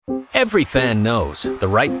Every fan knows the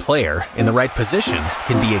right player in the right position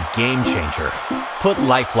can be a game changer. Put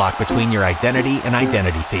LifeLock between your identity and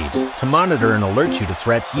identity thieves to monitor and alert you to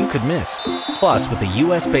threats you could miss. Plus, with a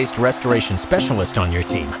U.S.-based restoration specialist on your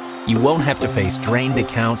team, you won't have to face drained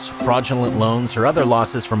accounts, fraudulent loans, or other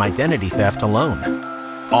losses from identity theft alone.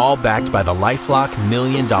 All backed by the LifeLock $1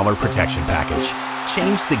 Million Protection Package.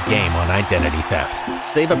 Change the game on identity theft.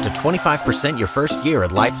 Save up to 25% your first year at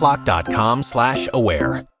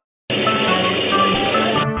LifeLock.com/aware.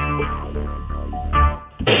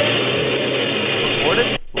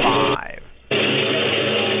 Recorded live.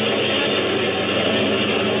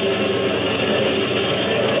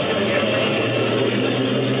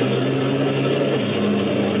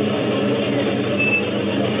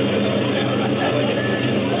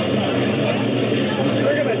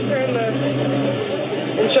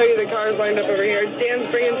 Show you the cars lined up over here. Dan's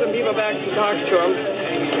bringing some people back to talk to them.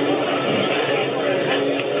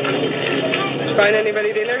 Find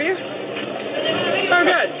anybody to interview? Oh,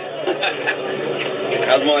 good.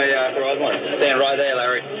 How's my horizon? Stand right there,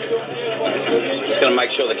 Larry. Just going to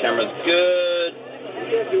make sure the camera's good.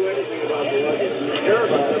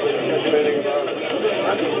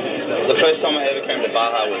 The first time I ever came to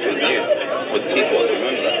Baja was with you, with T4.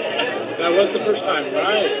 Remember that? That was the first time,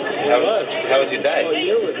 right? How was your day? What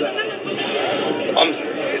year was that?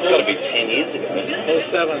 It's got to be 10 years ago.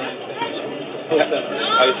 07. 07.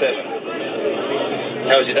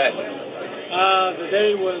 How was your day? The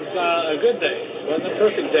day was a good day. It wasn't a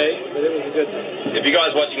perfect day, but it was a good day. If you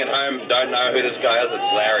guys watching at home don't know who this guy is,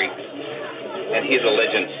 it's Larry. And he's a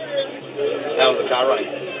legend. How was the car running?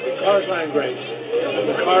 The car's running great.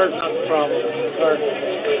 The car's not the problem.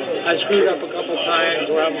 I screwed up a couple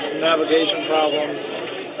times. We're having some navigation problems.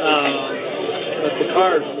 But the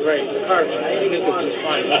car's great. The car, I think it's just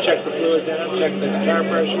fine. I checked the fluids in it, checked the tire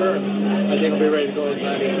pressure, and I think we'll be ready to go with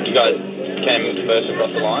that. You guys came first across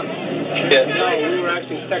the line? Yeah. No, we were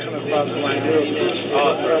actually second across the line. We were first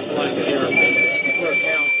across the line to here. We're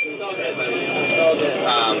down.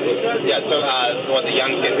 What the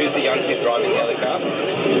young kid? Who's the young kid driving the other car?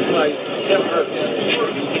 Like Tim Hurt.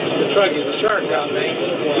 The truck is a shark out, man.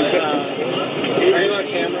 Are you on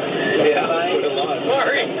camera? Yeah.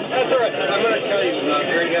 Sorry. That's all right. I'm going to tell you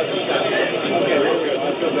during the other stuff. Okay, very good. I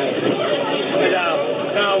feel better.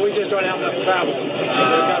 But no, we just don't have enough travel. It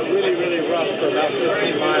got really, really rough for about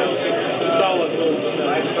 15 miles. Solid movement.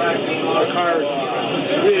 Our cars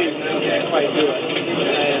really can't quite do it.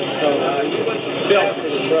 And so built for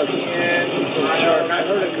the truck. Shark. I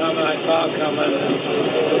heard it coming. I saw it coming.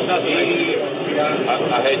 There's nothing I could do. I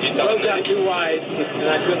heard you tell me. It got too wide, and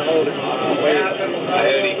I couldn't hold it. I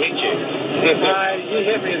heard he hit you. He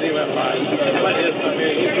hit me as he went by. What hit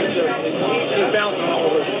me? He's bouncing all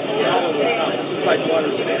over the top. It's like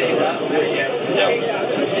water standing around. Yeah.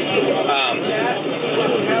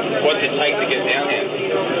 What's it take to get down here?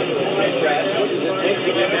 What does it take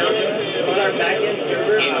to get down here? In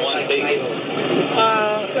one season?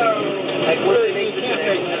 Like, what do they make? You can't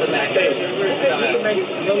make mistakes. You can make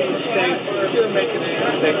little mistakes. If you're making any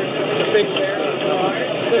mistakes, the big bear is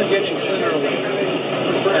going to get you sooner or later.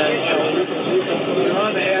 And, you're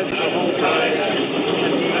on the edge the whole time.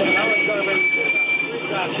 And how it's going to be, we've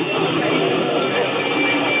got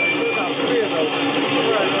three of those.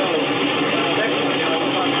 Where I know, next one,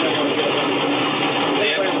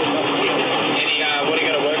 What are you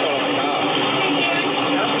going to work on the car?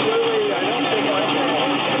 Absolutely, I don't think I can.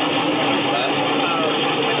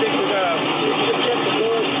 I think we're going to check the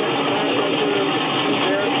doors, check the tire pressure,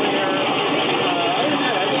 air cleaner. Other than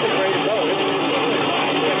that, I think it's ready to go.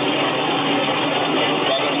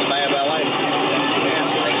 Welcome to the Bay of LA.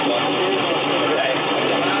 Thanks, boss.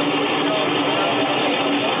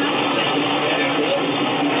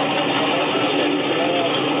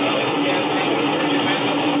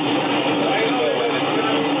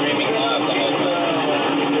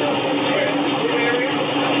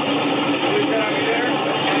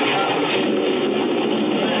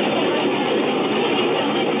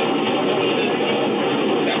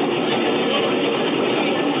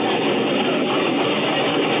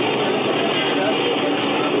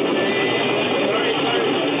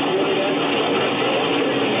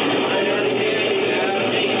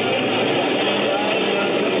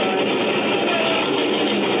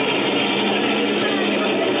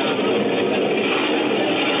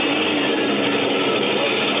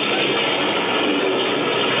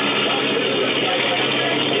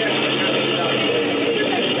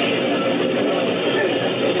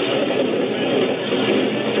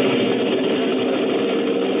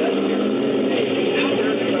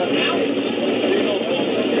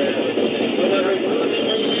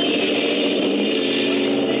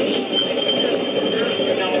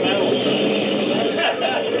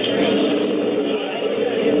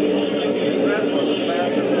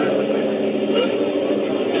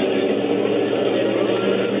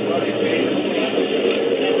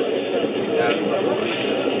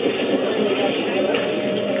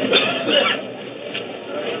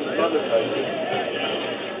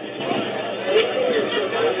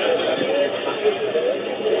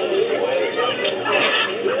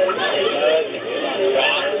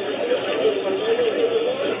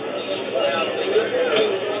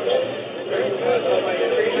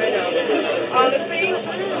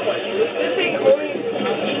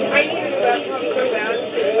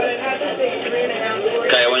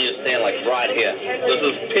 right here. This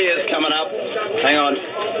is Piers coming up. Hang on.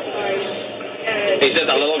 He's just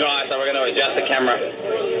a little guy, so we're going to adjust the camera.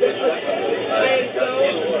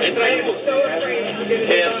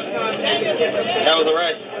 Piers, how was the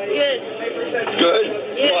race? Good. Good?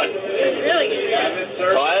 Yeah. What? Really good.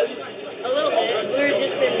 Tired? A little bit. We've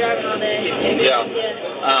just been driving all day. Yeah.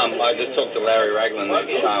 I just talked to Larry Ragland.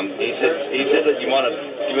 He said that you might have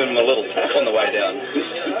given him a little tap on the way down.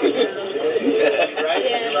 Yeah,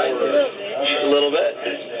 a little bit. A little bit?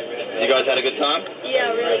 You guys had a good time?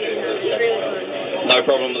 Yeah, really good time. It's really fun. No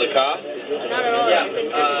problem with the car? Not at all. Yeah. We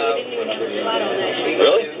didn't even have to slide all day.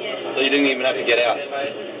 Really? Yeah. So you didn't even have to get out?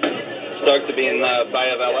 Stoked to be in the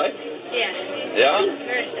Bay of LA? Yeah. Yeah?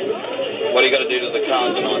 Very stoked. What do you got to do to the car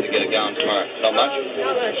tonight to get it going tomorrow? Not much?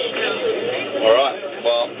 Not much, no. All right.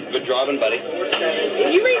 Well, good driving, buddy.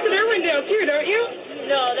 You race in Irwindale too, don't you?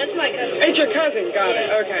 No, that's my cousin. It's your cousin. Got it.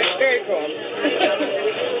 Okay. Very cool.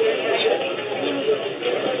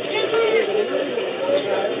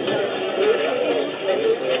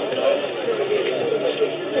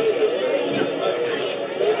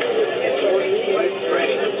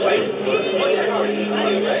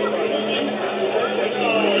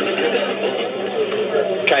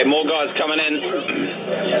 Okay, more guys coming in.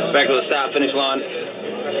 Back to the start-finish line.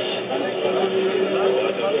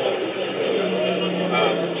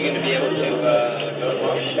 You going to be able to go tomorrow?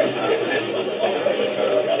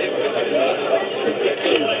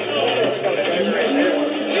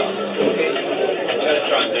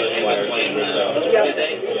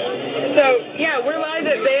 So, yeah, we're live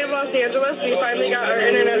at Bay of Los Angeles. We finally got our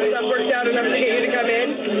internet stuff worked out enough to get you to come in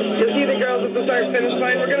to see the girls at the start-finish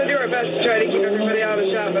line. We're going to do our best to try to keep everybody out of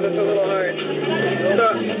the shot, but it's a little hard. So,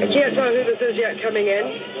 I can't tell who this is yet coming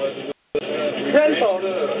in. Renful.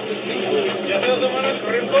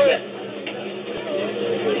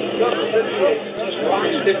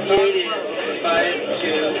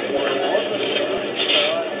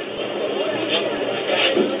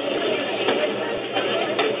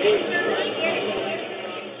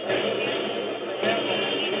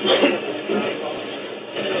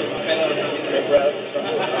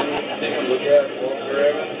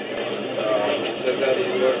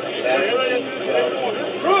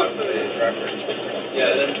 Yeah,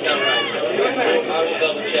 that's not right. I will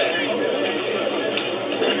double check.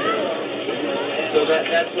 So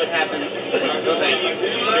that's what happened.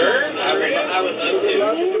 Sure? I would love to.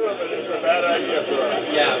 It's a bad idea for us.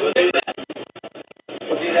 Yeah, we'll do that.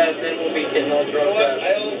 We'll do that, then we'll be getting all drunk up.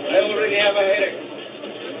 I already have a headache.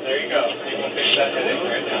 There you go. You won't fix that headache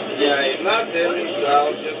right now. Yeah, if not, then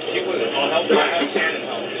I'll just keep with it. I'll help you. I'll have Shannon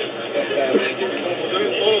help you. Thank you.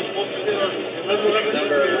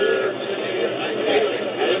 Number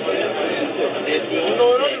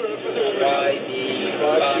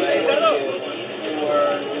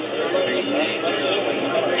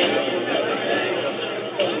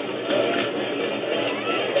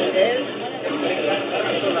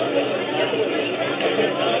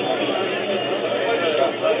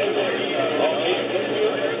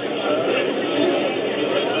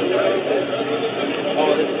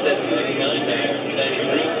Oh, this is that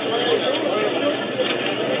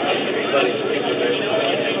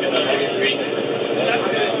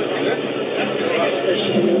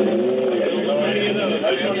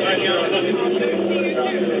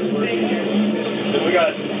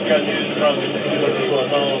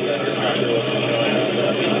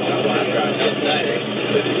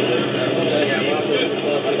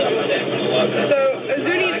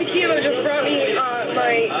 'Tequila just brought me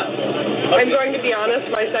I'm going to be honest,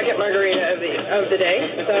 my second margarita of the day.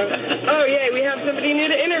 So, oh yay, we have somebody new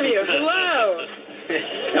to interview. Hello.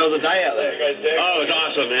 How was the day out there? Oh, it was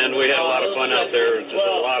awesome, man. We had a lot of fun out there. Just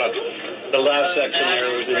a lot of the last section there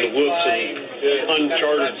was in the woods and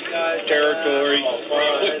uncharted territory.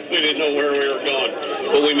 We didn't know where we were going,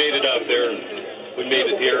 but we made it out there. We made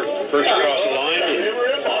it here, first across the line, and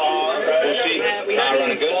we'll see. We have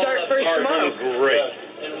running good. Start first Car's tomorrow. running great.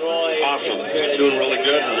 Awesome. It's doing really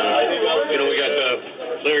good. And, we got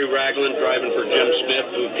Larry Ragland driving for Jim Smith,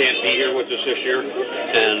 who can't be here with us this year.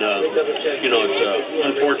 And, it's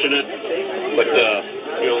unfortunate, but,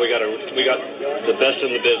 we got the best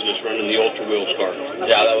in the business running the Ultra Wheels car.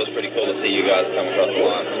 Yeah, that was pretty cool to see you guys come across the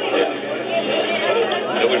line.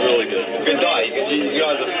 Yeah. It was really good. Good day. You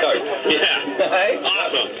guys are stoked. Yeah. Hey?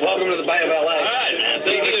 Awesome. Welcome to the Bay of LA. All right, man.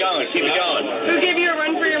 Keep it going. Keep it going. Who gave you a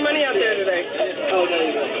run for your money out there today?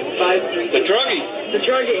 The druggie. The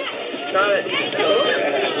druggie. Got it.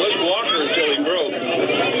 Like Walker until he broke.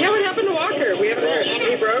 Yeah, what happened to Walker? We haven't heard.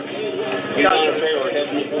 He broke? He's on a favor.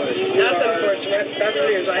 That's unfortunate. That's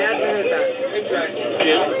news. I hadn't heard that.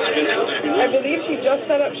 I believe she just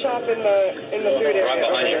set up shop in the food area. Right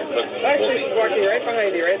behind you. Actually, she's walking right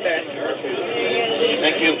behind you, right there.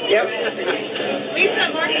 Thank you. Yep.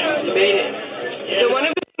 So one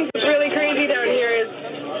of the things that's really crazy down here is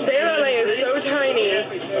LA is so tiny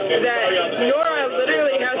that Nora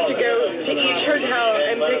literally has to go to each hotel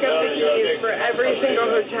and pick up the keys for every single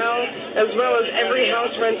hotel as well as every house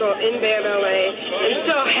rental in Bay of LA. And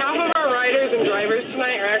so half of our riders and drivers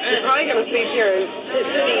tonight are actually probably going to sleep here in the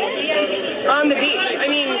city on the beach. I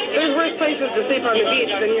mean, there's worse places to sleep on the beach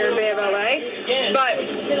than here in Bay of LA. But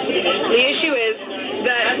the issue is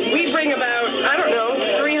that we bring about, I don't know,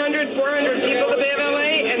 300, 400 people to Bay of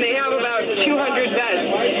LA, and they have about 200 beds.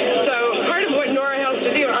 So part of what Nora has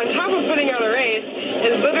to do, on top of putting on a race,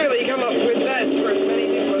 is literally come up with beds for as many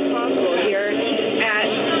people as possible here at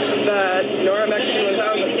the Nora Mexican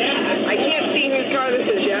 1000. I can't see whose car this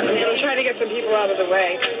is yet. I'm going to try to get some people out of the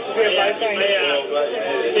way. We have Wi-Fi here. Yeah,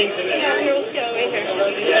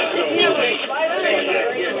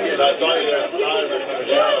 here, let's go in here.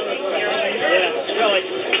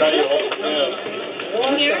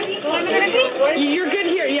 You're good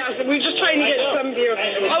here, yes. We're just trying to get some view.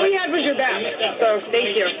 All we had was your back, so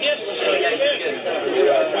thank you. So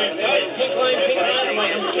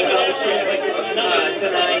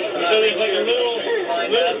there's like a little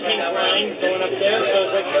pink line going up there, so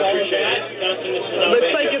it's like follow that.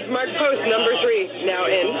 Looks like it's marked post number 3 now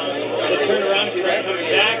in. Turn around,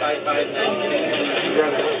 back.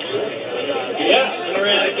 Yeah, and we're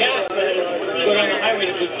at the gas, go down the highway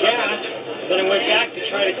to get gas. Then I went back to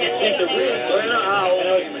try to complete the route.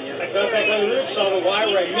 I got back on the route, saw the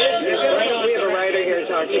wire I missed. We have a rider here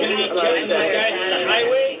talking about his day. Guys on the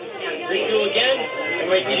highway, redo again,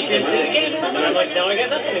 and wait for you to do it again. And I'm like, now I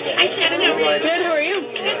got nothing again. I can't remember. Good, how are you?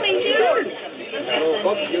 Good, thank you. I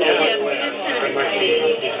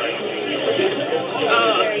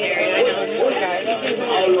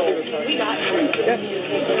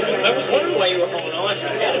was wondering why you were holding on.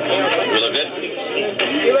 We look good?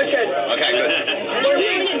 You look good. Okay, good. We're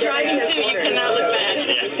really driving too. You cannot look bad.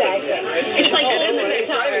 It's like this in the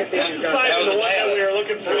car. That was the way we were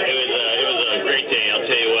looking for. It was a great day. I'll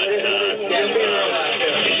tell you what.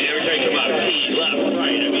 Every time you come out, T, left,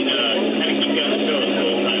 right. I mean, kind of keep you on the toes the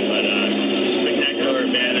whole time, but spectacular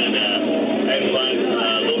event, and I had fun.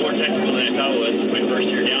 A little more technical than I thought it was. It's my first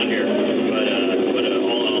year down here, but all in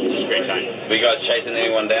all, just a great time. Were you guys chasing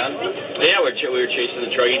anyone down? Yeah, we were chasing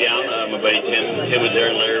the truggy down. My buddy Tim was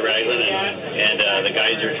there, and Larry Ragland, and the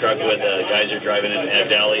Geyser truck with the Geyser driving in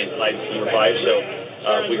Valley in number 5. So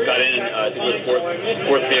we got in. I think we're the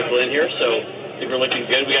fourth vehicle in here. So I think we're looking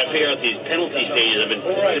good. We got to figure out these penalty stages. I've been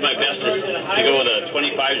doing my best to go with the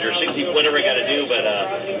 25s or 60s, whatever I got to do. But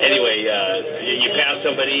anyway, you pass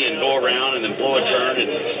somebody and go around and then blow a turn, and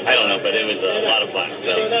I don't know, but it was a lot of fun.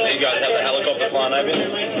 So you guys have the helicopter flying over you?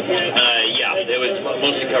 Yeah, it was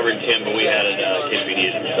mostly covered in Tim, but we had it in case we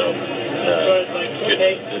needed it. So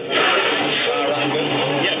good.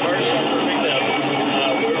 Yeah, cars are perfect.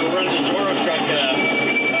 We're running the Toro truck.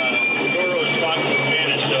 Toro is Fox in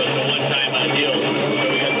Spanish, so it's a one-time deal. So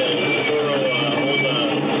we got the Toro old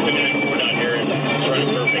 59 down here, and it's running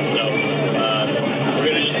perfect. So we're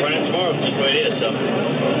going to just run it tomorrow, just the way it is. So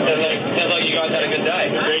Sounds like you guys had a good day.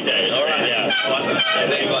 Great day. All right. Yeah. Fun.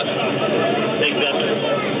 Thanks, bud. Thanks, Dustin.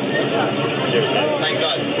 Cheers. Thanks,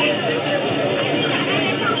 bud.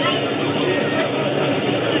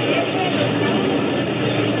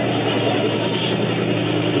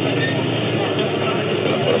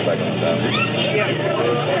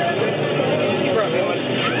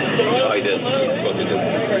 Oh, he did. Of course he did. Oh,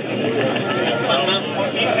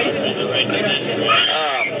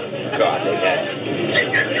 God.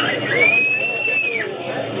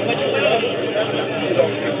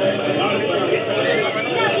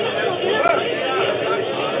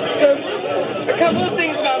 A couple of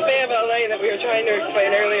things about Bay of LA that we were trying to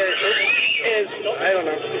explain earlier is, I don't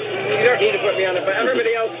know, you don't need to put me on it, but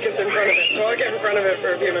everybody else gets in front of it, so I'll get in front of it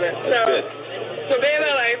for a few minutes. So Bay of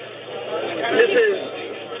LA, this is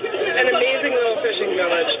an amazing little fishing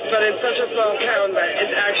village, but it's such a small town that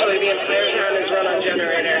it's actually the entire town is run on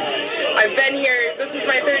generator. I've been here, this is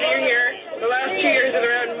my 3rd year here, the last 2 years at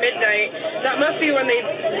around midnight. That must be when they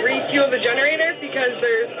refuel the generator, because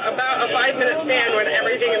there's about a 5-minute span when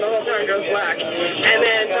everything in the whole town goes black, and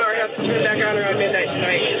then power has to turn back on around midnight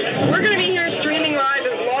tonight. We're going to be here streaming live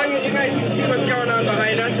as long as you guys can see what's going on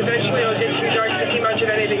behind us. Eventually it'll get too dark to see much of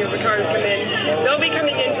anything as the cars come in. They'll be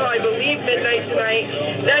coming in until I believe midnight tonight.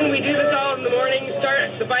 Then we do this all in the morning,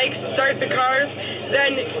 start the bikes, start the cars.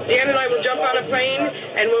 Then Dan and I will jump on a plane,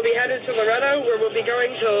 and we'll be headed to Loretto, where we'll be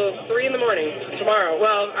going till 3 in the morning tomorrow.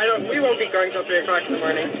 Well, we won't be going till 3 o'clock in the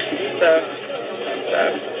morning. So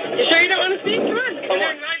you sure you don't want to speak? Come on. We're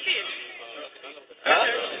doing live feed.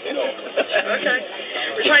 Okay.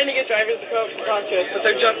 We're trying to get drivers to talk to us, but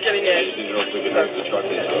they're just getting in.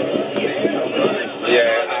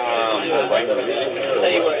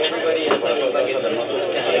 Tell you what, everybody is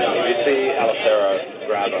if you see Alacera,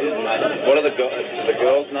 grab them. What are the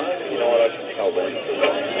girls know? You know what I should tell them?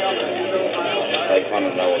 They kind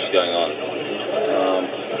of know what's going on.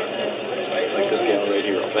 Like this girl right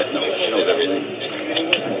here, she knows everything.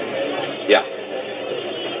 Yeah.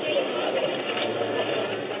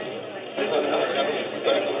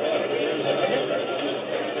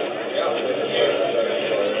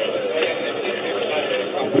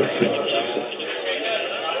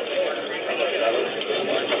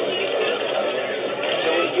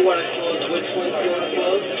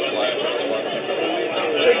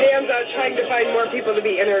 So Dan's out trying to find more people to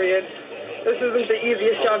be interviewed. This isn't the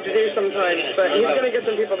easiest job to do sometimes, but he's going to get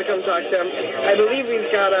some people to come talk to him. I believe we've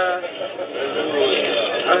got a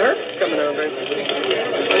Hertz coming over. He's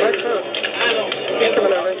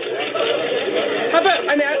coming over. How about,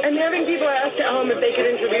 I'm having people ask at home if they could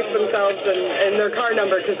introduce themselves and their car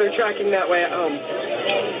number, because they're tracking that way at home.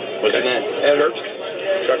 What's your name? Ed Herbst.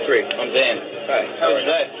 Truck 3. I'm Dan. Hi. How was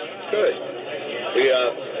that? Good. We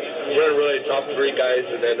were really top 3 guys,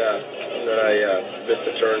 and then I missed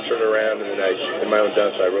the turn, turned around, and then in my own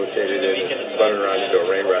dust, I rotated in and spun around into a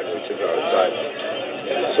rain rack, which is outside.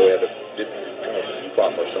 So we had to kind of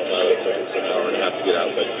plop ourselves out. It took us an hour and a half to get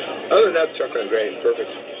out, but other than that, the truck ran great,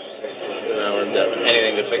 perfect. An hour and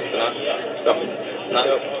anything to fix tonight? No.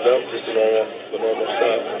 Nope, just the normal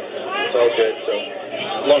stuff. It's all good, so.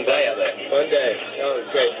 Long day out there. Fun day. Oh, it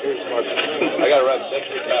was great. It was fun. I got to run 6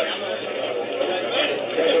 times.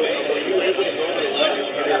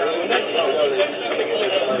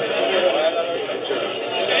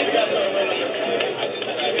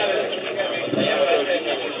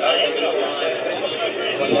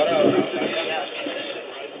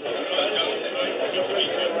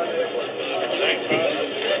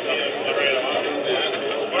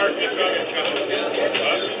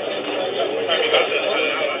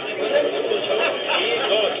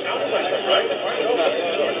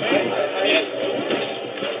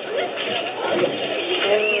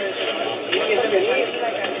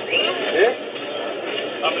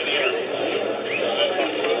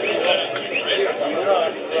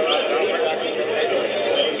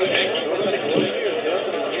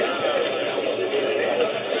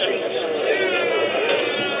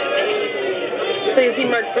 So you see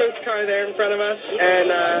Mark Post's car there in front of us,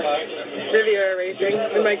 and Riviera Racing.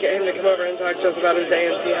 We might get him to come over and talk to us about his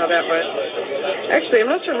day and see how that went. Actually,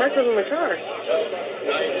 I'm not sure Mark was in the car.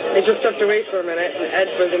 They just stepped away for a minute, and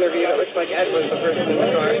Ed was interviewed. It looks like Ed was the person in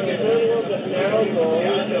the car.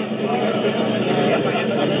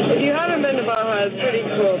 If you haven't been to Baja, it's pretty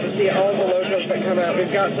cool to see all the locals that come out.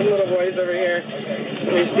 We've got some little boys over here.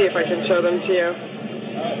 Let me see if I can show them to you.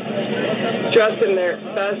 Dressed in their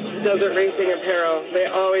best desert racing apparel.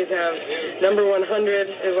 They always have. Number 100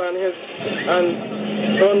 is on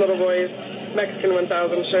one little boy's Mexican 1000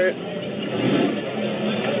 shirt.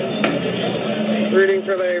 Rooting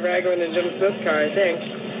for Larry Ragland and Jim Smith's car, I think.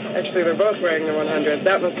 Actually, they're both wearing the 100.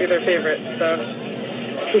 That must be their favorite, so.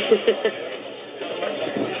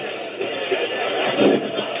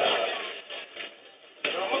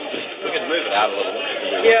 We could move it out a little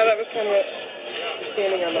bit. Yeah, that was kind of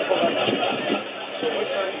standing on the whole.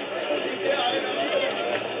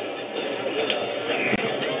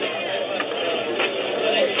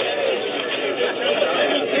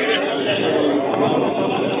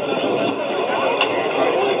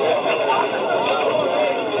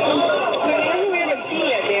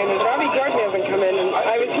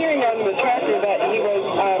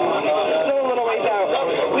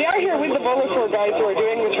 Guys who are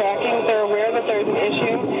doing the tracking, they're aware that there's an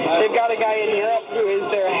issue. They've got a guy in Europe who is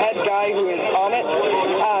their head guy who is on it.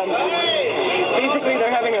 Basically,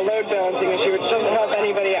 they're having a load balancing issue, which doesn't help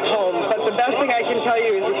anybody at home. But the best thing I can tell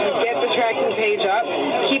you is if you get the tracking page up,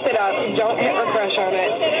 keep it up. Don't hit refresh on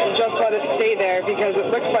it. Just let it stay there, because it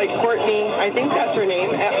looks like Courtney, I think that's her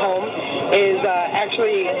name, at home, is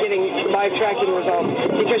actually getting live tracking results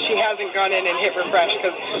because she hasn't gone in and hit refresh.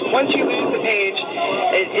 Because once you lose the page,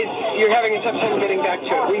 you're having a tough time getting back to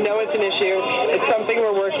it. We know it's an issue. It's something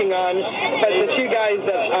we're working on, but the two guys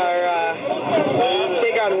that are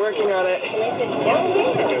big on working on it,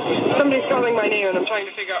 somebody's calling my name and I'm trying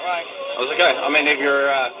to figure out why. That's okay. I mean, if you're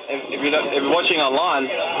watching online,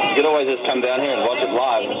 you could always just come down here and watch it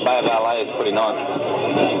live. Bay of LA is pretty nice.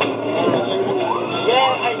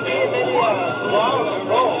 Yeah, I see a video.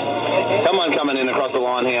 Someone coming in across the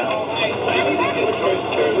line here.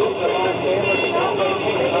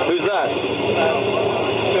 Who's that?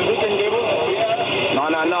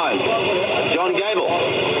 999. John Gable.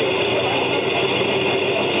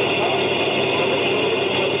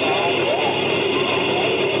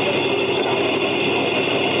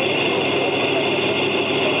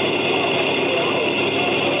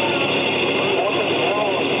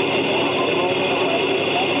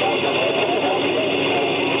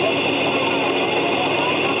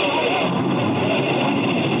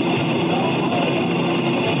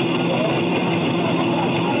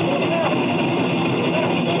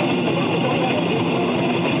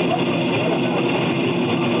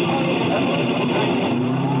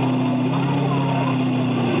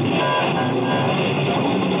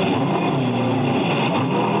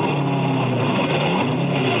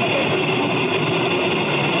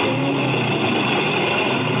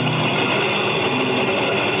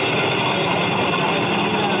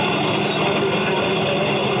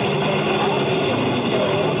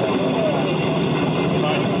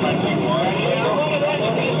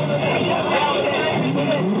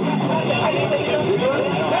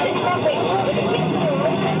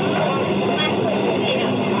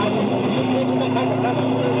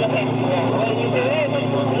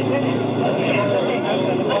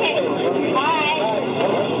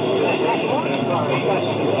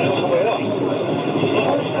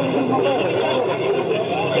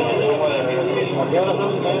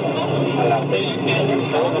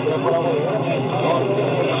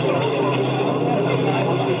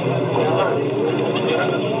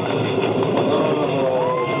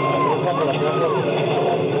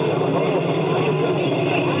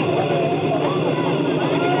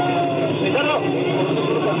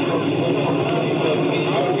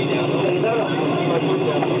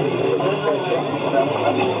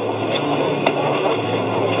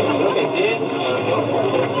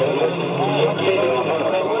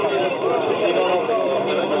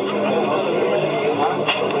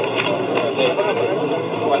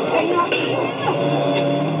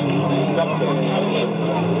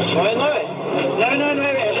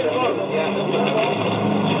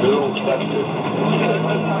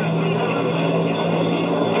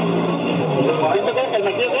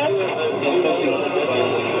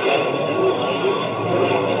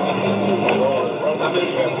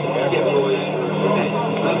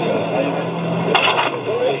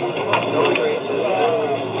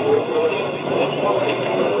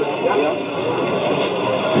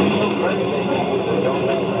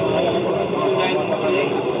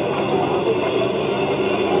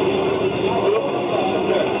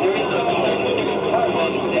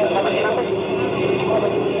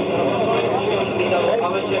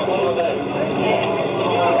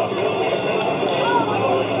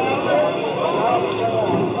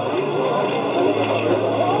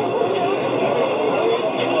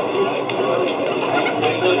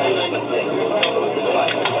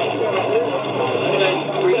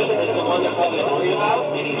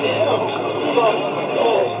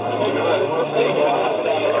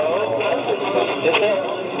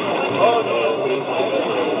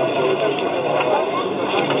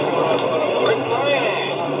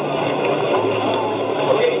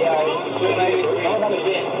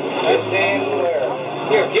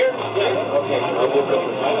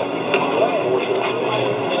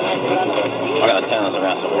 I got to turn this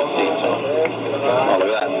around so we can see it. So, oh,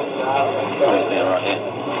 look at that. I'm standing right here.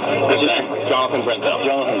 What's your name? Jonathan Brentel.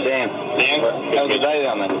 Jonathan, Dan. Dan? How was the day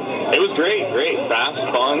down there? It was great. Fast,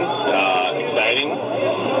 fun, exciting.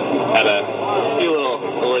 Had a few little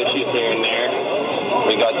issues here and there.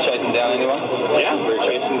 We got chasing down anyone? Yeah, we were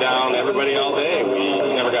chasing down everybody all day.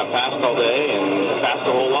 We never got passed all day and passed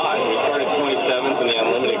a whole lot. We started 27th in the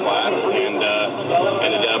unlimited class and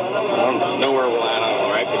ended up nowhere we'll land on the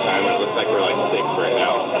rifle time. It looks like we're like 6th right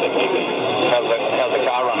now. How's the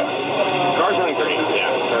car running? The car's running great, yeah.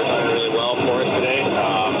 The car's running really well for us today.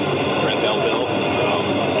 Brentel built, so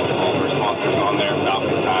all the sponsors on there,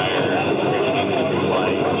 Falcon Tire,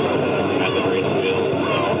 had the race build.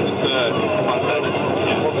 So it's a fun session.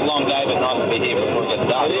 Yeah. It's a long day, but nice to be here before it gets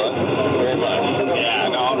dark, right? Very much.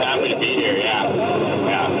 Yeah, no, I'm happy to be here, yeah.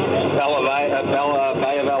 Bella Bay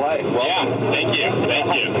of LA. Welcome. Yeah, thank you.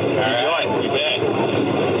 All right, you bet.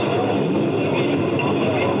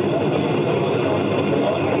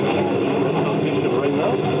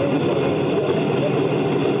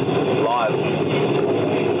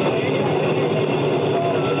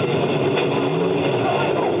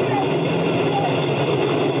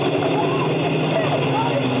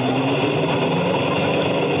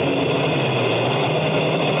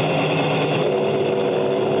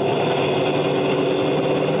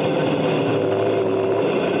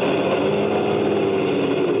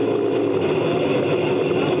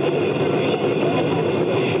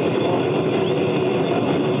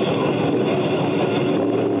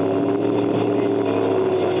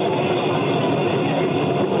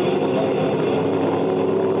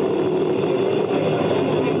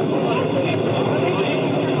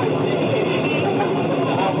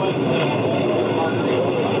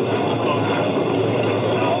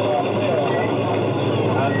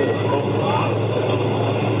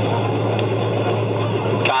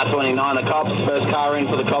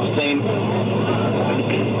 team.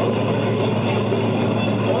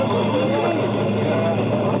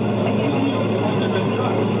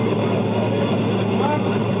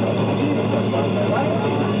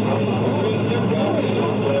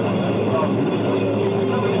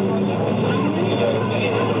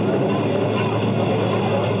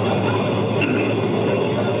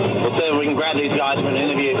 We'll see if we can grab these guys for an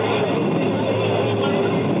interview.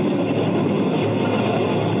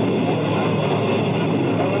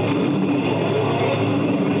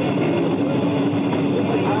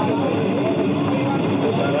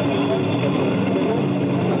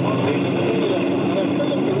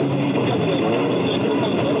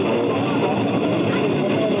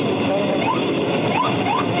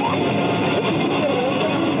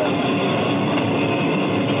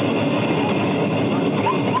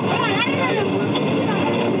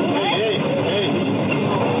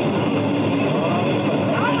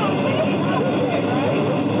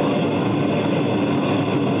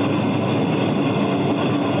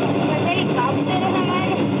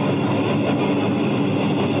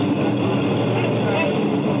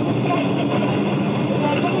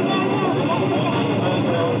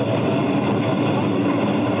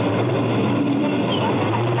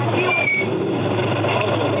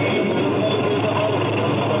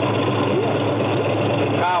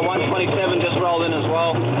 Car 127 just rolled in as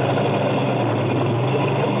well. As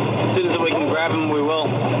soon as we can grab them, we will.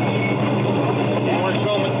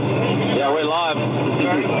 Yeah, we're live.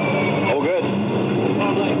 All good.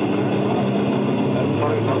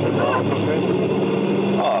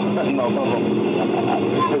 Oh, no problem.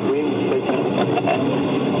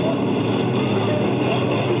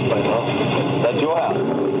 That's your house.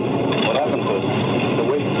 What happened to it? The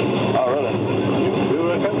week. Oh, really? You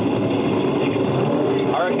reckon?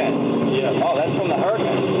 Hurricane? Yeah. Oh, that's from the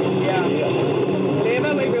hurricane? Yeah. They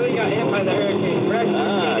evidently really got hit by the hurricane. We're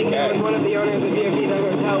actually speaking with one of the owners of BOP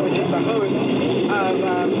Hotel, which is the host of,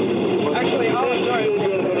 actually, all of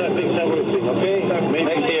Okay.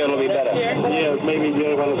 Next year it'll be better. Yeah, maybe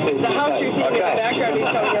you're going to say the house you're seeing in the background,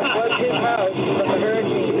 he's telling us, was his house, but the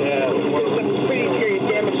hurricane. Yeah. There's some pretty serious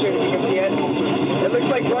damage to it, if you can see it. It looks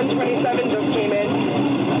like 127 just came in.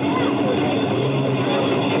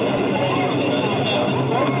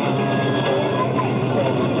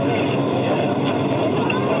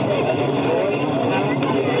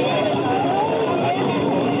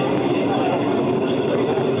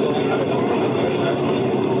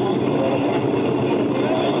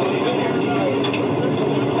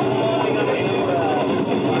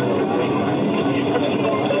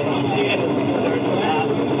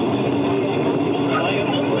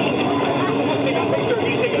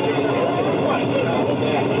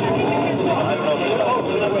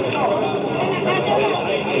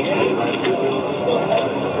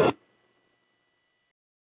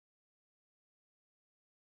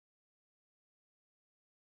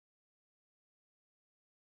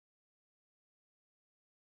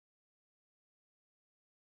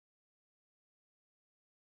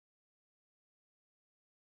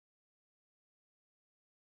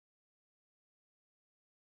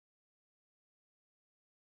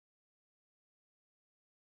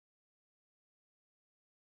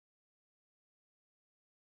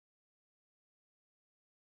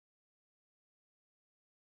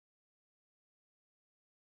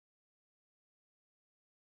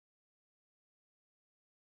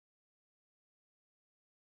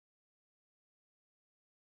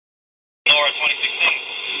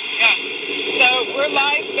 So we're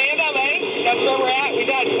live, Bay of LA. That's where we're at. We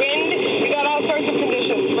got wind, we got all sorts of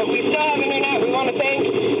conditions, but we still have internet. We want to thank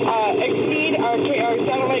Exceed, our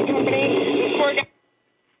satellite company. These four guys.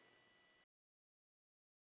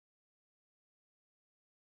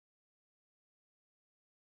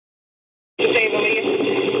 To say the least.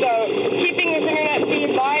 So keeping this internet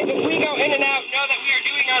feed live, if we go in and out, know that we are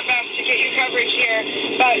doing our best to get you coverage here.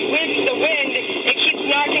 But with the wind, it keeps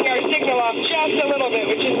knocking our signal off just a little bit,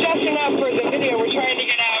 which is just enough for the video we're trying to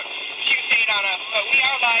get out to fade on us. But we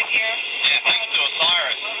are live here. Yeah, thanks to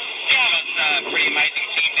Osiris. Yeah. We've got a pretty amazing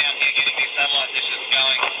team down here getting these satellite dishes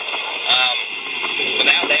going.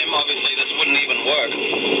 Without them, obviously, this wouldn't even work.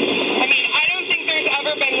 I mean, I don't think there's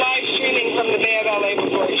ever been live streaming from the Bay of LA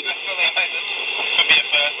before. This could be a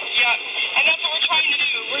first. Yeah, and that's what we're trying to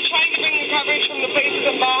do. We're trying to bring you coverage from the places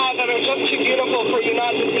in Baja that are just too beautiful for you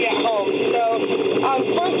not to see at home. So,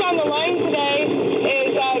 first on the line today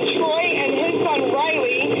is Troy and his son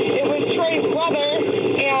Riley. It was Troy's brother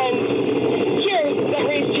and Pierce that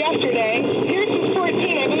raced yesterday. Pierce is 14,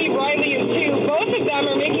 I believe Riley is 2. Both of them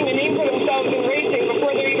are making a name for themselves in racing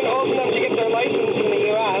before they're even old enough to get their license in the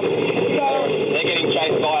U.S. So they're getting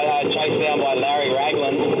chased down by Larry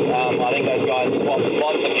Ragland.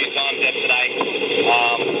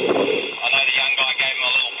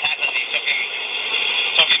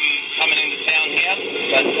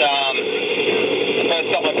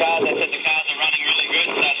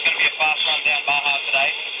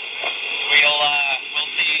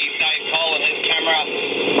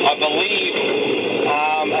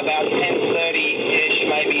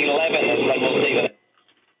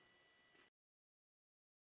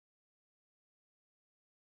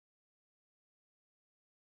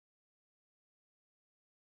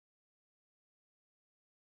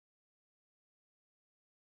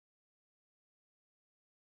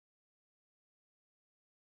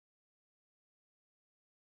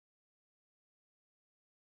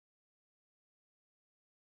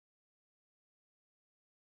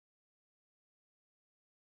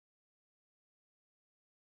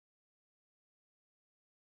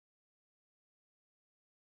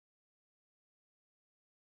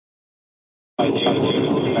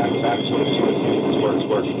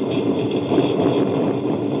 Works. See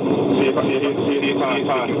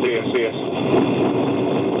you. See us.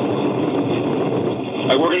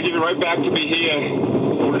 We're going to give it right back to Bahia.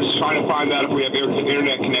 We're just trying to find out if we have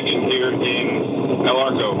internet connection here in El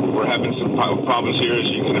Arco. We're having some problems here, as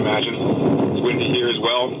you can imagine. It's windy here as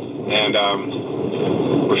well, and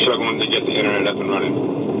we're struggling to get the internet up and running.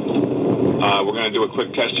 We're going to do a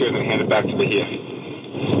quick test here and then hand it back to Bahia.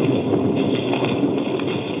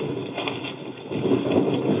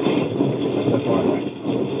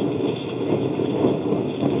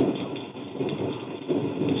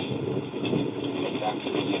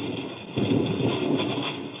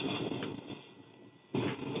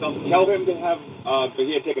 Tell him to have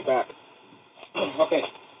Bahia take it back. Okay.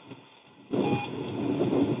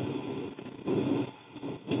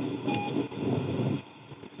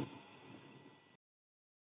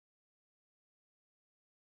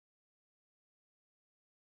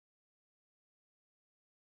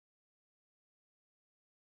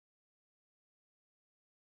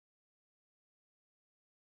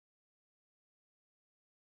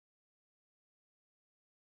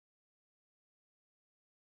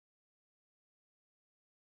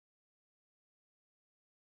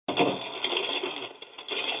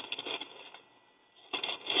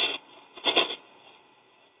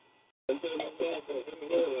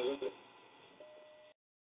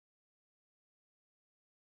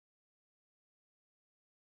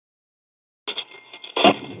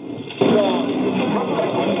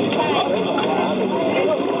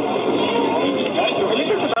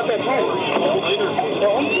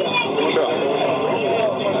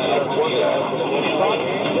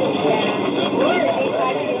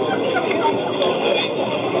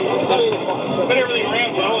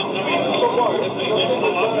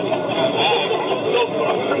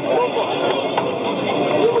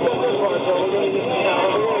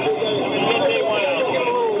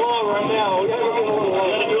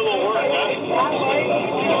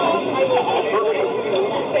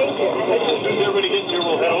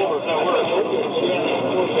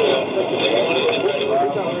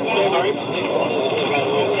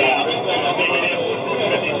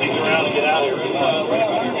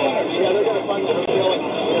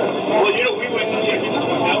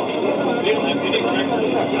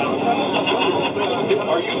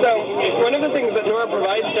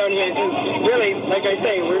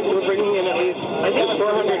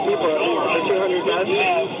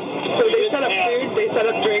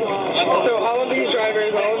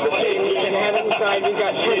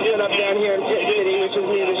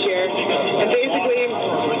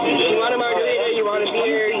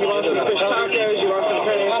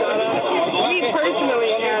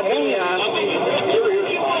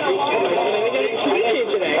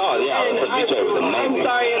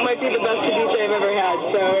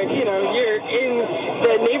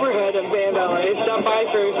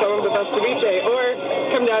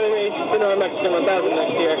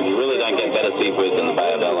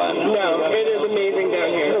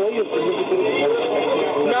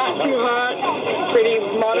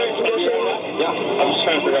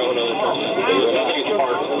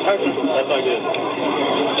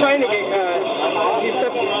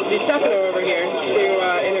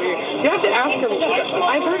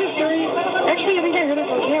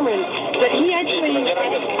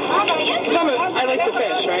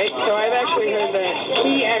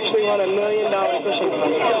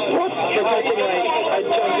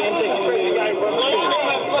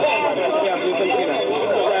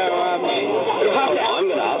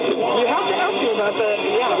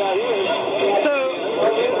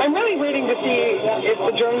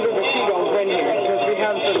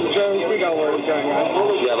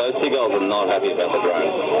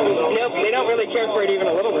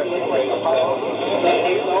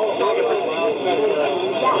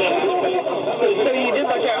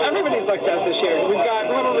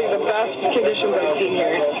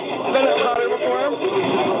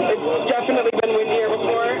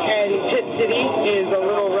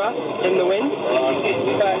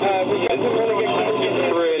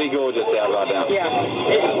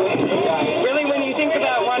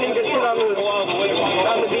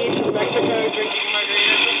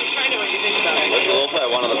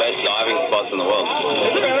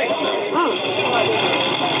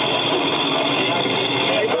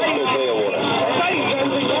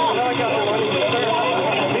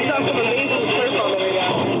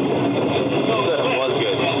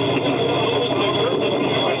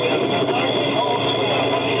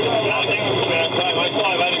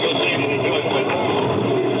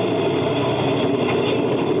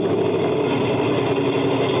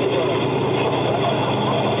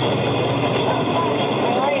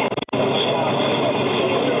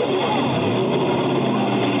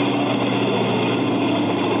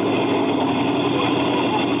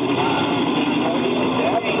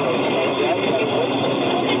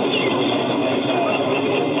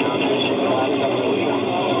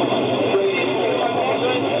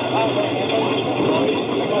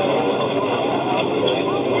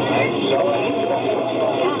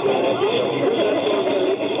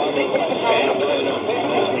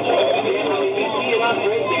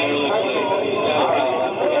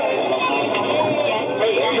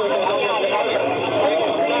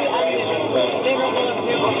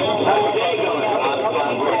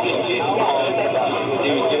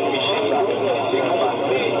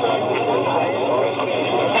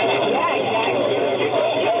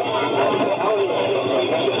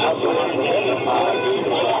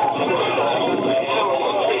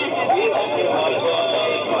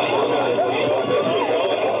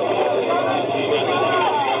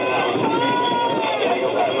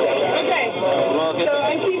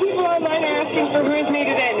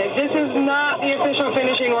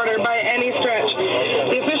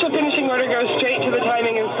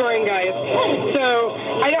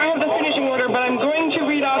 I don't have the finishing order, but I'm going to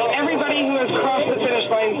read off everybody who has crossed the finish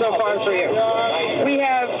line so far for you. We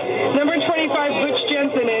have number 25, Butch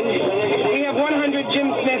Jensen in. We have 100,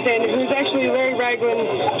 Jim Smith in, who's actually Larry Ragland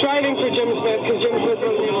driving for Jim Smith, because Jim Smith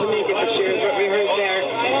wasn't able to make it this year, is what we heard there.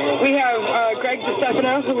 We have Greg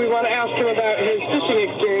DeStefano, who we want to ask him about his fishing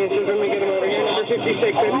experiences when we get him over here, number 56 in.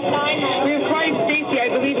 We have Clyde Stacy,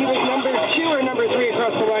 I believe he was number 2 or number 3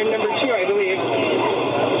 across the line, number 2, I believe.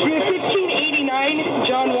 We have 1589,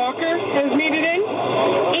 John Walker has made it in.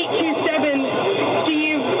 827,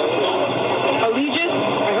 Steve Allegis,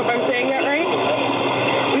 I hope I'm saying that right.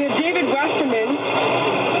 We have David Westerman,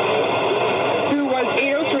 who was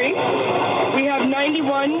 803. We have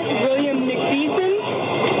 91, William McBeeson.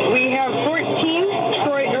 We have 119,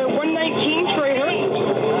 Troy Hurst.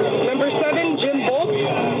 Number 7, Jim Bolt.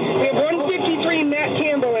 We have 153, Matt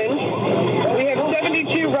Campbell in. We have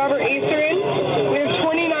 72, Robert Acer in. We have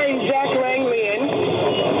 29, Zach Langley in.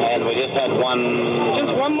 And we just had one.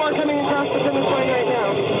 Just one more coming across the finish line right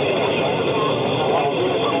now.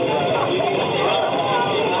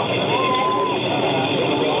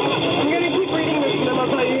 I'm going to keep reading this and then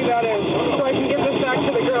I'll tell you who that is, so I can give this back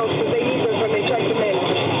to the girls because they need this when they check them in.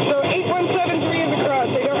 So 8173 is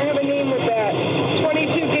across. They don't have a name with that.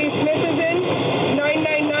 22, Dave Smith is in.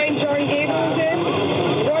 999, John Gable is in.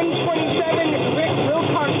 127, Rick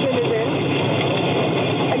Wilcoxon is in.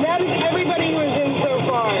 And that is everybody who is in so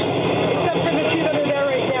far, except for the two that are there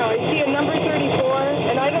right now. I see a number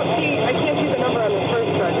 34, and I can't see the number on the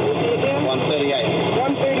first card. Can you see it, Dan? 138.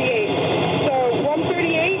 138. So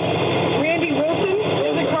 138, Randy Wilson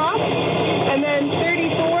is across, and then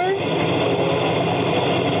 34.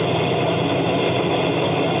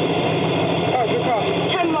 Oh, it's across.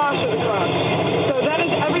 Ken Losh is across. So that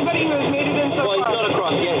is everybody who has made it in so far. Well, he's not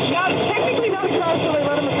across yet. Technically not across, so they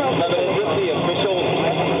let him across. No, but is this the official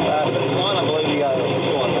finish line? I believe the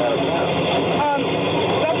official one's out of town.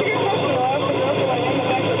 That's a good question. I'll ask the girls when I end the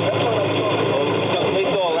back of the football. We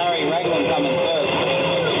saw Larry Ragland coming first.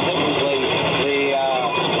 Typically,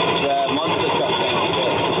 the monster truck came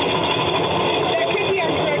first. That could be on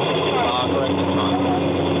correction time. Correct time.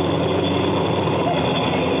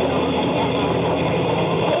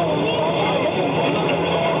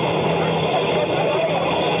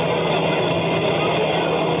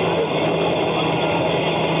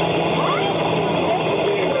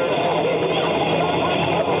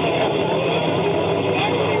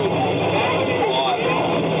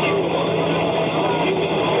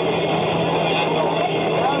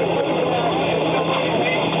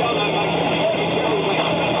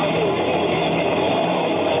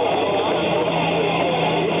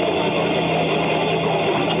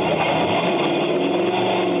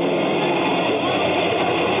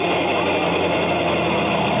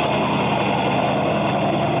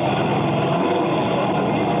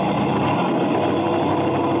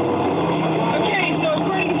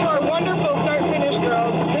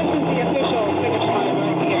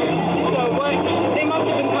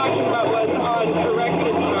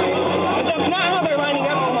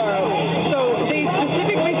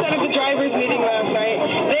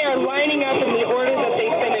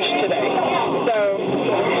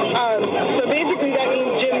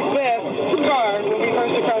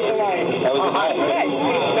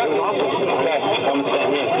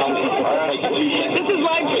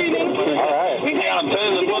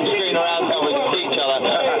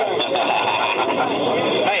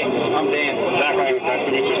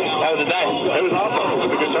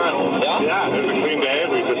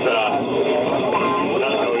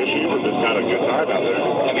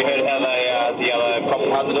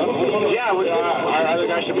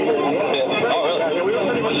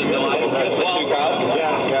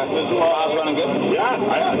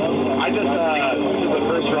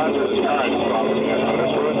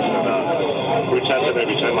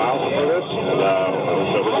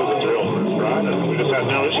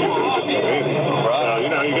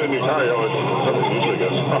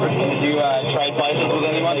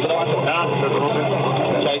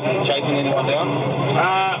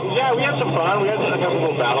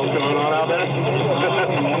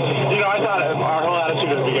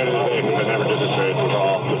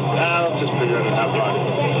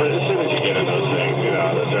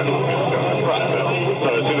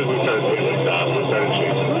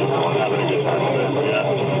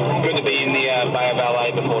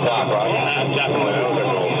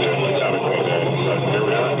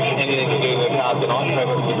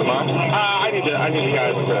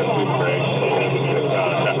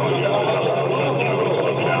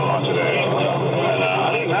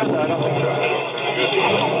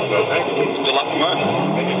 Good luck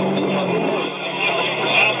tomorrow. Thank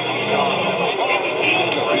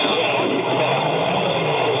you.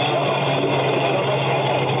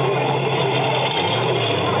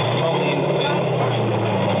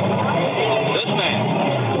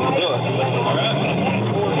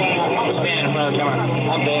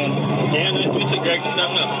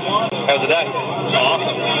 Definitely. How's the day? It's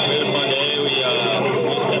awesome. We had a fun day. We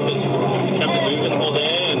kept it moving the whole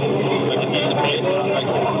day and like a decent pace. Like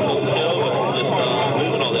hold still, but just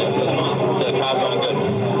moving all day. It was fun. So the car's going good.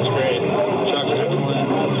 It's great. Truck's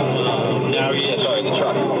excellent. The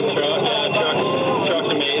truck.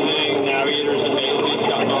 Truck's amazing. Navigator's amazing. He's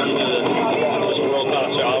got on to this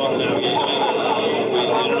world-class job on navigation. We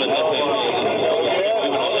literally did things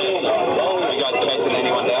amazing. We got chasing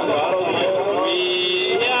anyone down? We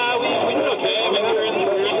did okay. I mean, we were in the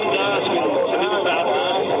dust. We were fast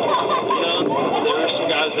enough. You know, there were some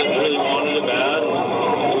guys that really wanted it bad.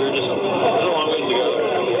 We were just, there's a long ways to go.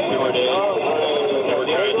 A few more days. And we're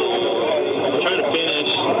trying to finish,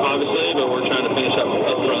 obviously, but we're trying to finish up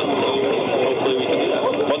front. So hopefully we can do that.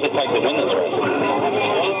 What's it take to win this race?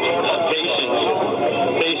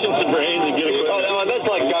 Patience and brains and get it. Oh, that's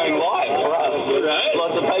like going live for us. Right?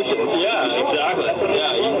 Lots of patience. Yeah, exactly.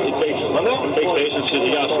 Yeah, it takes patience because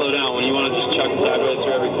you got to slow down when you want to just chuck sideways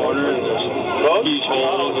through every corner and there's huge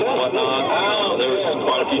holes and whatnot. There was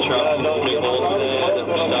quite a few trucks and big holes today that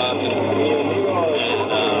were stuck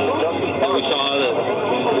and we saw that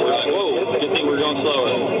we were like, whoa, good thing we're going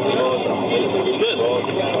slower. It's good.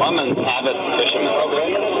 I'm an avid fisherman.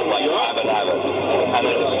 Like avid. And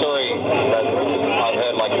there's a story that I've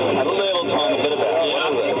heard like a little tiny bit about.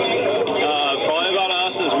 Probably about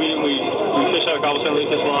us is we fish out of CABO San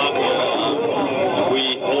Lucas a lot.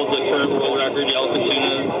 We hold the current world record, yellowfin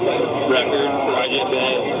tuna record for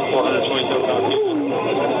IGFA, 427 pound feet,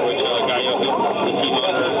 which Gallo, the team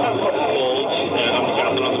owner, holds, and I'm the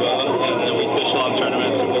captain on the boat. And then we fish a lot of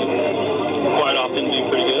tournaments. We quite often do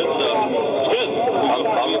pretty good, so it's good.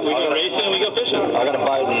 We go racing and we go fishing. I got a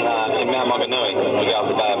boat in Mount Maunganui. We go up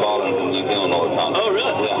the Bay of Islands in New Zealand all the time. Oh,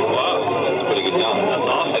 really? Yeah. Wow. That's a pretty good time. That's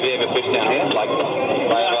awesome. Have you ever fished down here? Like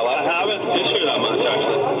Bay of LA? I haven't fished here that much,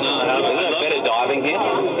 actually. No, I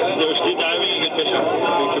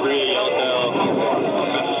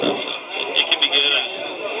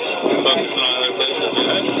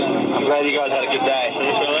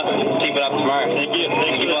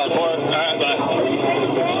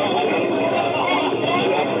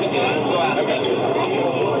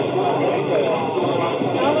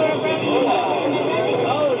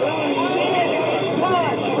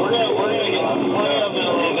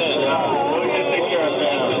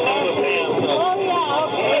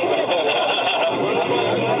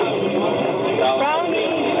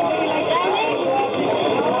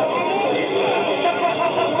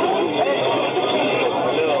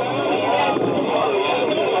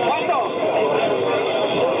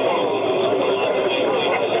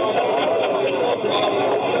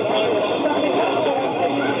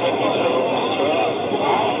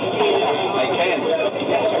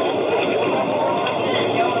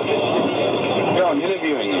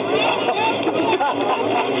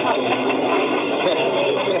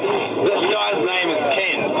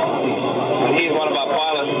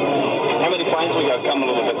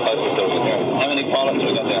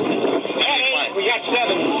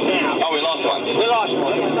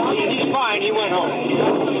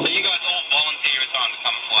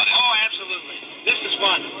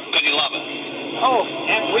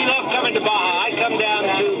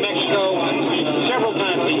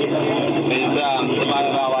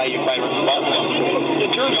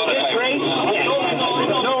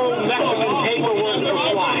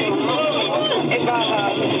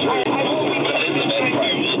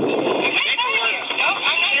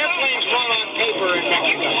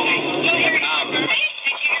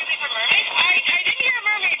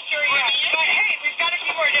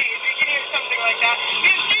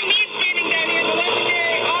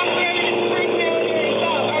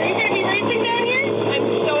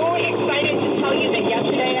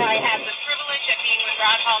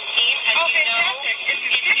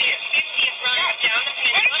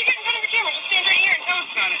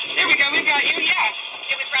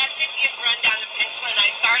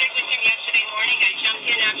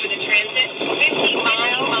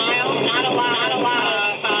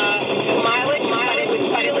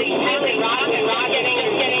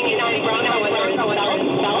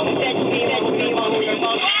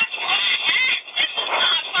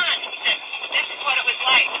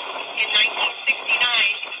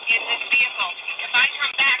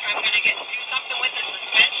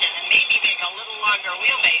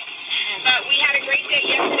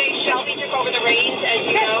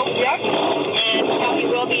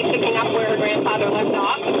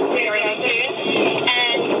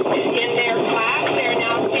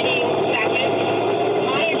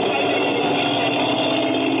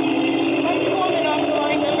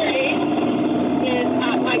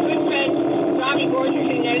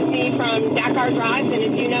Dakar drives, and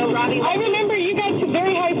as you know, Robbie... I remember you got to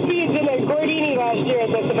very high speeds in a Gordini last year at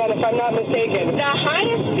this event, if I'm not mistaken. The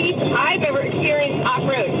highest speeds I've ever experienced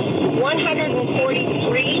off-road,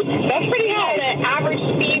 143. That's pretty high. The average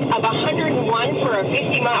speed of 101 for a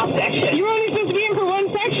 50-mile section. You were only supposed to be in for one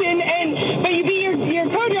section, but you beat your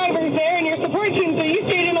co-drivers there and your support team, so you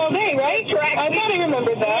stayed in all day, right? Correct. I thought I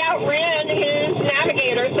remembered that. He outran his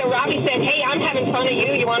navigator, so Robbie said, hey, I'm having fun of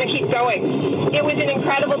you. You want to keep going? It was an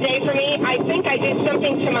incredible day for me. I think I did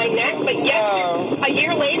something to my neck, but yes, a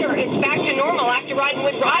year later, it's back to normal after riding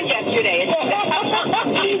with Rod yesterday.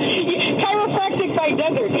 Chiropractic by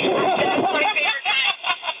desert. That's my favorite time.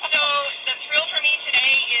 So the thrill for me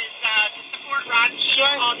today is to support Robbie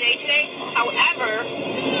all day today. However,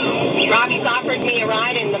 Robbie's offered me a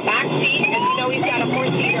ride in the back seat, and you know he's got a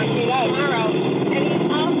 4-seater tomorrow. And he's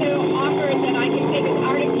also offered that I can take his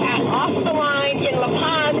Arctic Cat off the line in La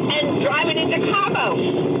Paz and drive it into Cabo.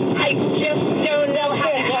 I just don't know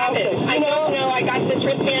how it happens. I don't know. I got this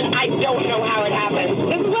wristband. I don't know how it happens.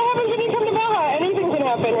 This is what happens when you come to BOLA. Anything can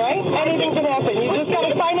happen, right? Anything can happen. You just got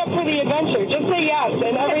to sign up for the adventure. Just say yes,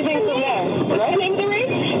 and everything from there. Right? What's the name of the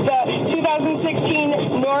race? The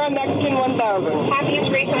 2016 Nora Mexican 1000.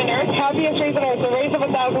 Happiest race on earth? Happiest race on earth. The race of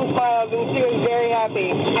 1,000 smiles, and Sue is very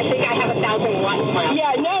happy. I think I have 1,001 smiles.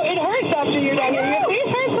 Yeah, no, it hurts after you're down here. Your face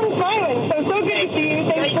hurts from smiling. So good to see you.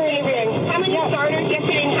 Thanks for interviewing. How many starters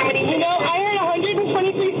yesterday and how many? You know, I heard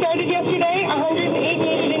 123 started yesterday. 108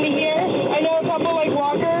 made it into here. I know a couple like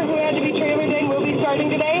Walker who had to be trailered in will be starting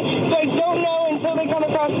today. So I don't know until they come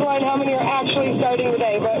across the line how many are actually starting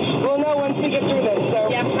today. But we'll know once we get through this. So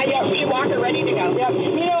I got Walker ready to go. Yep.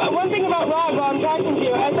 You know, one thing about Rob while I'm talking to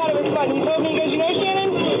you, I thought it was fun. He told me, he goes, you know,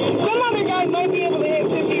 Shannon, some other guys might be able to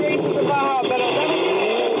hit 50 races of Baja, but I'll never get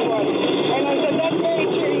the first one. And I said, that's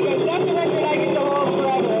very true. He goes, that's a record I get to hold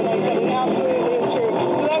forever. And I said, it absolutely is true.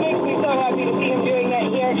 So that makes me so happy to see him doing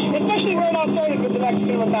that here, especially where it all started with the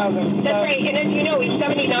Mexican 1000. That's right. And as you know, he's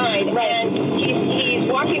 79, and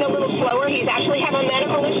he's walking a little slower. He's actually having a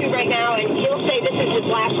medical issue right now, and he'll say this is his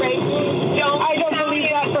last race. I don't believe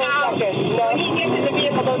that for a second. No. When he gets in the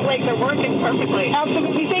vehicle, those legs are working perfectly.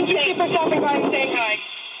 Absolutely. Thank you for stopping by and saying hi.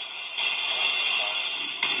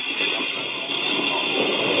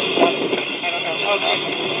 I don't know. Okay.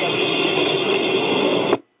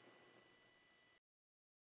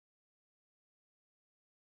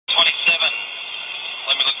 27.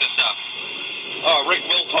 Let me look this up. Oh, Rick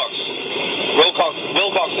Wilkinson.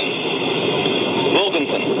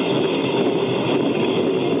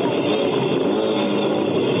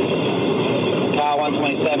 Car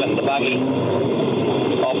 127, the buggy.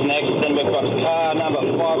 Off next, then we've got car number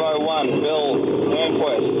 501, Bill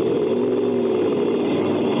Nernquist.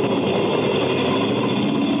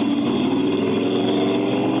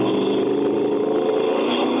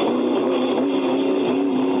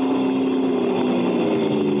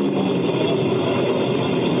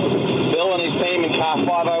 Bill and his team in car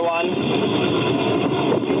 501.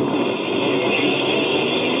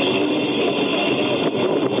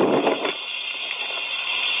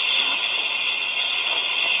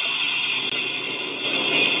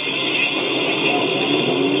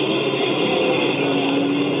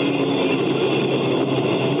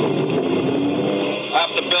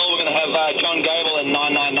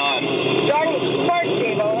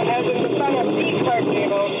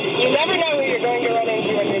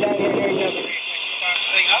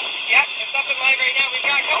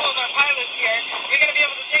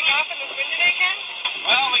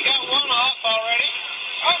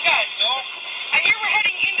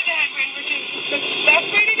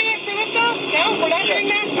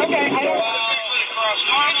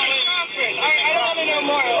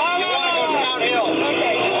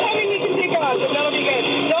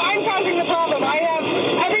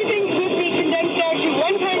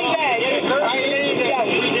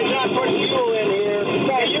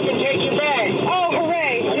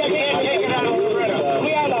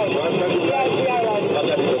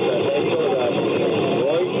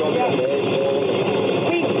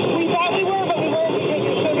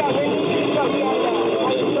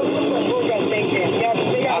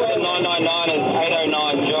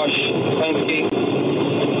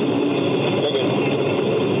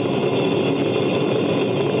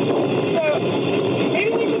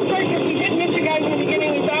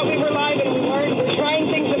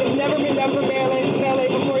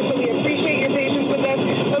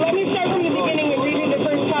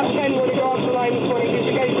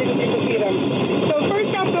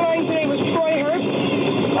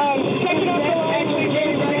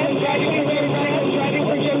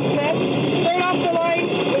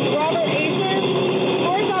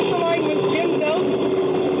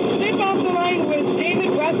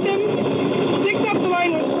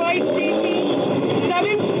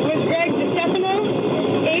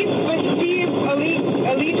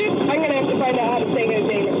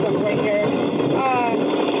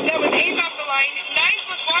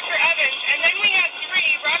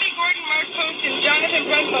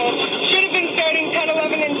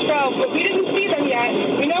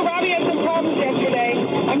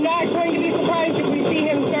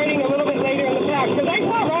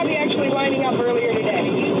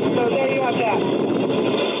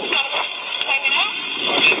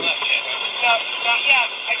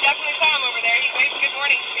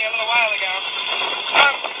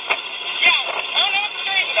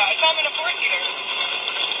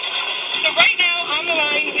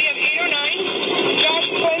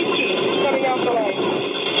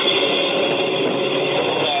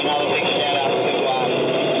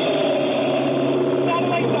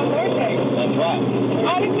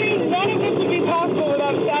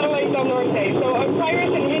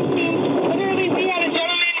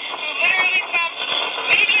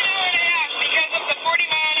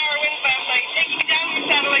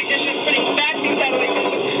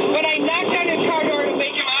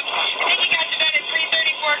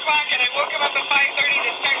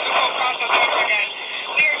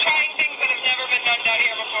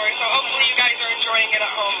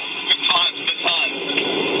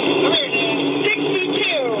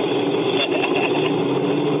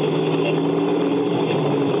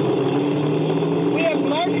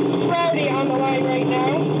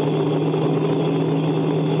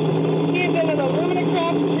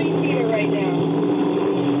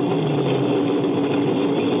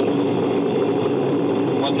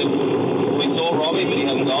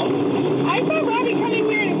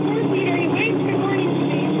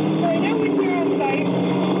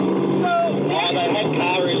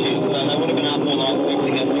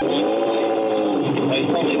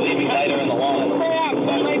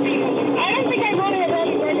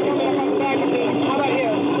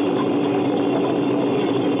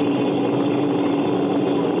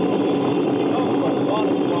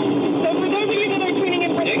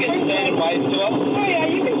 hi to us? Oh, yeah,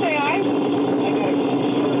 you can say hi.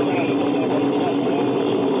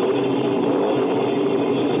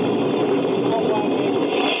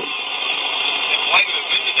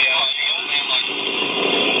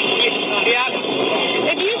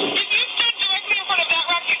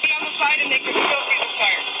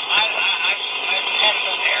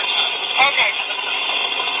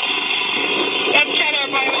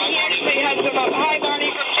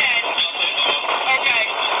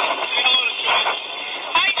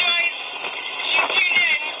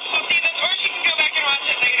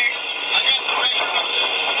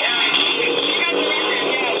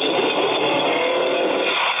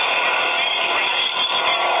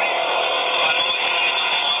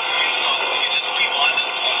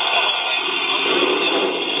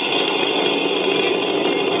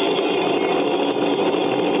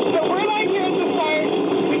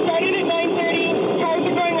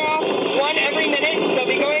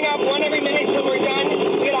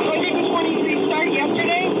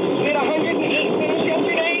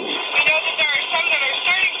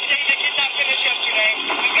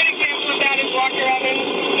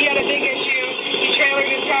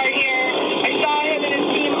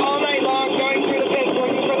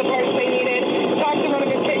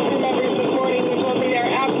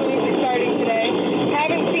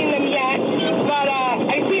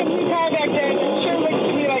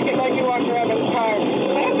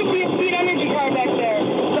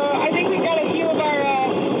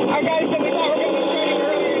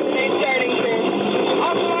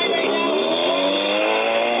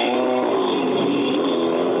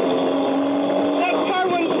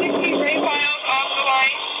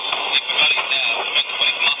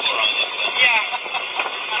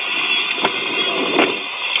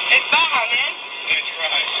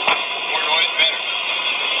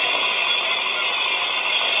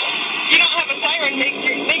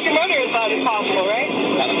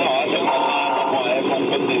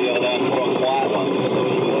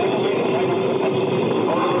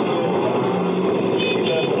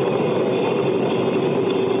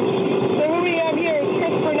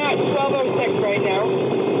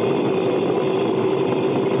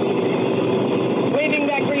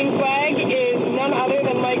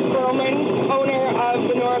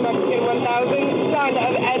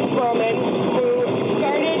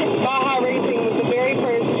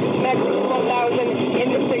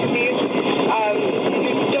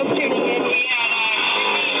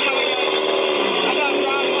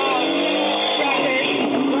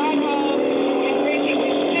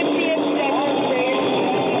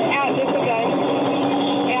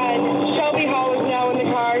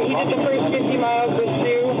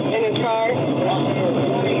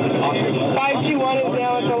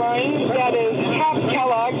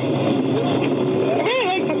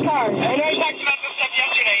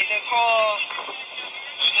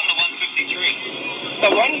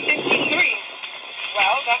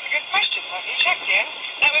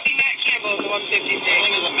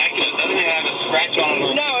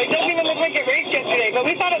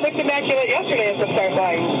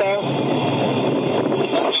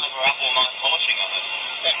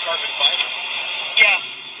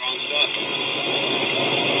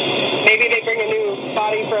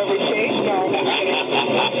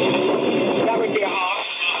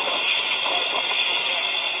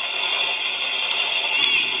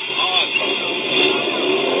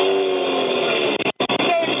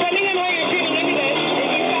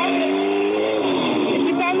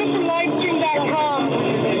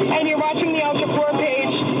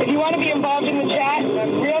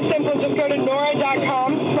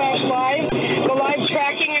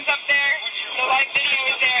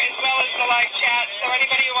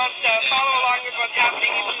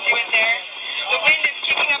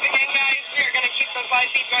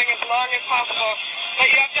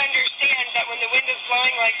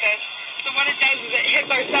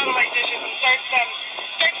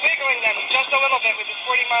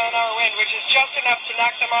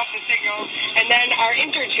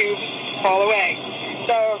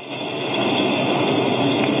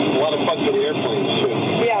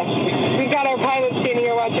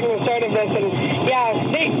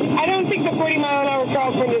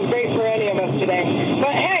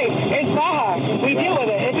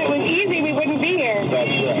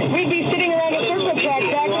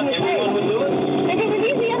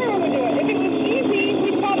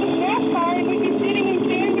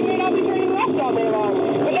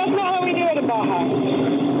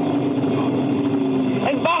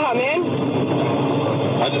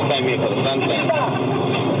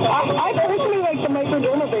 I personally like the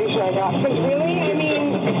microdermabrasion I got, because really, I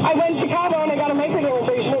mean, I went to CABO and I got a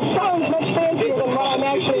microdermabrasion. It sounds much fancier than what I'm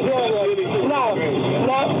actually dealing with.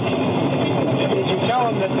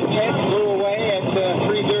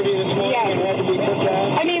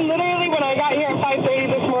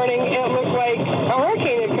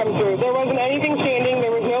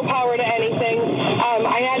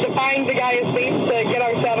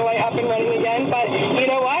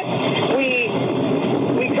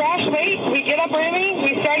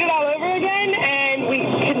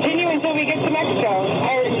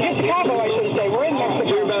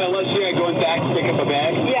 going back to pick up a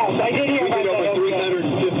bag? Yes, I did hear about that. We did over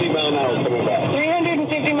 350 miles an hour coming back.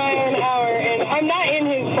 350 miles an hour, and I'm not in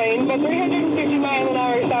his plane, but 350 miles an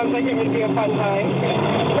hour sounds like it would be a fun time.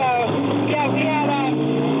 So, yeah, we had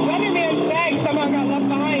Weatherman's bag somehow got left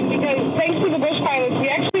behind because thanks to the bush pilots, we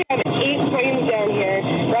actually have 8 planes down here,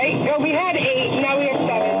 right? Oh, we had 8, now we have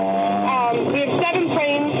 7. We have 7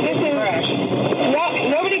 planes. This is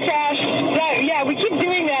nobody crashed. Yeah, we keep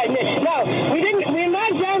doing that. No, we didn't. We're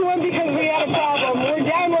not down one because we had a problem. We're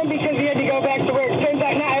down one because we had to go back to work. Turns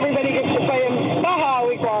out not everybody gets to play in Baja all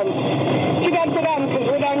week long. Too bad for them because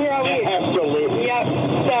we're down here all week. Absolutely. Yep.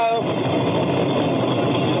 So,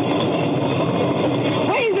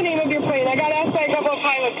 what is the name of your plane? I got asked by a couple of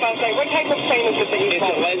pilots last night. What type of plane is it that you fly?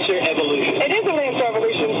 It's a Lancer Evolution. It is a Lancer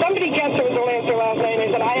Evolution. Somebody guessed it was a Lancer last night, and I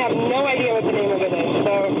said, I have no idea what the name of it is.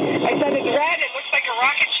 So I said, it's red. It looks like a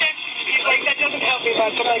rocket ship. He's like, that doesn't help me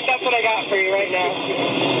much. I'm like, that's what I got for you right now.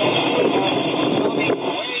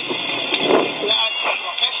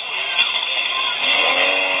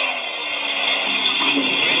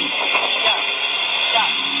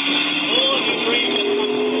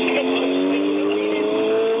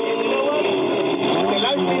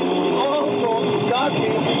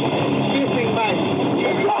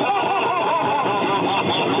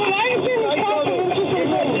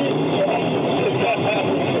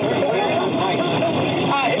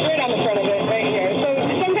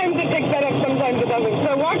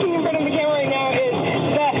 So walking in front of the camera right now is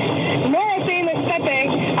the more famous Pepe.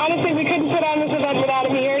 Honestly, we couldn't put on this event without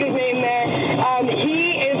him. You heard his name there.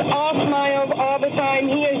 He is all smiles all the time.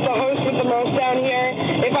 He is the host with the most down here.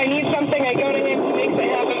 If I need something, I go to him. He makes it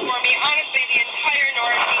happen for me. Honestly, the entire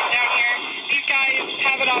Nora team down here, these guys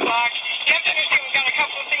have it on lock. You have to understand we've got a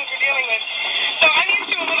couple of things we're dealing with. So I'm used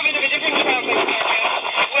to a little bit of a different traveling circus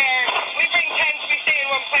where we bring tents, we stay in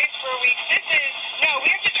one place for a week. This is, no, we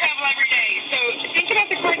have to travel every day. So think about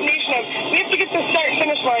the coordination of, we have to get the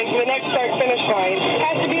start-finish line to the next start-finish line. It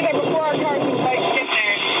has to be there before our cars and bikes get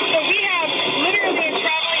there. So we have literally a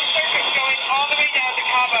traveling circus going all the way down to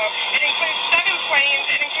Cabo. It includes 7 planes.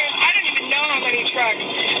 It includes, I don't even know how many trucks,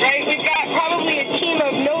 right? We've got probably a team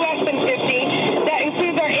of no less than 50. That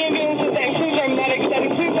includes our ambulances. That includes our medics. That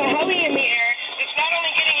includes a heli in the air. It's not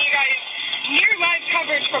only getting you guys near live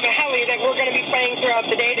coverage from a heli that we're going to be playing throughout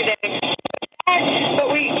the day today, but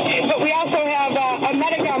we also have a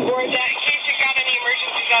medic on board that in case you've got any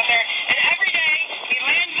emergencies out there. And every day we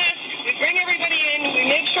land this, we bring everybody in, we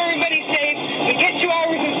make sure everybody's safe, we get 2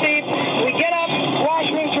 hours of sleep, we get up, wash,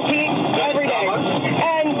 rinse, repeat every day.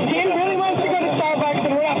 And Dan really wants to go to Starbucks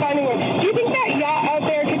and we're not finding one. Do you think that yacht out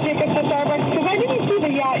there could take us to Starbucks? Because I didn't see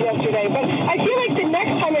the yacht yesterday, but I feel like the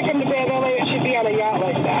next time I come to Band LA it should be on a yacht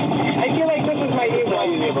like that. I feel like this is my new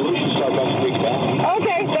one. Evolution Starbucks week back.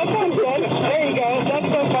 Okay, that sounds good. There you go. That's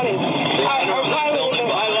so funny. I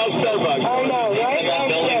love Starbucks. I know, right? That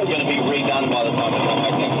building's going to be redone by the time I come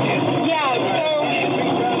back next year. Yeah, so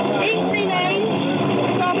 839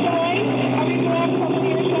 is off the line. I'll be the last couple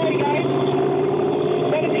here. Sorry, guys.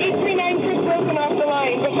 That is 839 Chris Wilson off the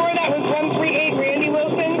line. Before that was 138 Randy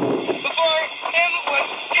Wilson. Before him was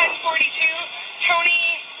 1042 Tony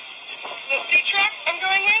Lecitra, I'm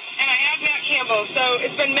going with, and I have Matt Campbell. So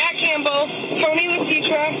it's been Matt Campbell, Tony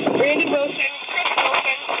Lecitra, Randy Wilson, Chris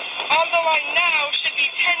Wilson. On the line now should be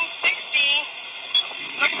 1060.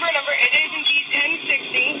 Looking for a number. It is indeed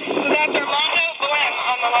 1060. So that's Armando Bohem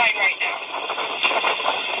on the line right now.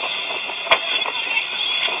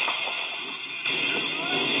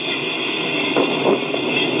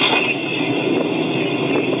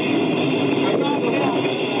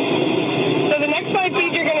 So the next live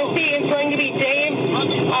feed you're going to see is going to be Dave.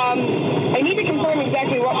 I need to confirm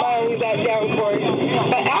exactly what mile he's at down course.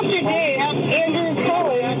 But after Dave, Andrew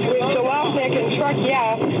Collins with Jalopnik and Truck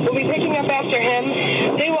Yeah will be picking up after him.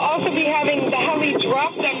 They will also be having the heli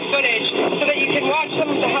drop them footage so that you can watch some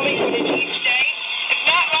of the heli footage each day. It's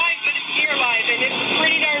not live, but it's near live, and it's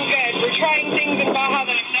pretty darn good. We're trying things in Baja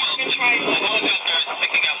that have never been tried before. The helicopters are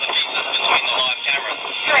picking up the distance between the live cameras.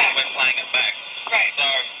 Correct. We're playing it back. Right. So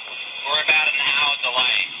we're about an hour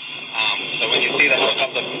delay. So when you see the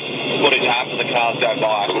helicopter footage after the cars go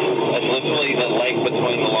by, it's literally the leg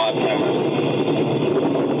between the live cameras.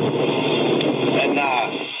 And Max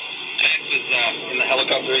is in the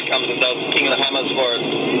helicopter. He comes and does King of the Hammers for us.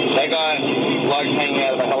 That guy likes hanging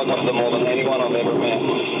out of a helicopter more than anyone I've ever met.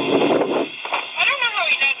 I don't know how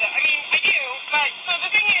he does it. I mean, I do, but so the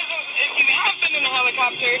thing is if you have been in a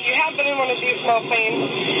helicopter, if you have been in one of these small planes,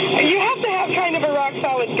 you have to have kind of a rock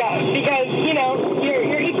solid gut because, you know,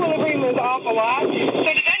 your equilibrium is off a lot. So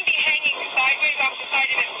to then be hanging sideways off the side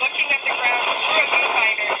of it, looking at the ground through a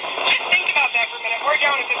viewfinder, just think about that for a minute. We're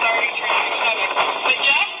down at this already turning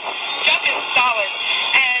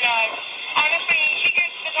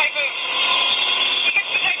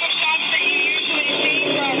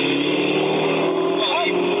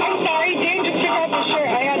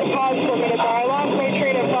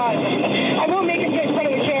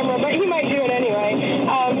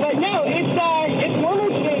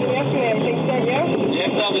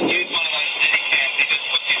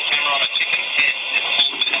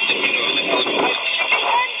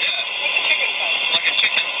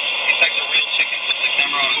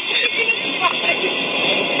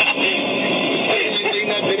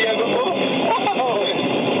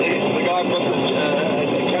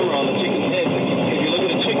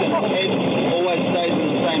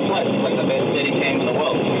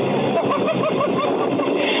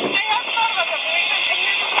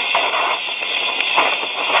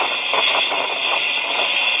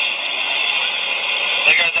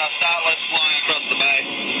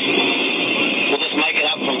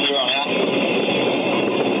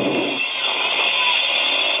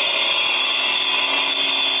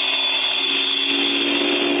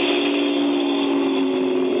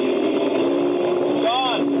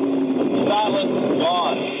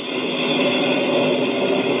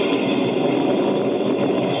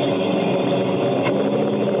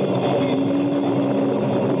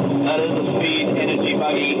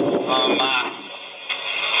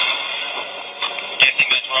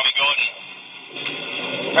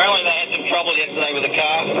Apparently they had some trouble yesterday with the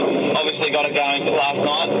car. Obviously got it going last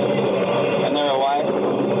night, and they're away.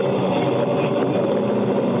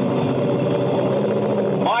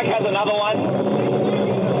 Mike has another one.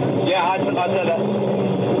 Yeah, I said that.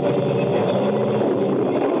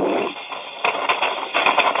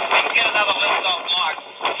 Let's get another list off Mike.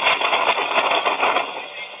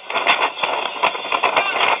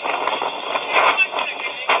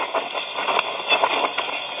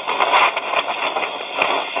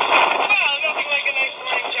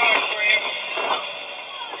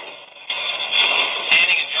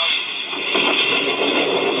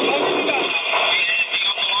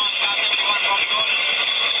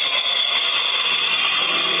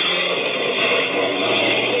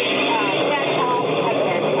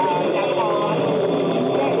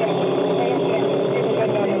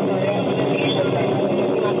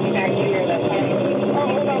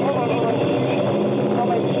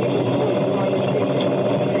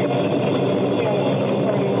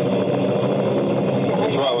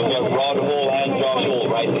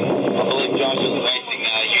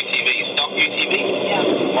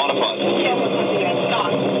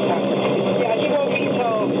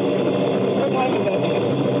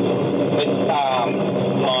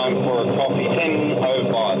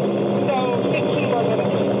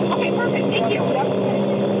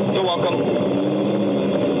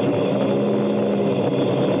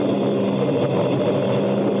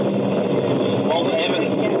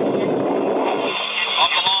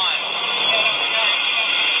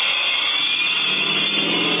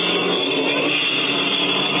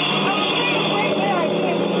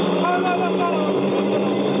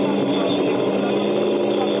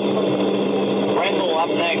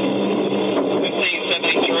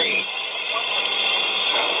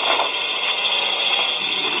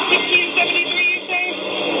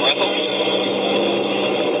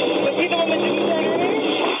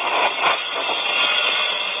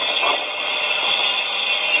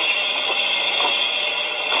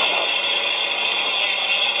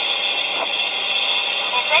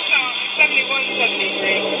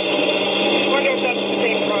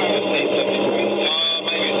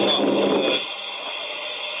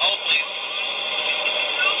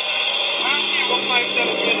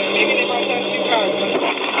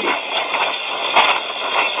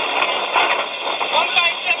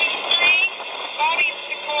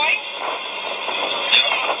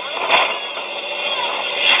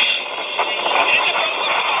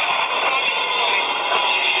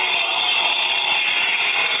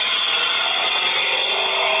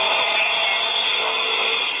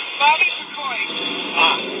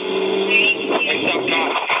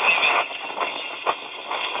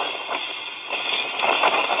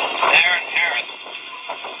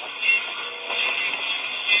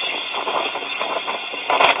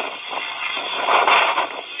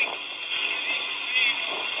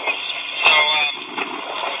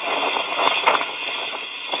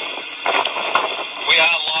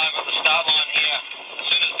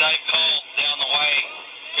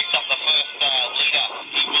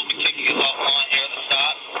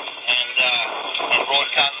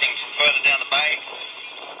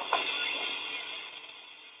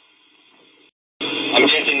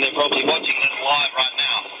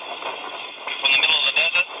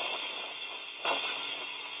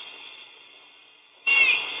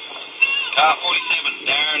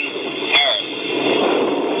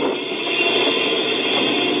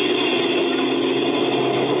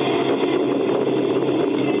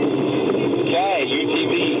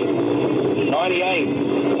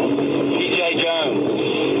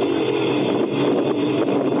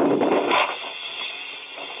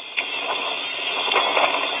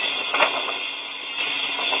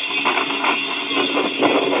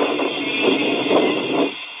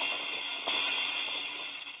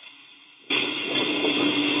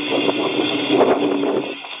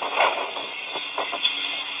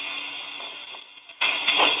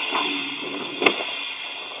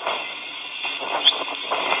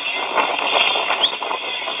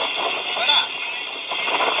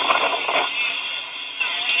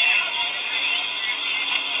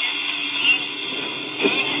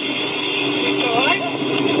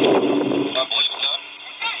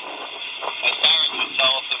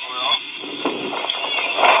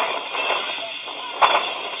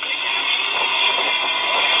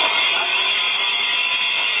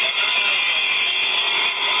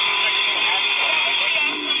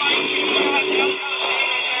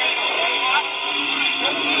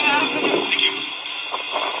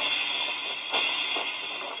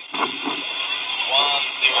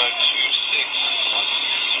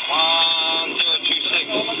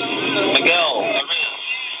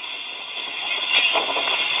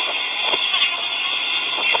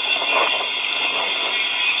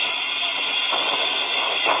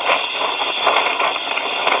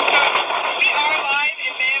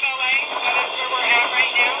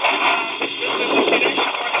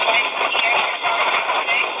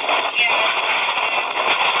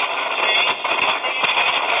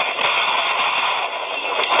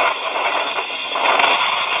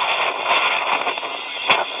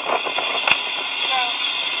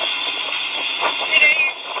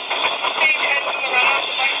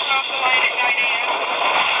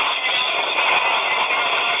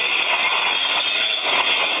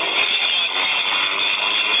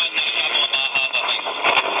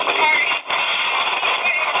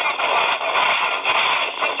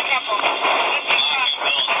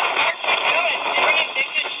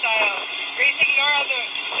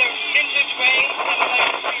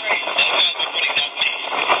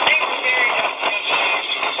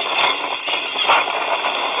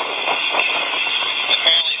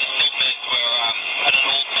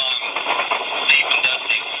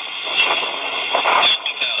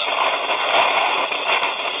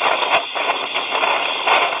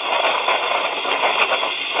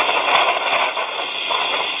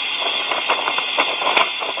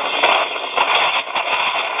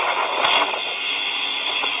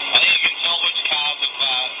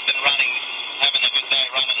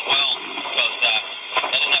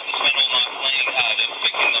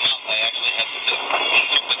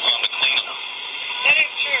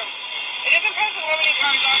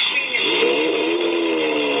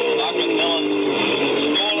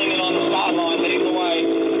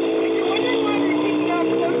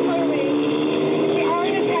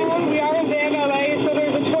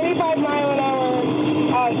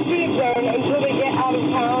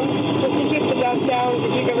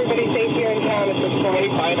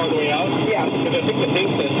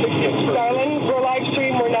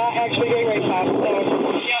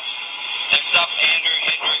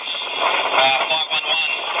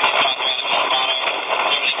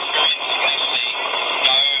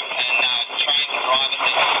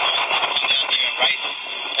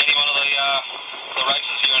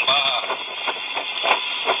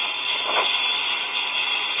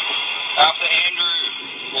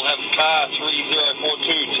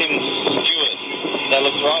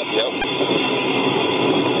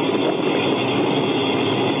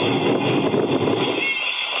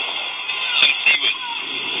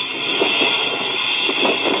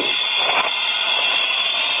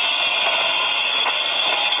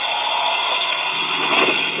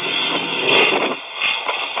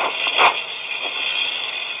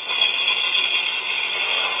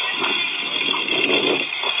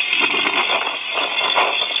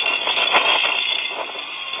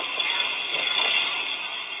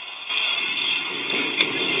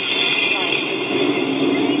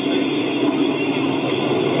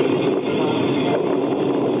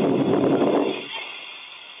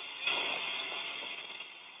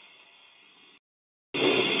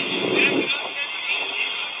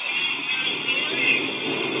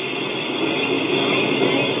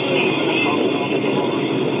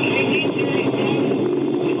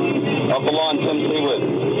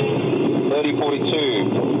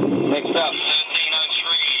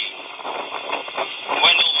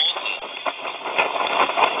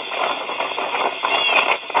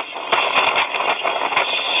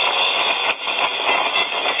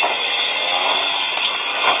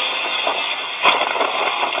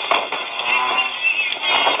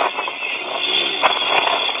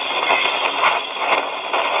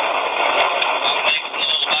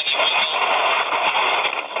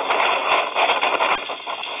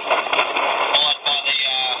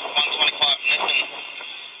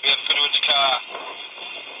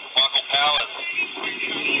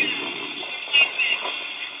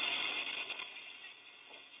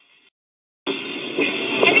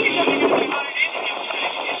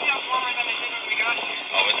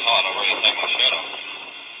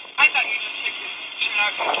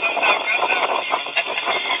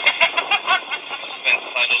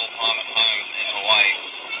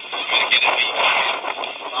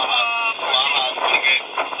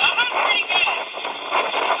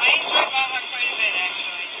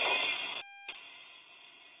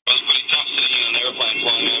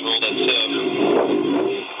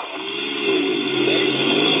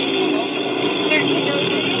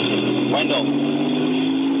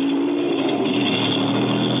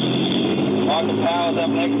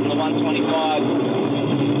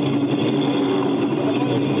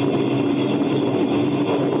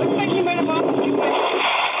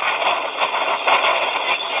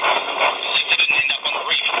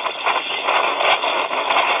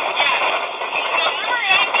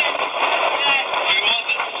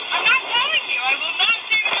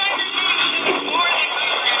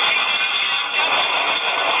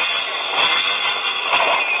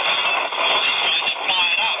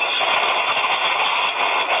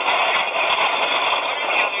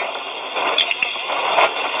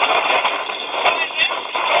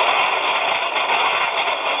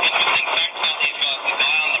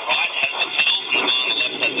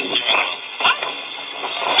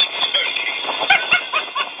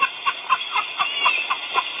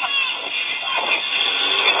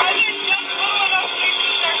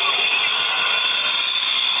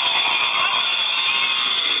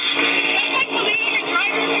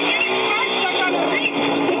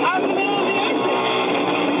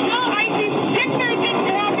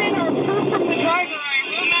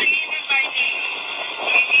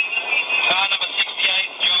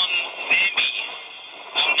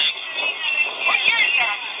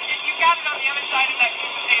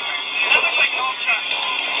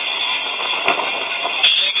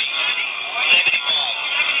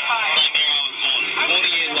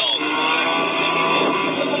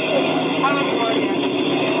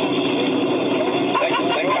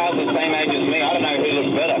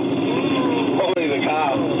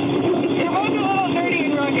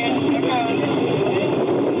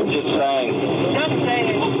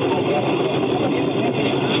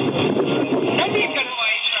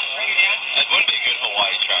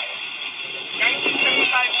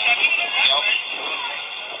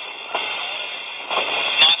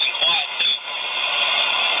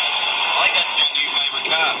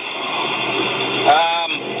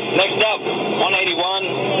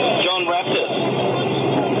 E981, John Raptors.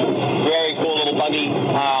 Very cool little buggy.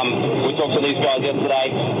 We talked to these guys yesterday.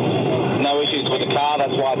 No issues with the car,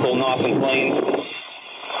 that's why it's all nice and clean.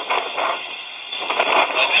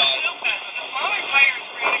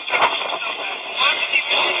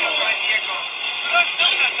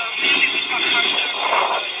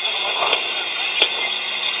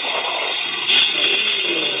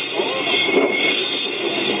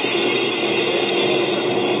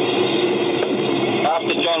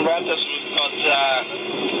 After John Raptors, we've got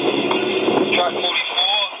truck 44,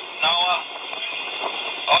 Noah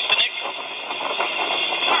Ostenik.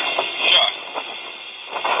 Sure.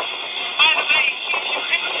 By the way, in case you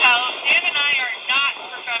couldn't tell, Dan and I are not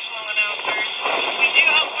professional announcers. We do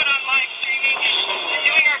help put on live streaming, and we're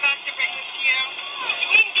doing our best to bring this to you.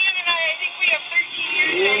 Between Dan and I think we have 13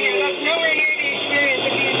 years down here. That's nowhere near the experience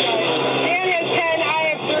of these guys. Dan has 10, I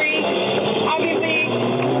have 3. Obviously,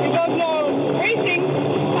 we both know racing.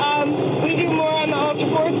 We do more on the Ultra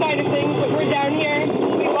 4 side of things, but we're down here.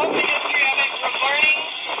 We love the history of it. We're learning.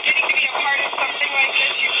 Getting to be a part of something like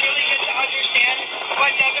this, you really get to understand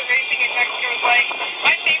what desert racing in Mexico is like.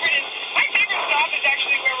 My favorite stop is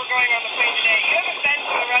actually where we're going on the plane today. You haven't been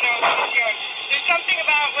to Loreto and Estacion. There's something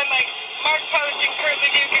about when like Mark Post and Kurt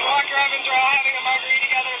Leduc and Walker Evans are all having a margarita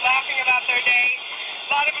together, laughing about their day.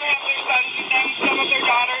 A lot of them have their sons with them, some of their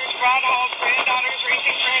daughters. Rod Hall's granddaughter is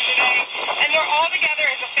racing for him today. And they're all together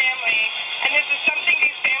as a family. And this is something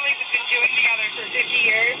these families have been doing together for 50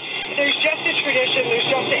 years. There's just a tradition, there's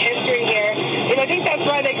just a history here. And I think that's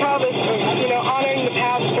why they call this, honoring the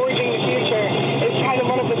past, forging the future. It's kind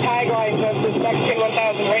of one of the taglines of this Mexican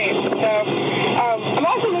 1000 race. So I'm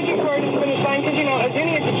also looking forward to the finish line because,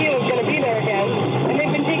 Azunia Tequila is going to be there again. And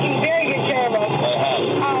they've been taking very good care of us.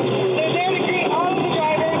 They're there to greet all of the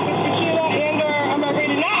drivers with tequila and our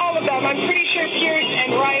margarita. Not all of them. I'm pretty sure Pierce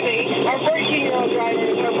and Riley, our 14-year-old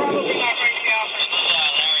drivers, are probably not going to be offered. This is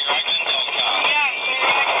Larry Ragland's old car. Yes, Larry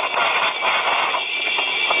Ragland's car.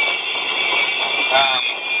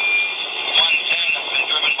 110 that's been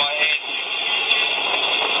driven by Ed.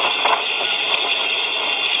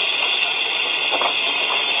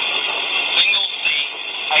 Single C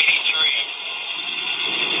 83.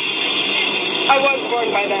 I was born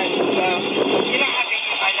by then, so you don't have to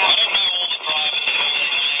by I that. don't know all the drivers and all their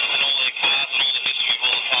names and all their cars and all the history of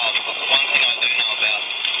all the cars, but one thing I do know about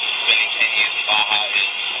spending 10 years in Baja is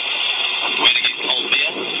where to get cold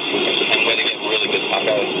beer and where to get really good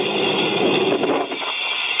tacos.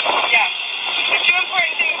 Yeah. There's two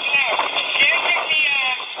important things to know. Dan took me to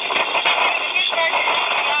the fish market in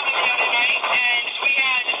Sonoma the other night, and we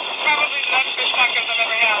had probably the best fish tacos I've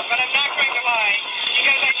ever had, but I'm not going to lie,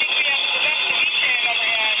 because I think we have the best ceviche I've ever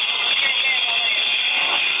had here in Grand LA.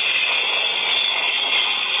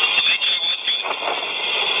 Ceviche was good.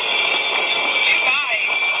 Dubai.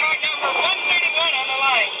 Car number 131 on the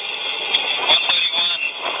line. 131.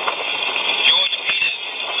 George Peters.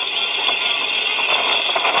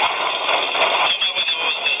 I don't know whether it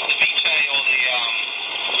was the ceviche or the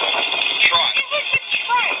tripe. It was a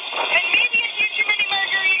tripe, and maybe a few too many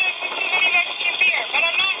margaritas with too many Mexican beer, but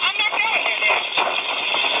I'm not going there, man.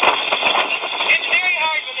 It's very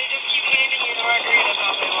hard when they just keep handing you the margaritas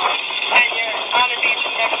all day long, and you're on a beach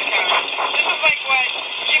in Mexico. This is like what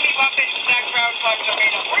Jimmy Buffett and Zach Brown songs are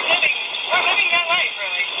made of. We're living that life,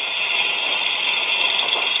 really.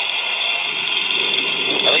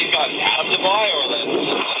 Are these guys out of Dubai or are they the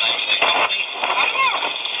name of their company? I don't know.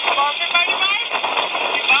 Sponsored by Dubai?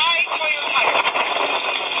 Dubai Toyo Tire.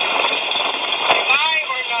 Dubai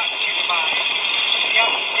or not to Dubai?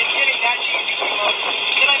 Yep, it's getting that cheesy, people.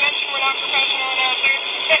 Did I mention we're not professional announcers?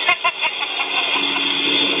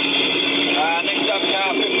 Next up,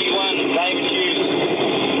 car 51, David Hughes.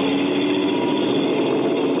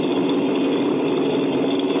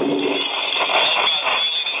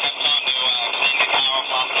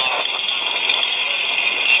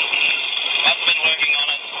 I've been working on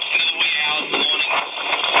it into the wee hours of the morning.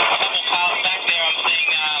 A couple cars back there, I'm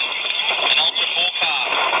seeing an Ultra 4 car.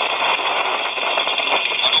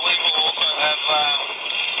 I believe we'll also have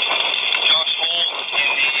Josh Hall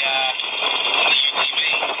in the UTV.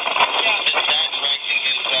 His dad's racing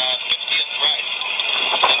his 50th race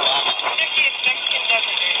in Baja. 50th Mexican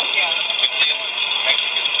desert race, yeah. 50th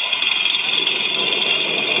Mexican.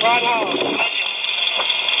 Rod Hall, legend.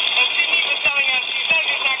 And Sydney was telling us, he says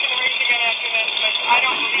he's not going to race again after this, but I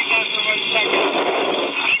don't believe that for 1 second.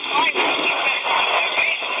 He's fine, he's better Rod,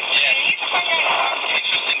 right? Yeah. He's a fun guy to talk to.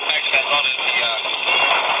 Interesting fact about Rod is he has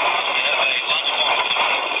a lunchbox.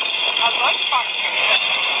 A lunchbox.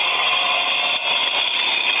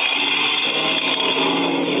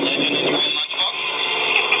 Legend in your own lunchbox.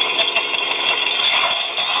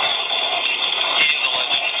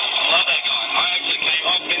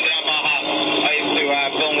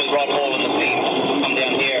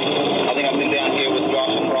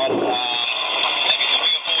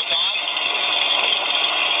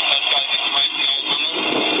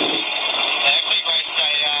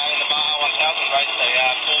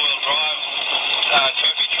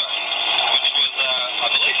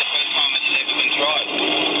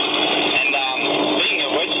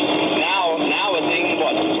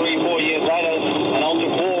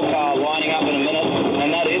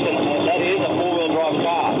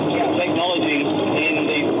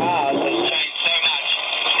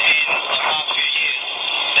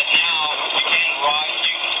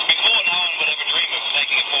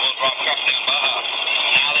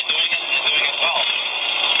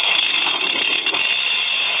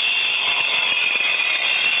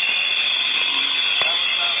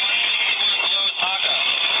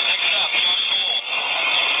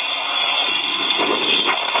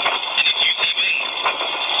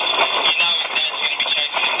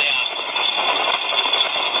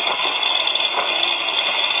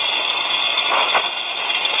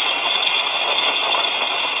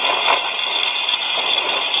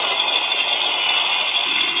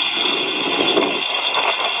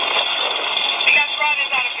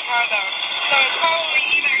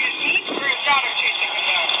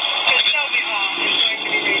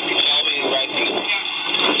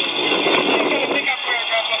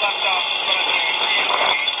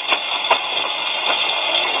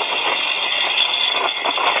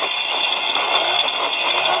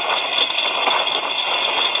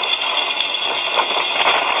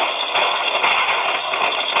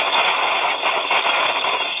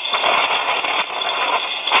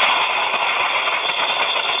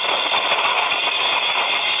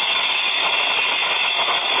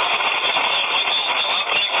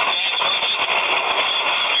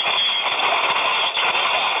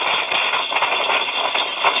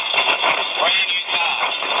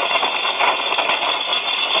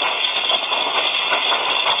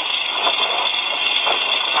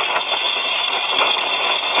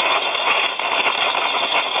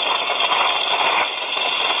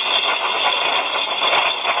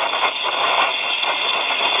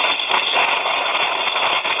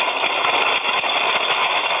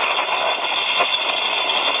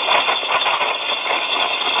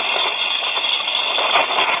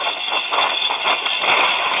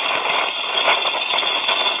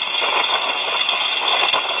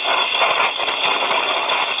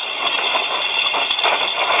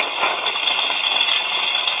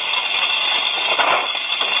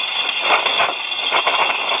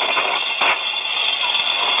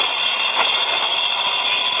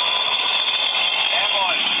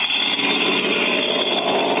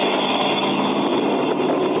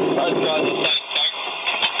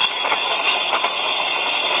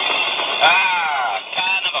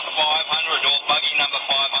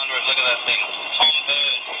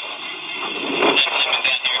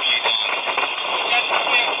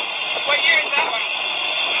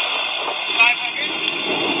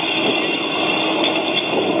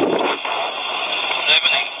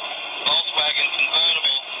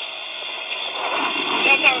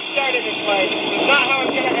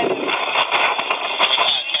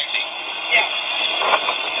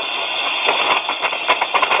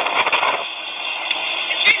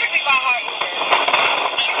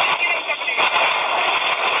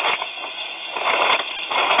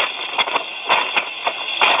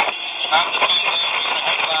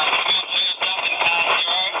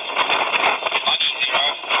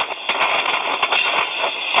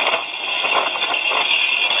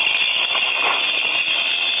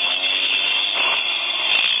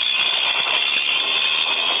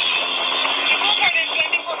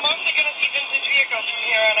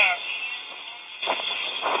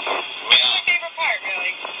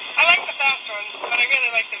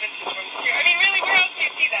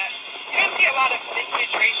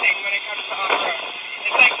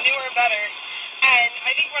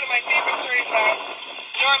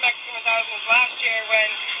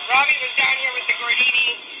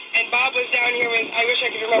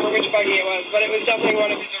 remember which buggy it was, but it was definitely one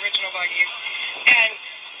of his original buggies. And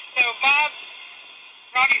so Bob,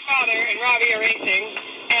 Robbie's father, and Robbie are racing,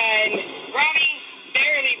 and Robbie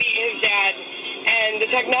barely beat his dad, and the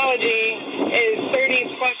technology is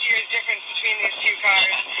 30-plus years difference between these two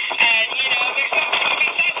cars. And, you know, there's something to be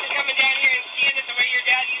said for coming down here and seeing it the way your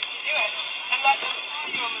dad used to do it. And let them tell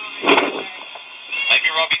you a little bit. Maybe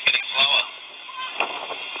Robbie's getting slower.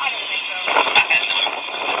 I don't think so.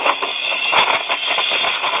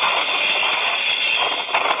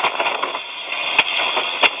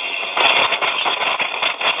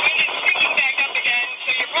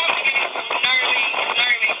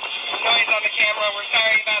 We're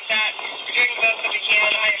sorry about that. We're doing the best that we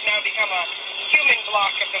can. I have now become a human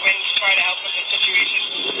block of the wind to try to help with this situation.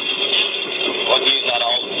 What do you got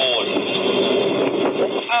old Ford?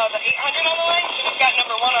 The 800 on the line? So we've got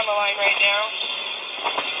number 1 on the line right now.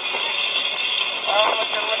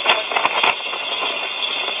 Looking.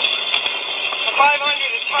 The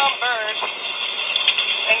 500 is Tom Bird.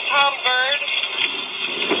 And Tom Bird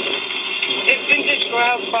is vintage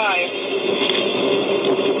Ground 5.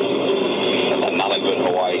 Another good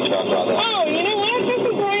Hawaii truck right there. Oh, you know what? This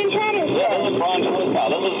is Brian Trotter's car. Yeah, this is Brian Trotter's car.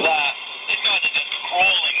 These guys are just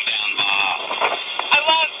crawling down Baja. I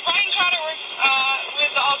love Brian Trotter works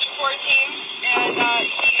with the Ultra 4 team, and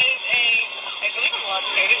he is I believe I'm allowed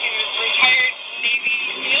to say this, he was a retired Navy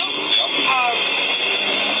SEAL.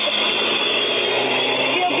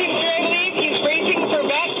 SEAL team here, I believe. He's racing for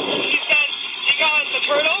vets. He says they call it the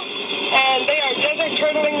Turtle, and they are desert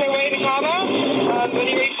turtling their way to CABO, but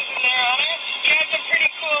he races in their honor. He had some pretty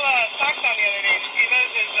cool socks on the other day. Did you see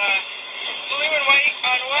those? His blue and white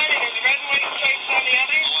on one and his red and white stripes on the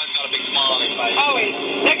other. Always got a big smile on his face. Always.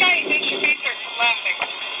 That guy makes your face start laughing.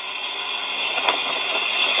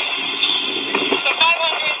 So 500,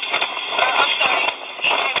 I'm sorry,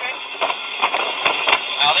 800.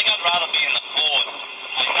 I think I'd rather be in the Ford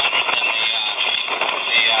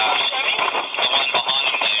 800 than the one behind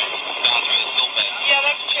him there, going through the silt bed. Yeah,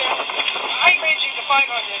 that's true. I'm ranging to 500,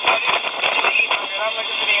 so I didn't switch to 800. I'm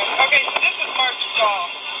looking for the answer. Okay, so this is Mark Stahl,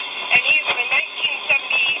 and he's in a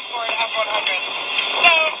 1978 Ford F100.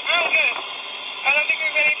 So, I'm good. I don't think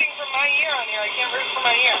there's anything from my year on here. I can't root for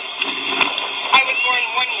my year. I was born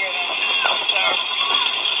 1 year then, so.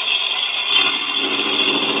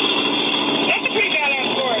 That's a pretty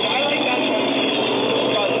badass Ford. I like that one.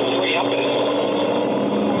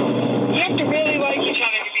 You have to really like each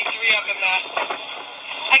other to be 3-up in that.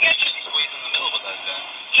 I guess it's Squeeze in the middle with those guys.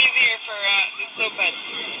 easier for the slope bed.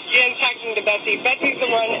 Jen's talking to Betsy. Betsy's the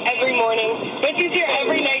one every morning. Betsy's here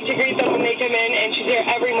every night to greet them when they come in, and she's here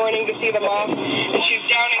every morning to see them off. And she's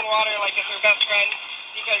downing water like it's her best friend,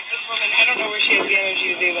 because this woman, I don't know where she has the energy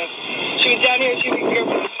to do this. She was down here 2 weeks ago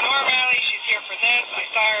for the Sonora Rally. She's here for this. I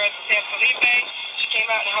saw her at the San Felipe. She came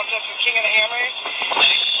out and helped us with King of the Hammers.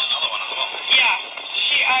 Another one as well. Yeah.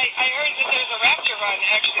 I heard that there's a Raptor run,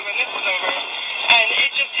 actually, when this is over. And there's...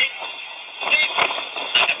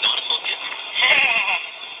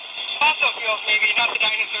 Fossil fuels, maybe, not the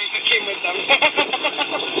dinosaurs that came with them.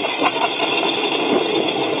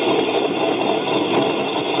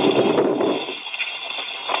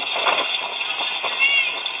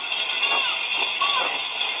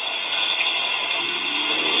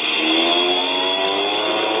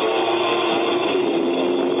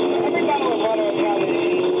 Every bottle of water I've had is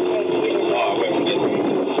I think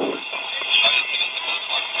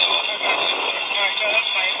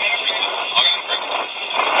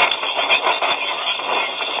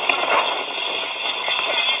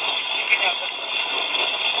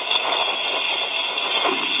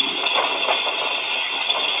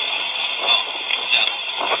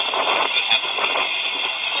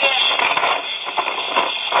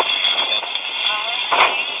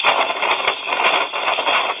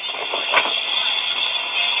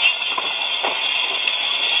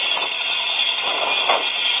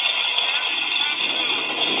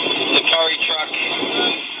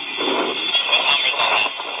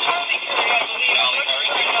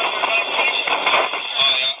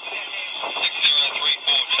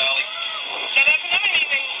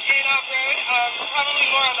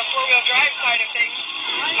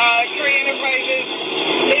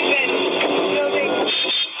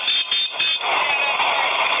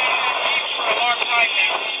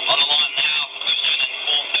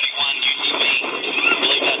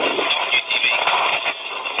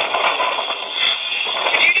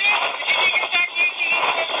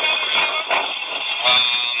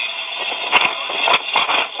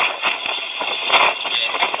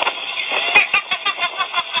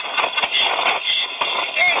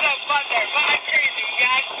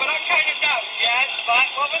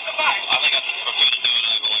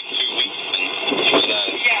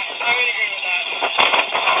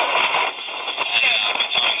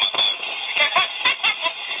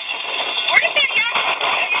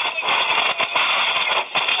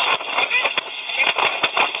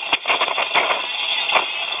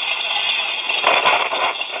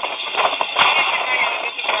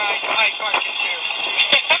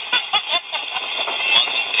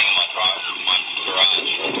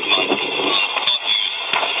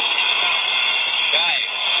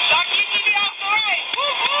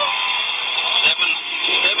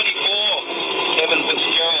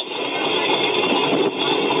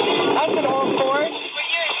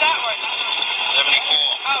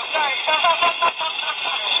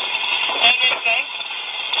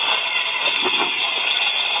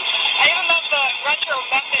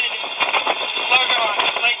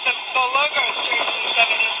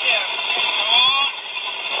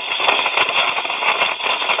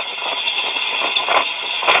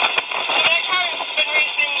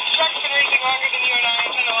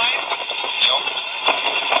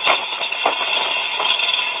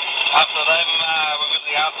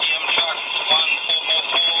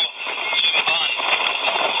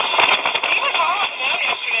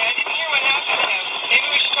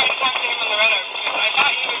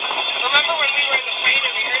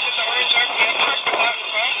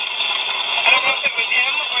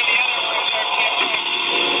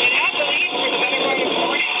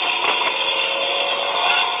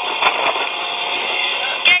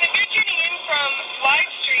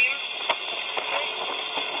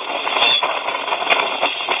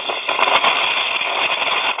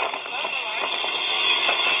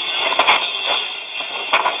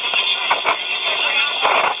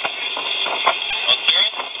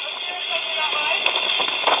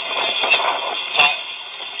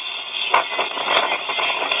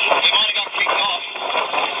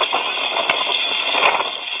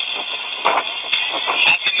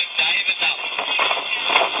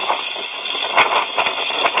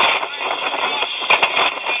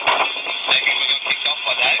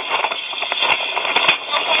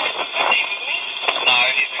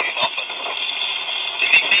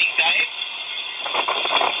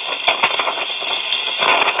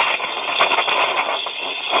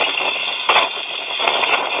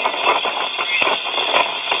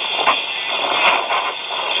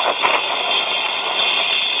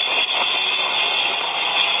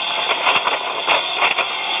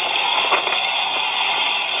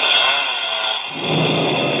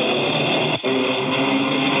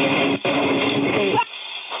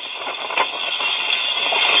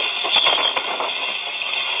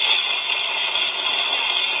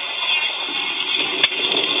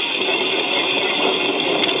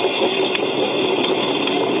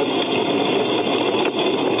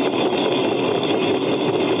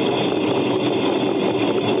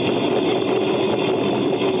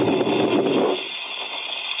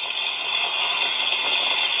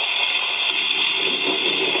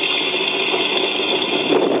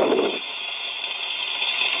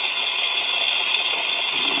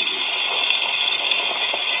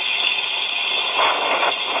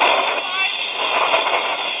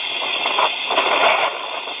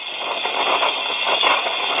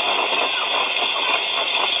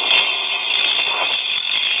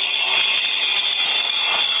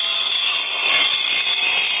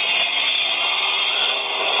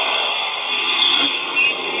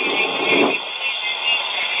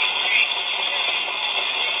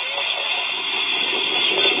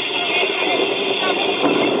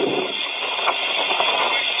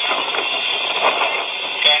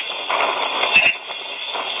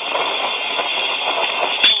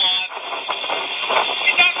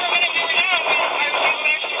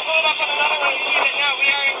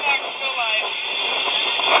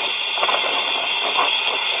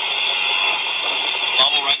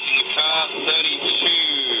car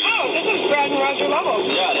 32. Oh, this is Brad and Roger Lovell.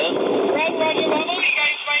 Yeah, it is. Brad and Roger Lovell, you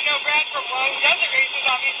guys might know Brad from Long Desert Races,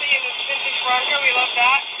 obviously, in his vintage Bronco. We love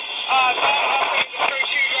that. Brad operated the Pro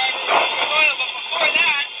 2 driver with Lucas Oil, but before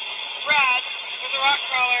that, Brad was a rock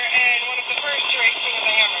crawler and one of the first to race King of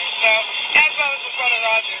the Hammer. So, as well as his brother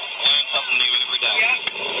Roger. Learn something new every day. Yeah.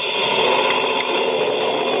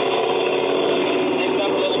 Next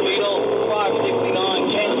up, Little Beetle,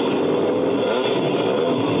 569 Kent.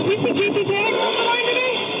 Did we see JT Taylor on the line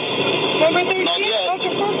today? Number 13? Not yet. That's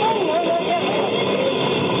your first time? No, not yet.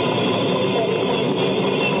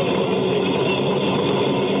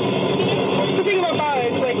 The thing about BOLA,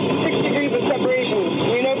 it's like 6 degrees of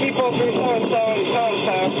separation. We know people through so-and-so and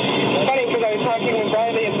so-and-so. It's funny because I was talking with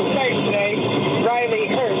Riley at the start today. Riley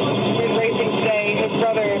Hurst, who's racing today, his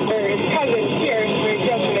brother, or his cousin, Pierce, raced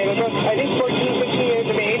yesterday. They're both, I think, 14 and 15 years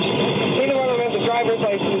of age. Neither one of them has a driver's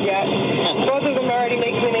license yet. Both of them are already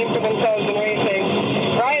making a name for themselves in racing.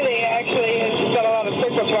 Riley actually has done a lot of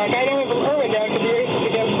circle track. I know him from Irwindale because he races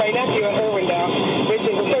against my nephew at Irwindale, which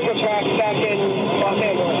is a circle track back in Los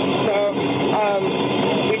Angeles. So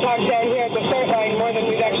we talked down here at the start line more than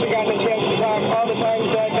we've actually gotten a chance to talk all the times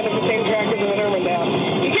that I've been at the same track as him at Irwindale.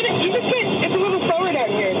 You just get, it's a little slower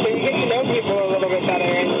down here, so you get to know people a little bit better.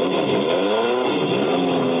 And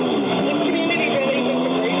this community really is just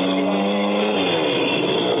a great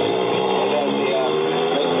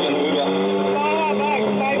Baja Buck,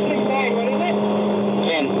 569, what is it?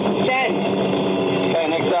 10. 10. Okay,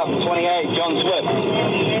 next up, 28, John Swift.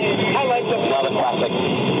 I like this. Another classic.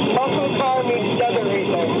 Muscle car meets desert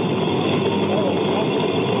racer.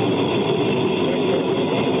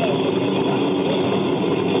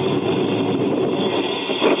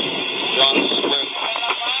 John Swift.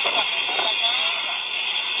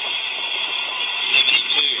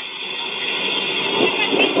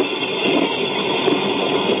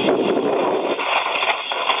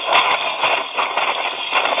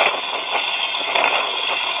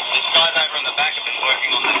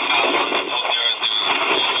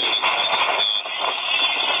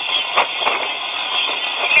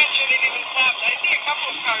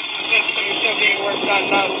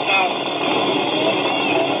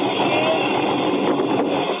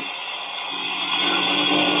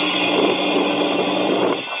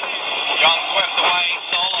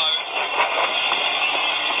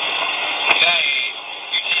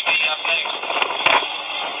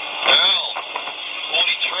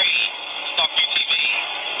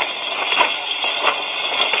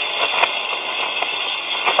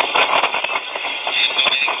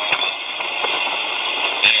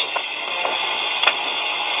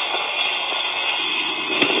 1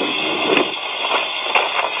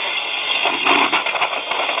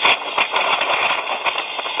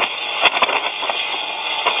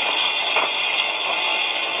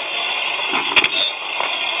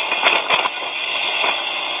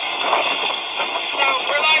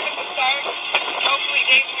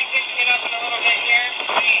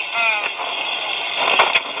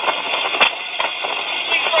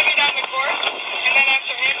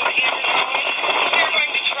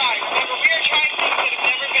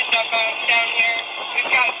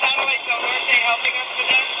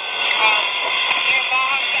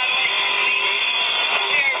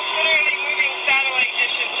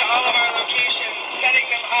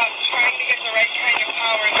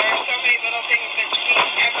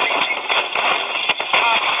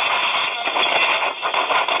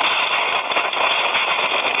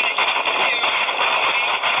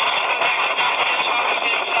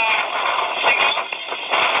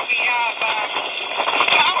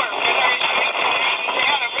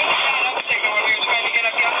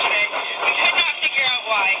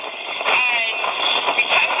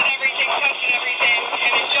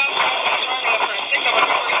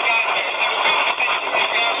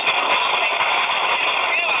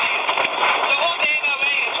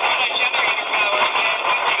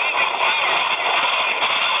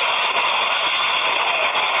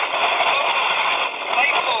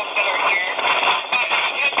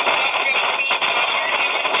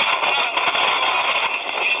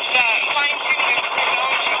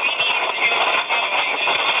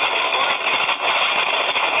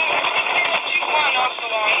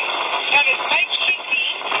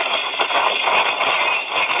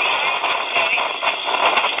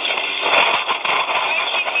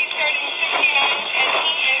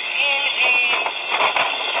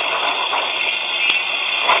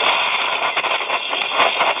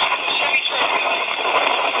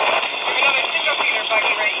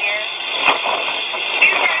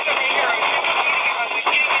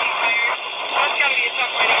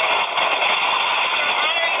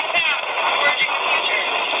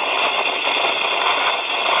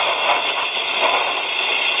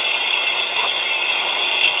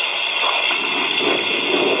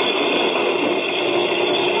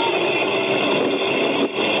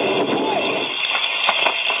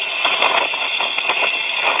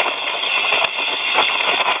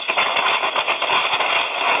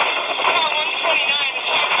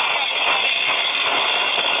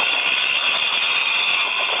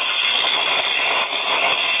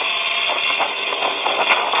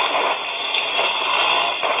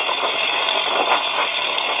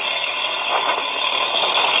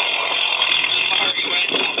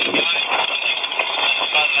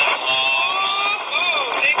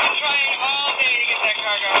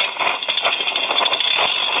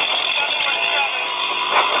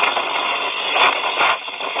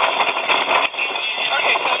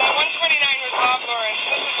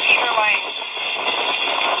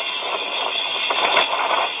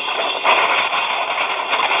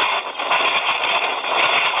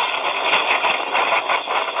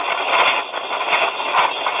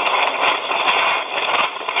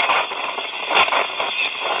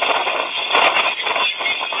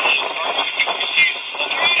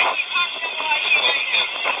 Kev.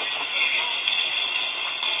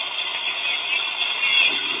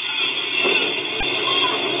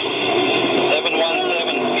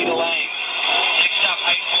 717, Peter Lane. Next up,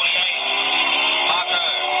 848, Marco.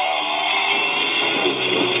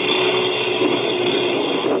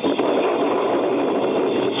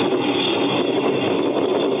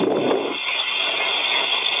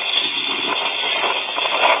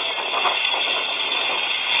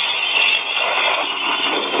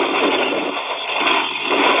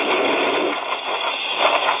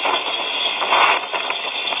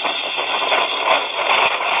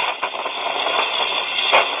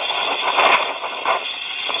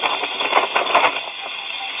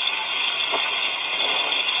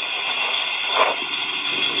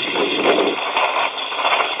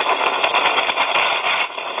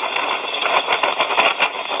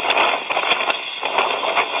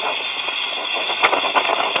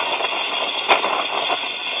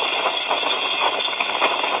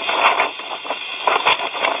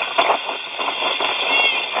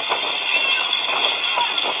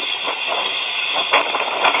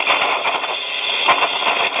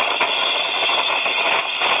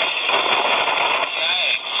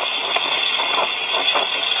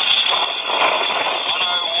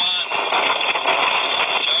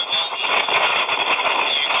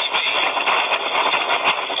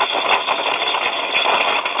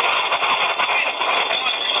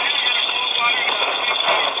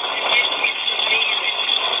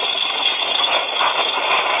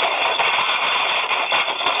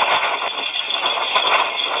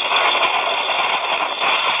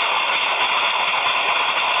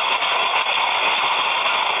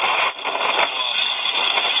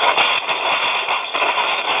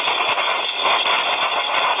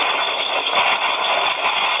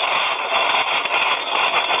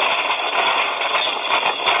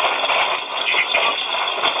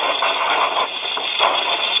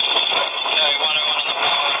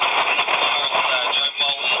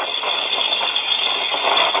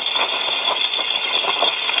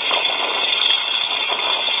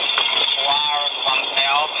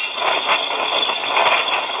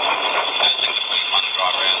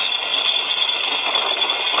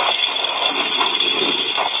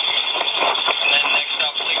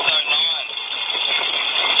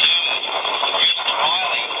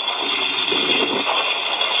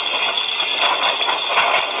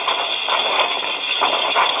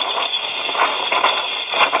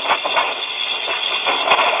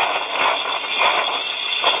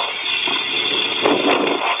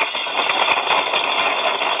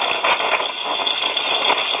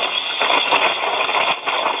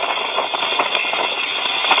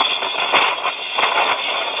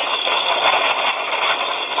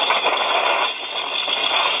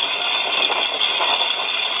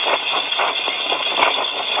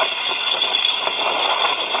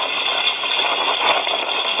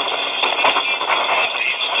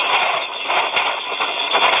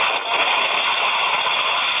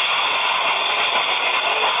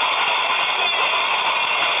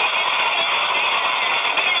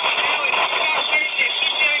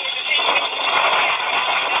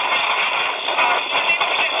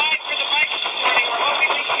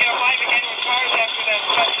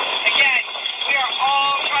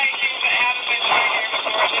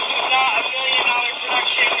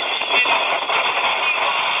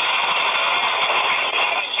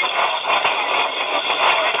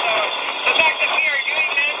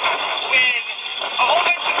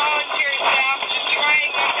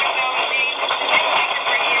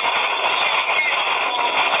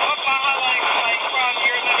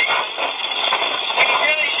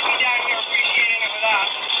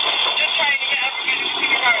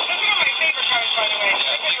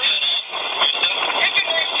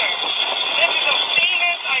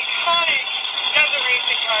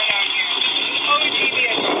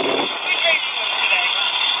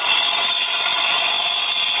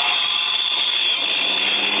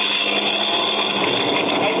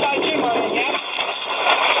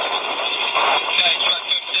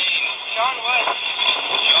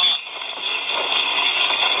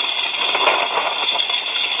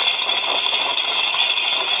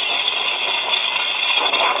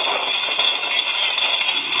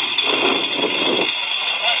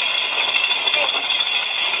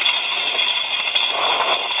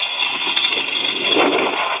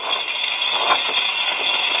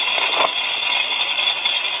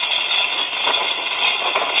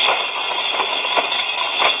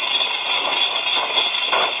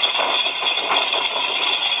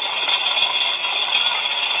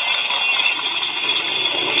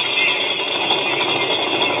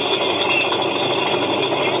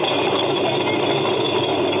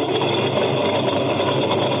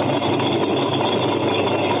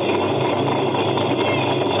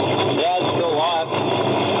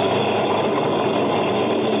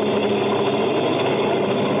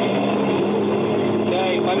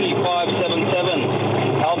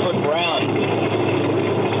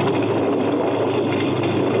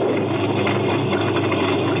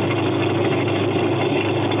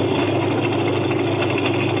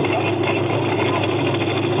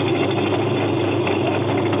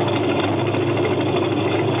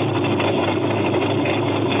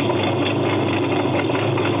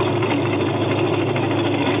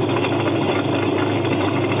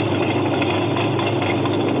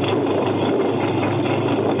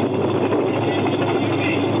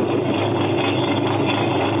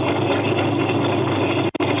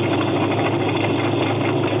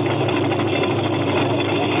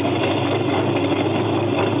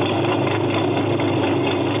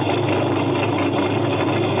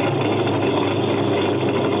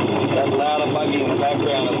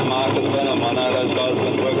 I know those guys have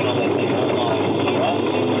been working on that thing all night, right?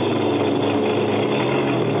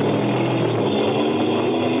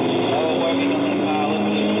 They were working on that car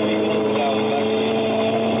literally 3 minutes ago.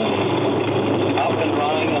 Up and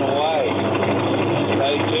running and away.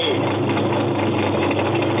 Day 2.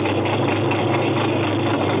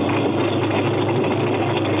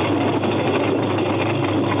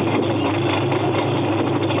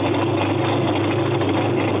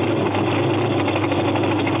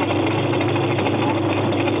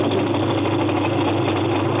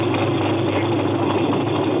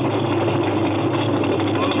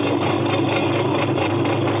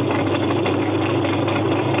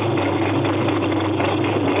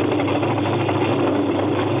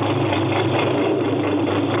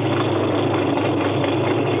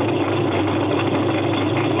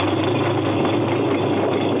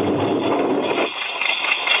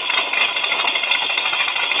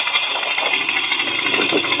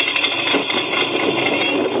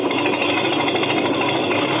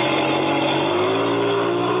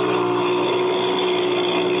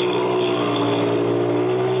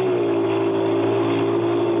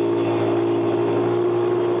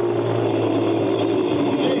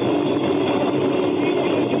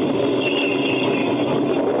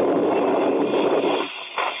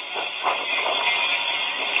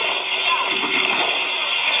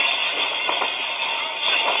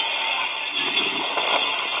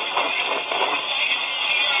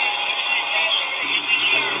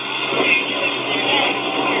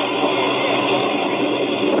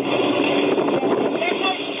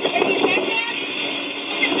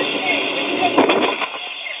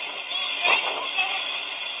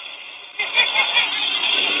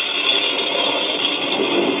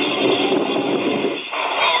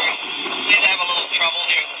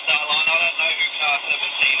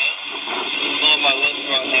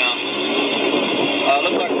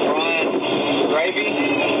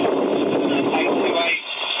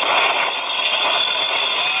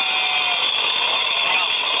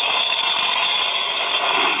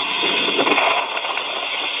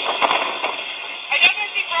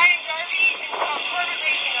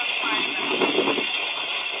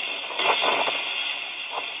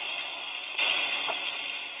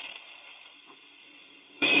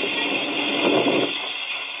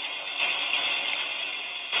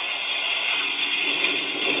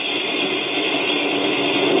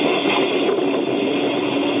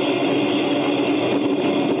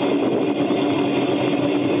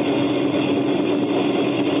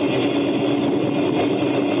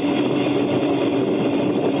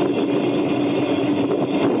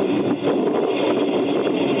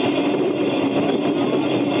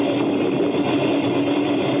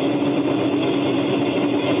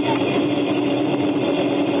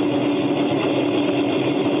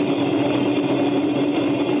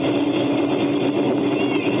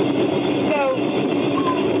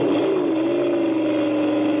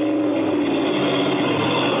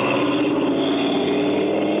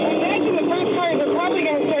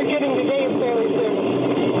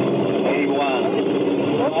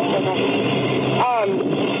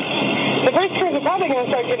 The first cruise are probably going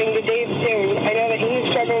to start getting to Dave soon. I know that he's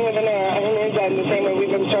struggling with it on his end the same way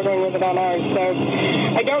we've been struggling with it on ours. So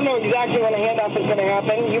I don't know exactly when a handoff is going to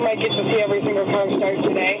happen. You might get to see every single car start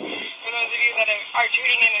today. For those of you that are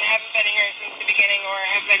tuning in and haven't been here since the beginning or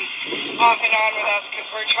have been off and on with us, because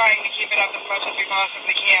we're trying to keep it up as much as we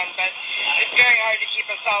possibly can, but it's very hard to keep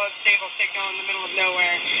a solid, stable signal in the middle of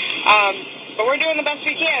nowhere. But we're doing the best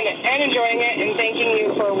we can and enjoying it and thanking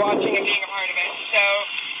you for watching and being a part of it. So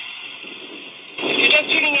if you're just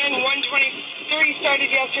tuning in, 123 started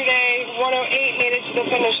yesterday, 108 made it to the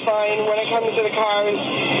finish line when it comes to the cars,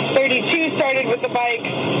 32 started with the bike,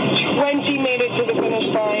 20 made it to the finish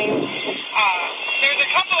line. There's a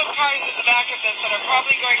couple of cars at the back of this that are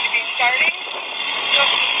probably going to be starting just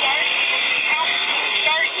to start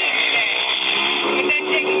today, but then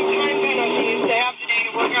taking time penalties to have the day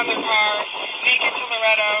to work on their car, make it to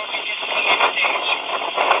Loretto, and get to the next stage.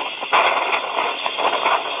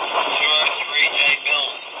 203J Bill.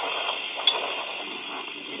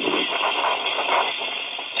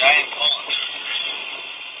 Giant Collins.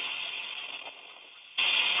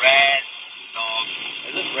 Rad Dog.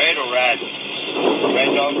 Is it red or rad?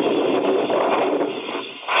 Red Dog.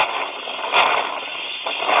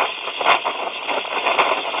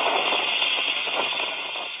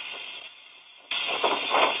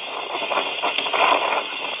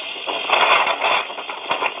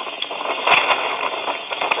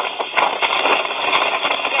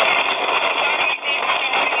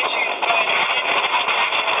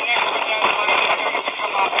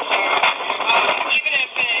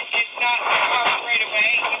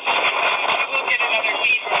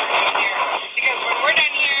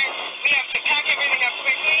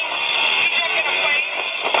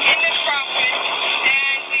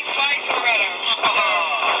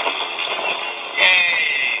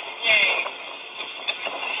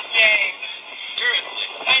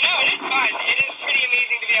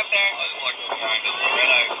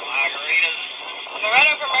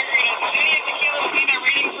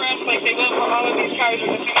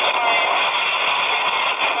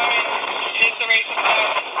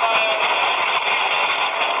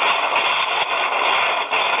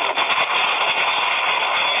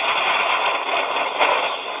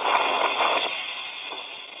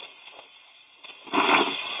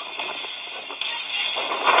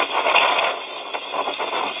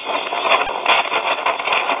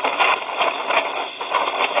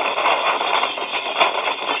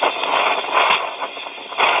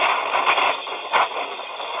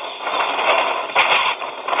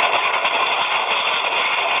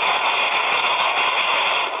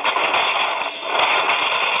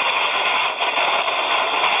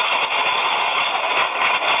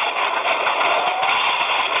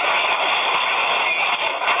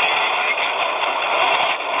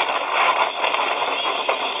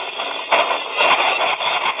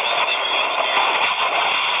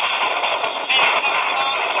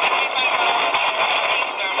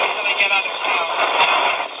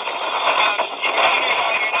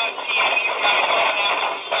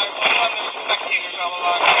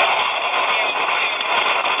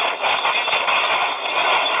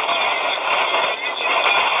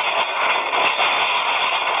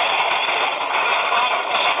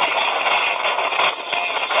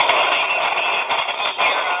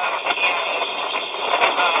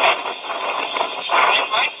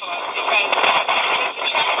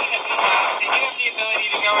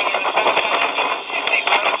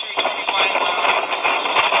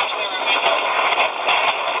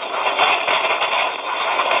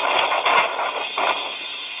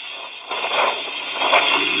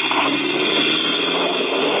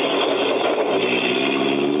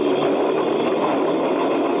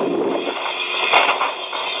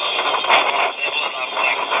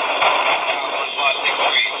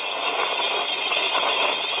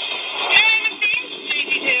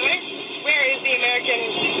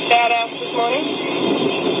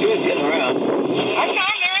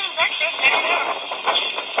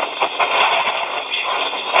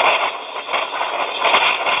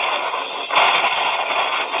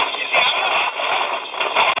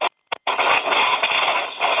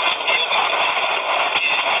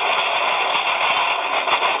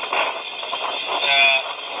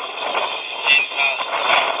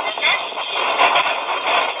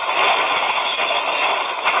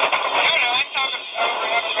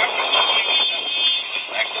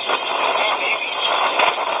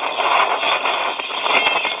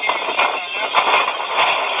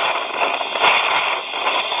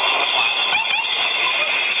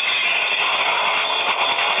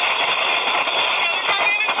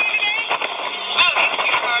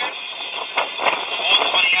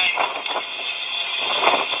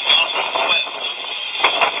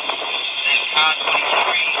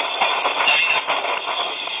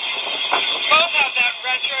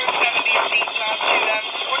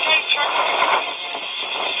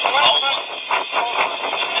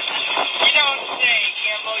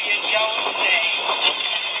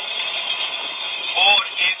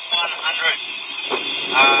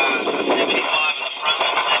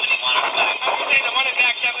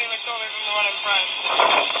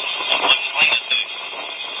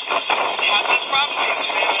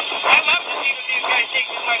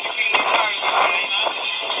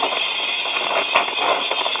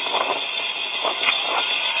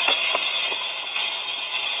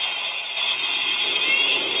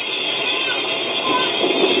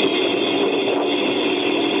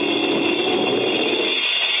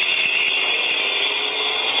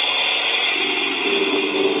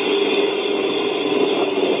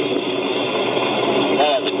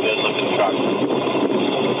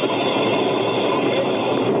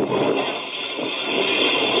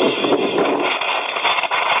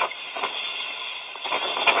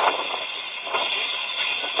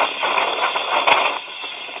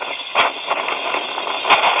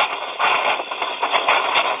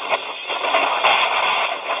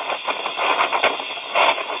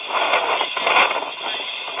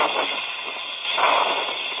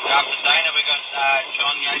 After Dana, we got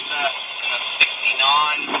John Yosa in a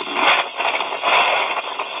 69.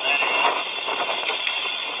 That is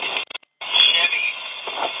Chevy.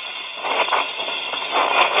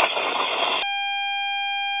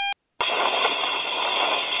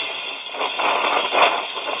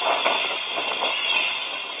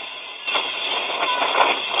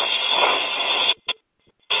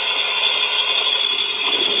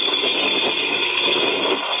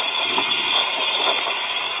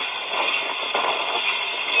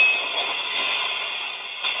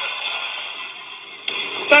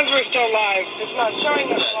 Says we're still live. It's not showing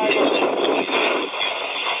us live.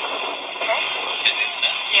 Huh?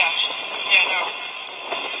 Yeah. Yeah, no.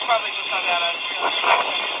 Probably just on that end.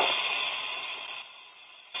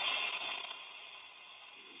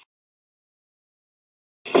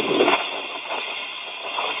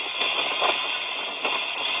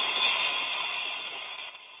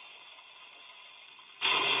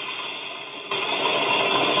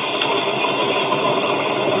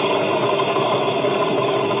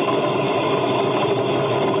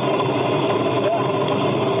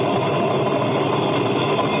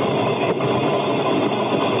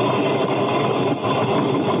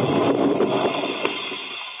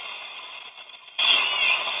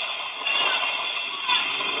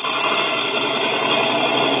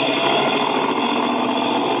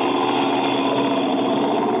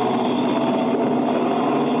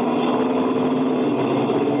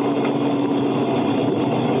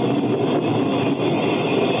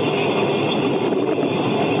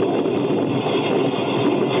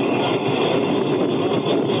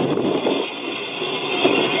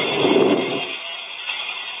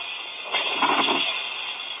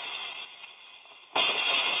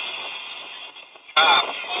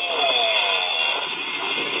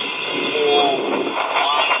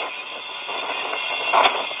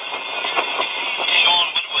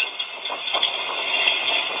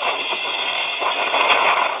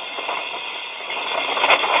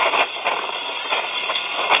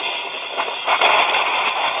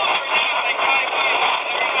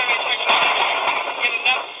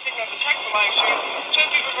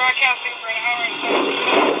 Broadcasting for an hour and 17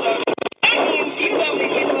 minutes. So that means you lovely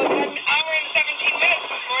people have had an hour and 17 minutes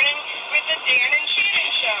this morning with the Dan and Shannon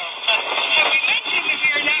Show. Have we mentioned that we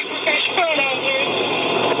are not professional announcers?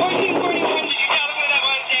 1441, did you tell them who that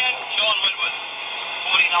was, Dan? Sean Woodward.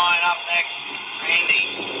 49 up next. Randy.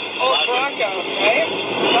 Old Broncos, right?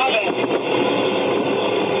 Love it.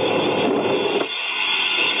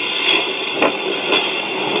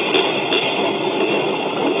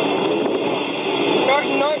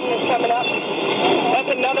 Norton is coming up.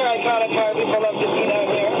 That's another iconic car people love to see down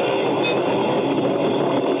here.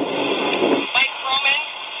 Mike Froman,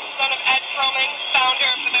 son of Ed Froman, founder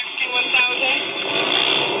of the Mexican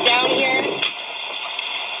 1000, down here,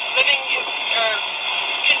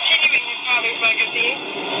 continuing his father's legacy.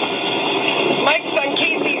 Mike's son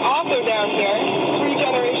Casey also down here. 3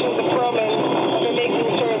 generations of Froman have been making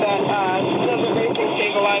sure that desert racing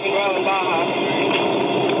stays alive and well in Baja.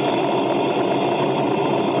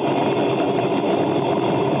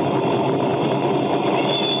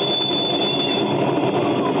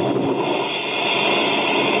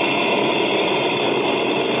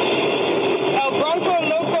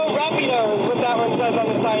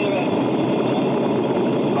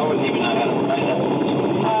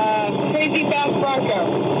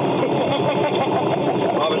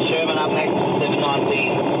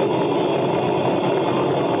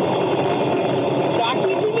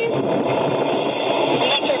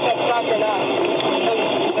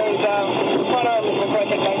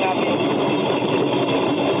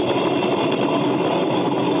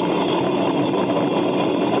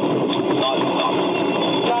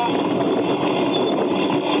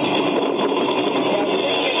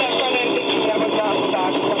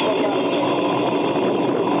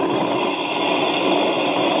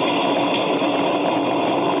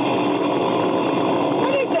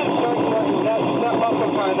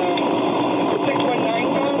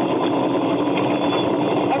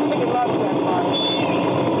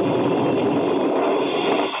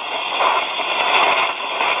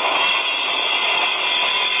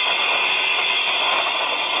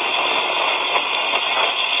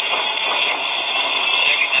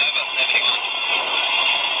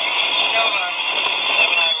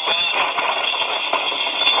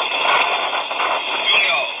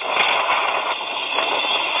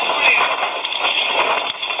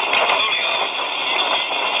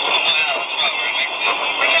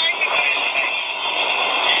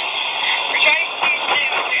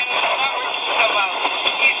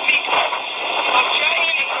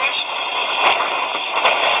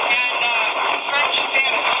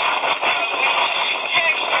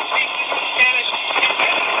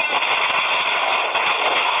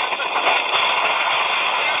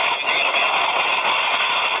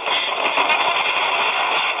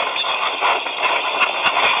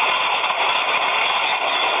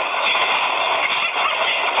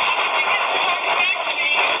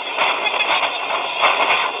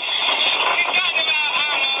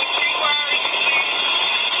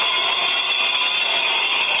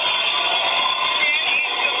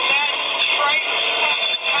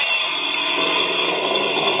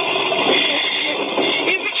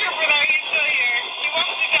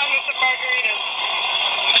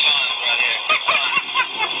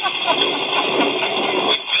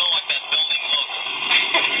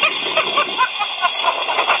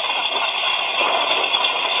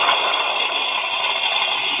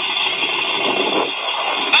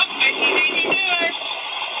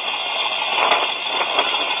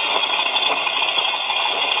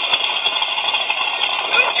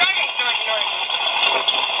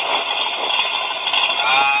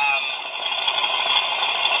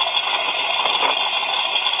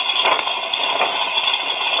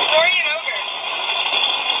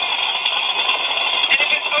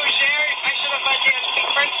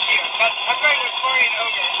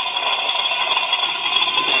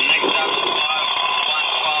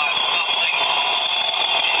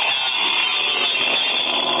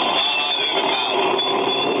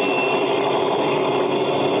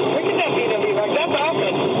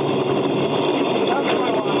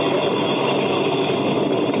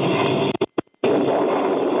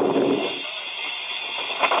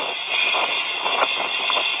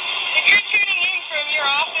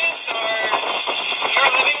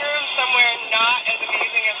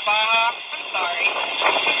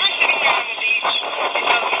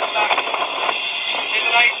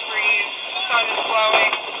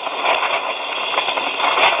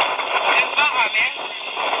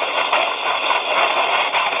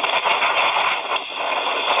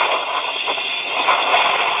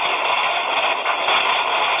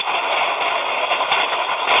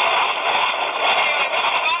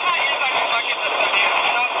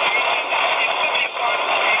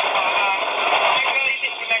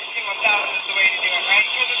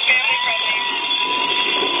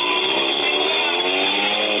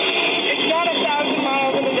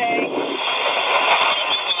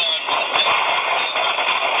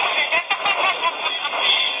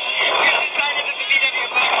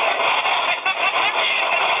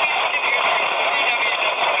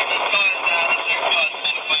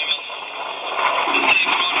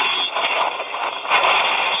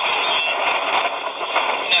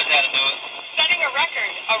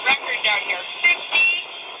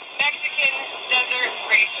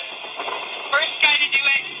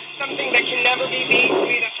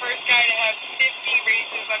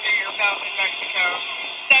 beer fountain in Mexico.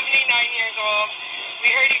 79 years old.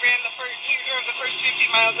 We heard he drove the first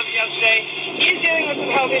 50 miles of it yesterday. He's dealing with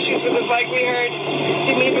some health issues with his leg, we heard.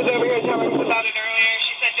 Denise was over here telling us about it earlier.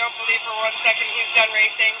 She said, don't believe for 1 second he's done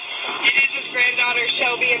racing. It is his granddaughter,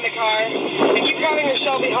 Shelby, in the car. I keep calling her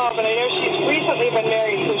Shelby Hall, but I know she's recently been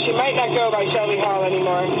married, so she might not go by Shelby Hall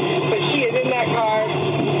anymore. But she is in that car,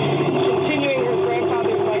 continuing her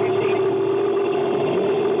grandfather's legacy.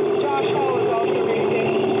 Josh Hall is also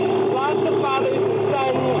racing. Lots of fathers and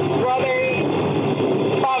sons, brothers,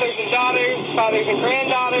 fathers and daughters, fathers and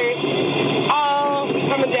granddaughters, all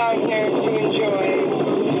coming down here to enjoy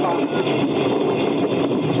fun.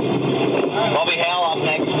 Bobby Howell up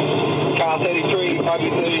next. Car 33,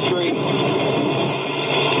 RB33.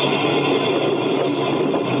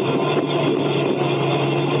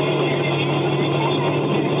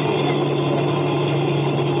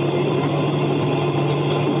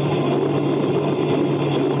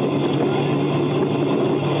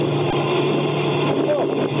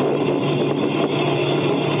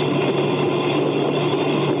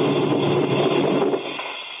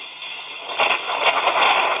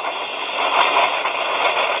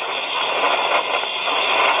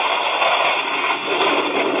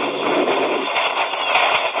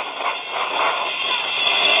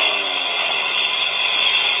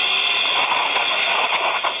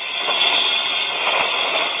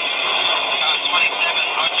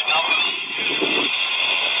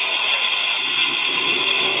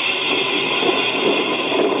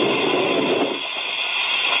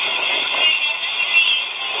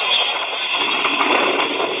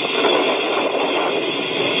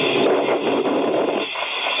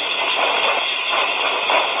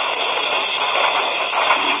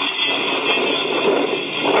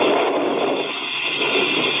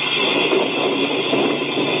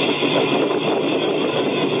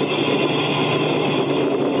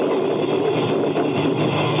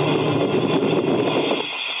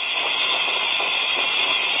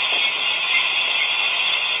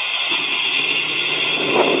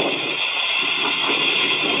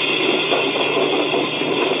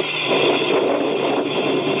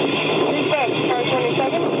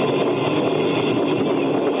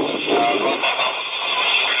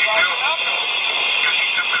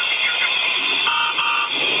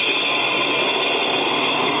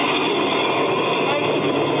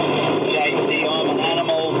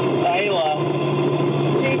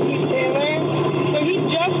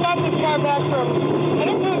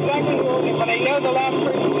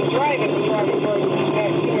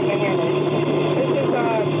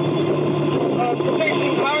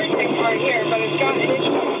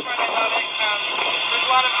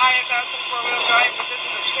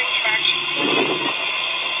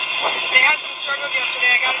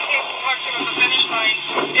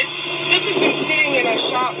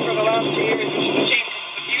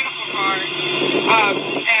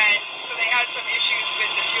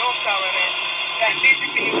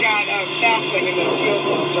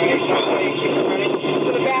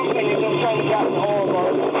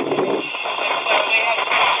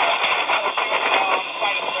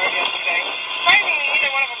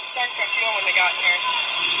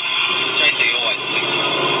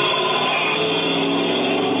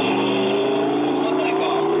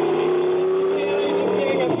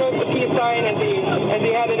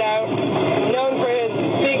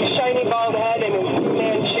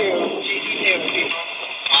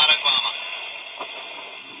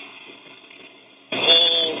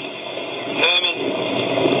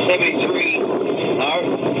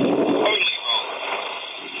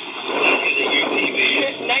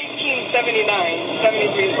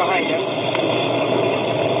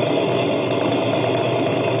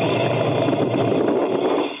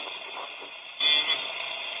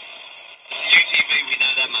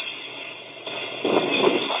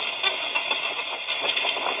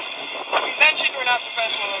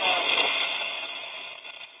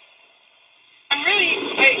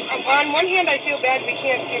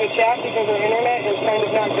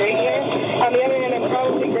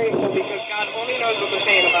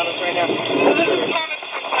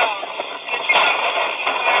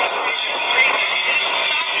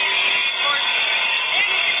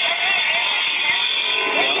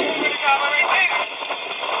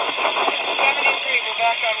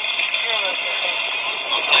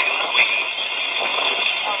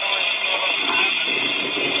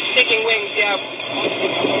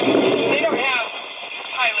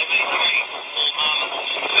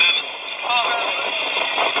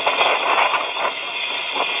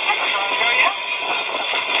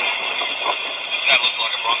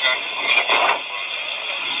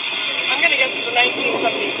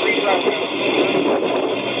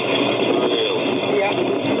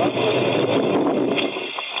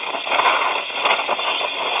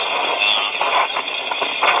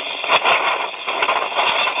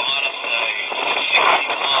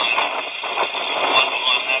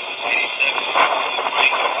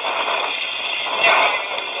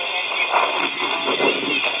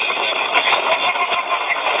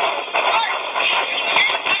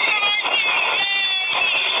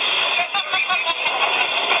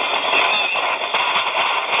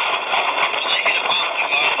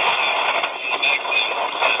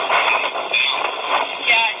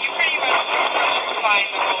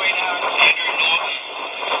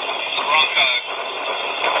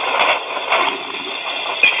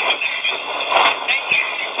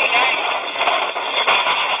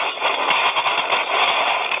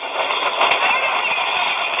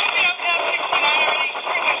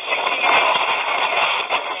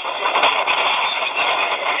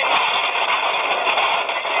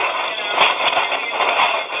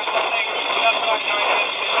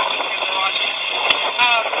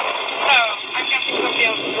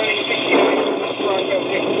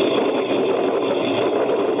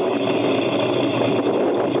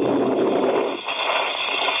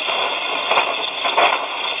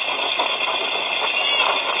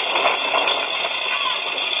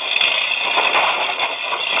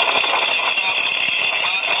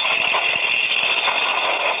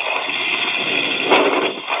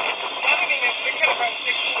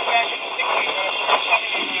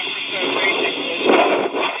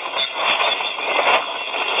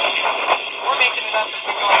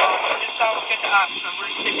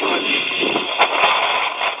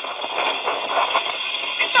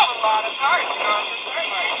 a lot of cars to go on the start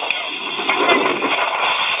line.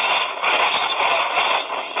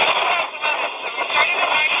 So we started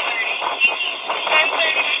at 9:30.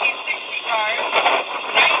 10:30 would be 60 cars.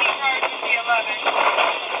 90 cars would be 11.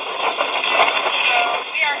 So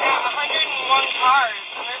we are at 101 cars.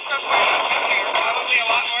 And there's still quite a few here. Probably a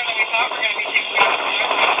lot more than we thought we're going to be taking out of the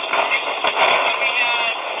start line. So we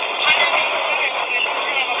had 106. And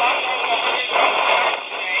we're going to have a lot more than 100 cars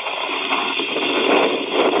today.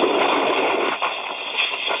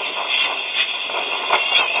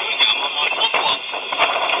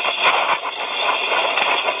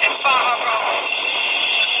 It's Baja Bravo.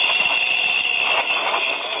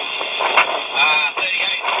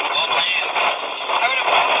 38. Well planned. I would have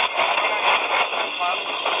put it club.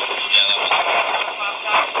 Yeah, that was Club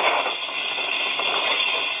top. Do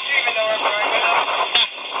you even know where I'm going with this?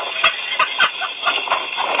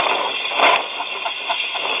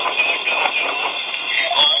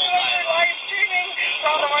 We're live streaming for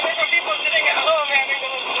all the wonderful people sitting at home having to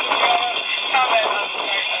listen to this comment on the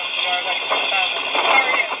start of the hour. How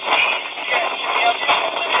are you? Good. Yep.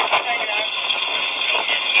 Hanging out.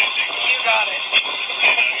 You got it.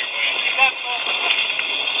 That's cool.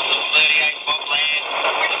 38. Well planned.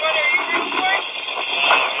 Which one are you rooting for?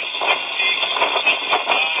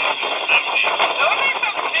 Those are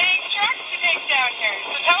some big trucks to take down here.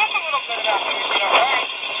 So tell us a little bit about them if you don't mind.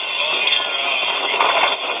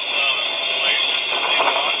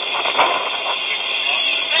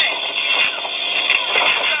 Nice.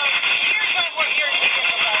 So here's what you're thinking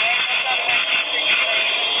about, right? That's not an interesting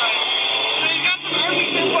fun. So you got some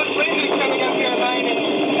RB10 plus Blazers coming up here online. And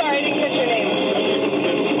sorry, I didn't catch your name.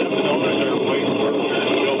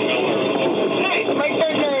 Nice. Mike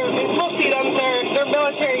Gardner, and we'll see them. They're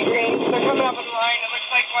military green. They're coming up on the line. It looks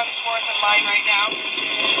like one's fourth in line right now.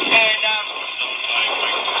 And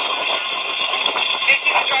is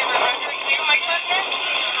he the driver of record too, Mike Gardner?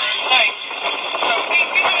 Nice. So we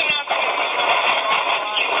did announce that he was going to go on the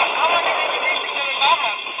line. How long have they been racing them in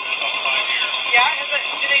Baja? Yeah?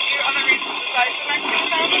 Do they do other races besides the Mexican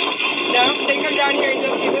Thousand? No? They come down here and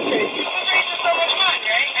just do this race. This race is so much fun,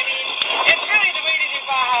 right? I mean, it's really the way to do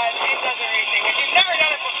Baja is desert racing. If you've never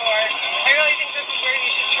done it before, I really think this is where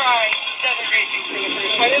you should try desert racing for the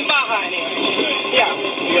first time. In Baja, anyway. Yeah.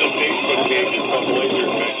 We got a Facebook page called Blazer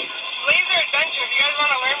Adventure. Blazer Adventure. If you guys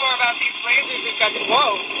want to learn more about these blazers, we've got the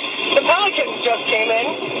whoa. The Pelicans just came in.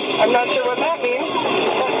 I'm not sure what that means.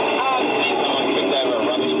 But,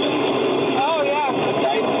 oh, yeah.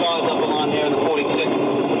 Dave guys up along there in the 46.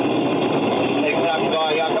 Next up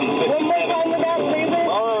guy up in the 57. One more time with that, Blazer.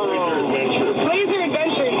 Blazer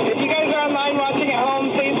Adventure. If you guys are online watching at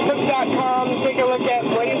home, Facebook.com, take a look at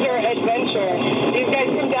Blazer Adventure. These guys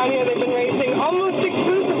come down here. They've been racing almost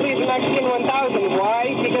exclusively the Mexican 1000.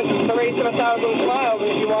 Why? Because it's the race of 1,000 miles.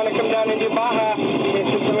 And if you want to come down and do Baja, this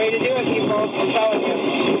is the way to do it, people. I'm telling you.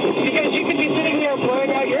 Because you could be sitting here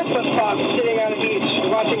blowing out your flip-flops sitting on a beach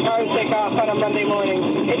watching cars take off on a Monday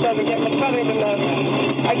morning. It doesn't get much better than this.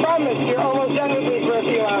 I promise you're almost done with me for a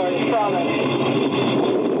few hours. Promise.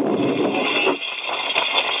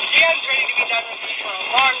 You guys ready to be done with me for a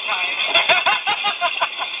long time.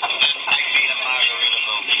 Take me to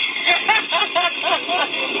Margaritaville.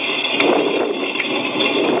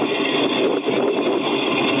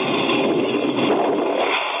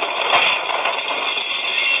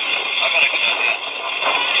 I gotta cut it.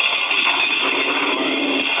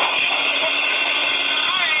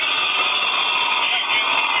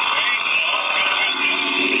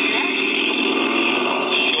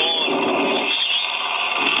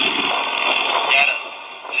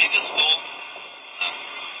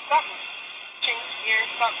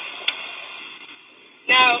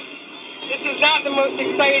 Now, this is not the most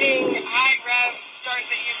exciting high-rev start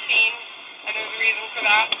that you've seen, and there's a reason for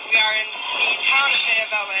that. We are in the town of Bay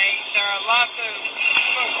of LA. There are lots of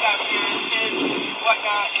folks out here, kids,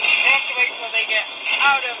 whatnot. They have to wait until they get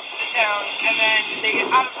out of the town, and then they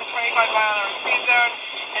get out of the 25-mile-an-hour speed zone,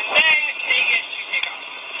 and then they get to take off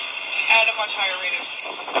at a much higher rate of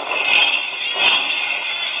speed.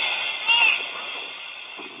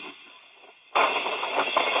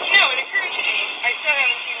 You know, it occurred to me, I still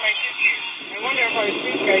haven't seen my suitcase. I wonder if our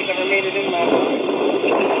street guys ever made it in that long.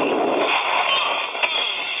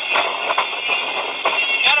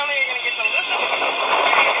 Not only are you going to get to listen to the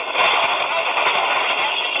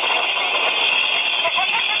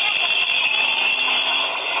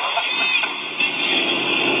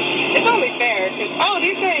it's only fair, because,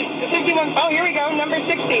 these guys, the 51, here we go, number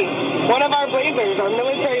 60. One of our blazers, our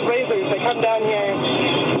military blazers that come down here.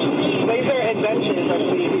 Blazer Adventures, I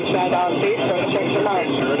believe he said on Facebook. Check them out.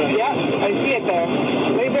 Yeah, I see it there.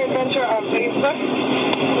 Blazer Adventure on Facebook.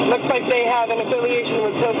 looks like they have an affiliation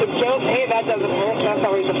with Tilted Kilt. Hey, that doesn't hurt. That's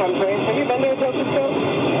always a fun place. Have you been to a Tilted Kilt?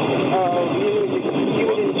 Oh, you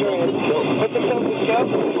would enjoy it. What's a Tilted Kilt?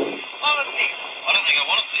 Well, let's see. I don't think I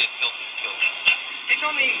want to see a tilted kill.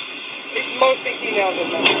 It's mostly females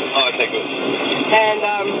in them. Oh, okay, good. And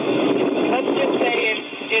let's just say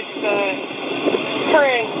it's the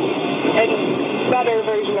current and better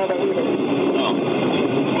version of a Hooter. Oh.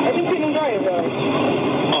 I think you'd enjoy it, really.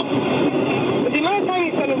 Huh. But the amount of time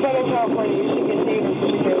you spend in Southern California, you should get paid for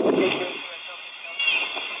the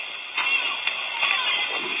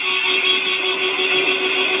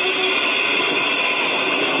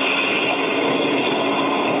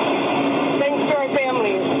Thanks to our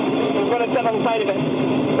families is what it said on the side of it.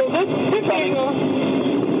 So this vehicle,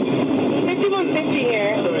 5150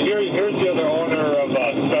 here. So here's the other owner of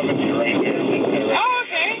 70 right here. Oh,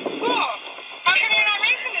 okay. Cool. How come you're not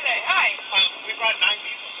racing today? Hi. We brought 9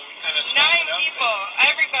 people, so we kind of 9 people.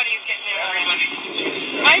 Everybody's getting in already.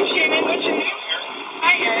 I'm Shannon. What's your name?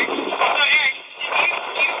 Hi, Eric. So, Eric,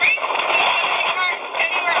 do you race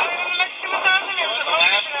anywhere other than the Mexican 1000? Or is it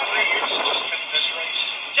last 3 years has just been this race.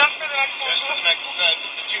 just for the Mexican 1000?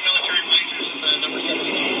 The 2 military blazers and the number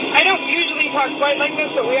 17. I don't usually talk quite like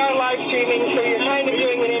this, but we are live streaming, so you're kind of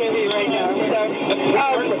doing an interview right now. So,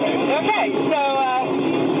 okay, so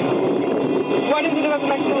what is it about the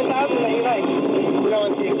Mexican 1000 that you like? You know,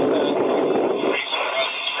 it's Race for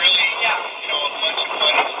us, it's really, a bunch of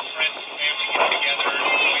buddies and friends and family get together and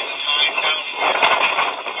enjoy the time down here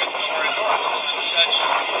with nowhere else on such.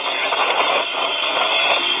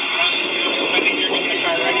 I think you're getting a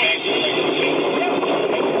car right next to like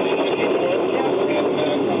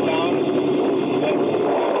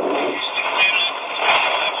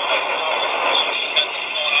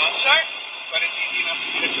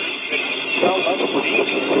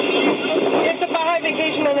It's a Baja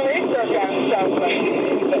vacation on the race program, sounds like.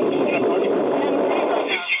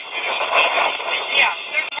 Yeah,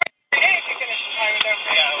 there's a day if you finish the time with them.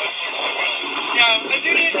 No, the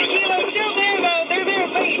duty is Kilo's still there, though. They're there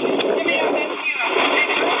late. Give me out that Kilo.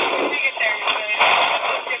 When they get there, it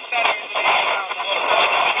gets better as the day goes on.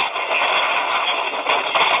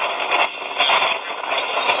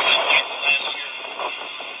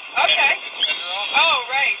 Okay. Oh,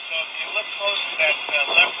 right. So if you look close to that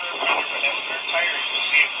left rear fender where that spare tire is, you'll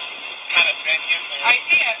see it's kind of bent in there. I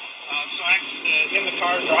see it. So actually, in the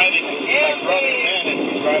car driving, it's like rubbing in and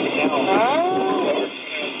he's driving down. So we're going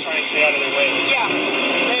to try and stay out of their way. Yeah,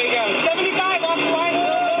 there you go. 75 off the line.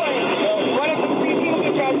 One of the 3 teams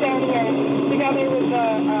that got down here together with the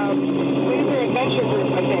Laser Adventure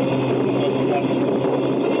Group, I think.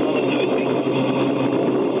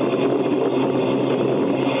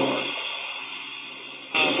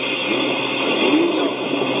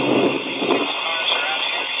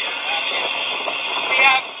 We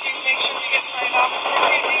have to make sure we get signed off before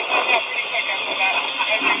we leave. We'll go pretty quick after that.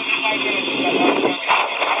 Every 5 minutes is that long.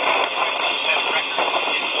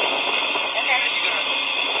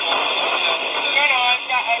 No, I've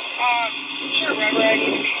got sure, wherever I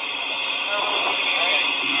need to be.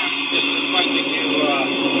 just requesting you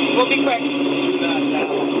We'll be quick. do not now.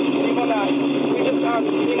 We will not. We just,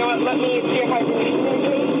 you know what, let me see if I can read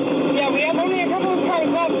it. Yeah, we have only a couple of cars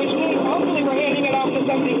left, which means hopefully we're handing it off to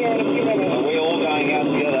somebody here in a few minutes. Are we all going out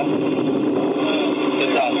together?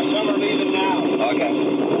 Just us. Some are leaving now. Okay.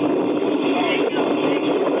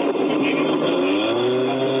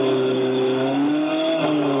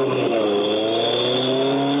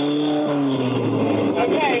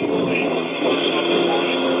 Okay.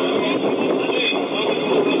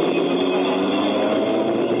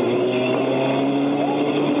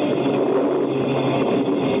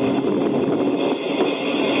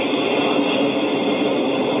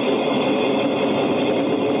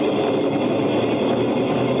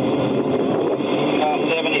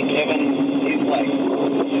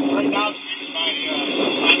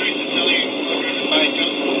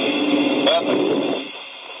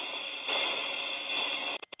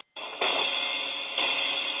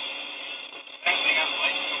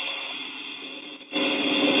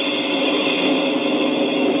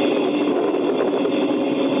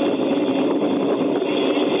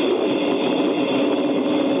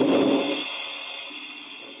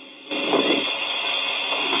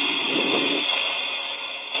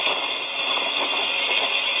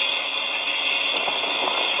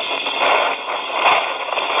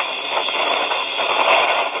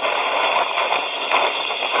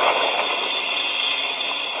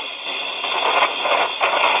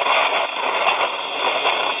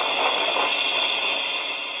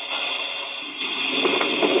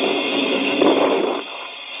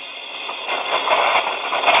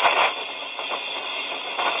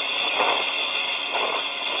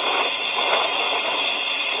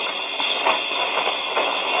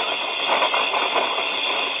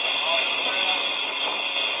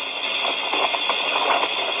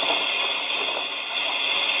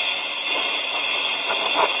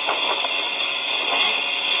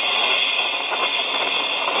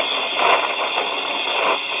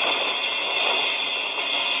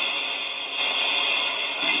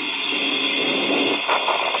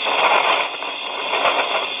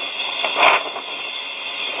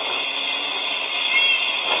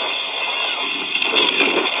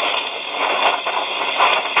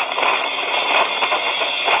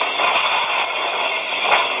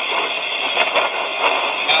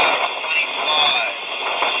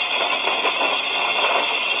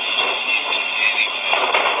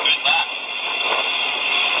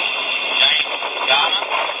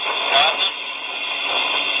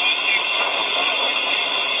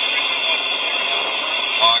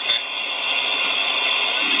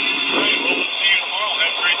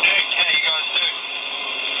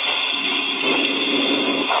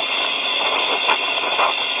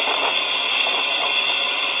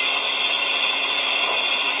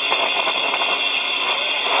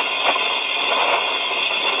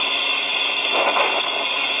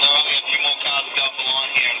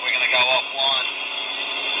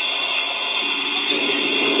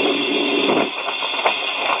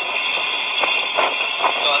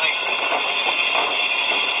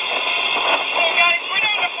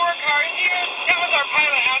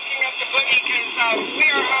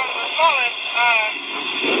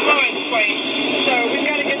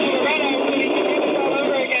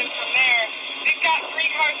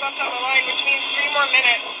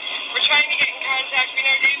 we're trying to get in contact. We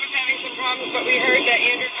know Dave was having some problems, but we heard that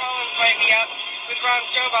Andrew Collins might be up with Ron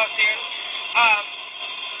Strobaugh soon.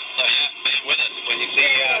 So yeah, bear with us. When you see,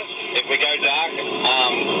 If we go dark,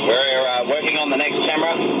 we're working on the next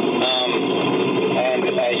camera, and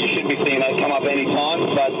you should be seeing that come up any time.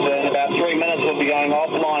 But in about 3 minutes, we'll be going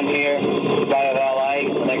offline here, Bay of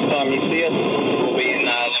LA. Next time you see us, we'll be in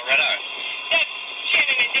Loretto. That's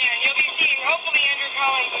Shannon and Dan. You'll be seeing hopefully Andrew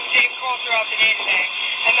Collins and Dave Cole throughout the day today,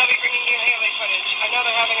 and they'll be bringing you Haley footage. I know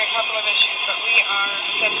they're having a couple of issues, but we are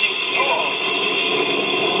attempting to do them.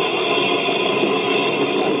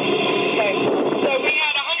 Okay, so we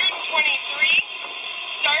had 123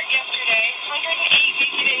 start yesterday, 108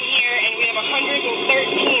 make it in here, and we have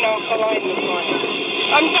 113 off the line this morning.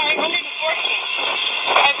 I'm sorry, 114.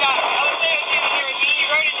 I've got Alessio sitting here with me. He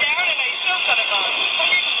wrote it down, and I still said it wrong.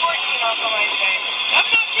 114 off the line today.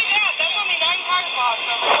 That's not too bad. That's only 9 cars lost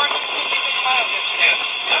over 456 miles yesterday.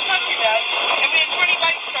 That's not too bad. And we had 20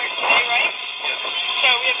 bikes start today, right? yes. So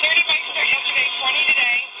we had 30 bikes start yesterday, 20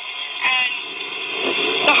 today. And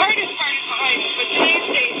the hardest part is behind us, but today's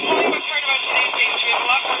stage, tell me what's hard about today's stage. We have a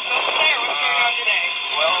lot more built today, or what's going on today?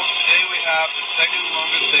 Well, today we have the second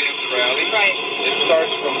longest day of the rally. Right. It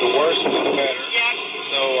starts from the worst to the better. Yeah.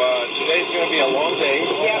 So today's going to be a long day.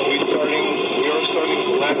 Yeah. We are starting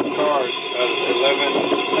the last cars at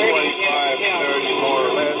 11:25, 30 more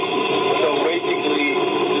or less. So basically,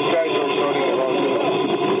 these guys are starting around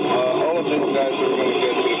all of these guys are going to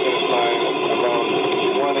get to the finish line around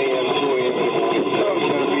 1 a.m., 2 a.m. in the morning. So it's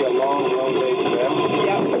going to be a long, long day for them.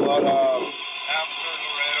 Yeah. But after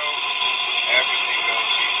Loretto, everything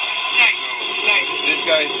goes easy. Nice. So Nice. these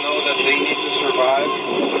guys know that they need to survive.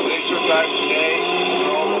 If they survive today,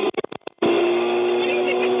 they're almost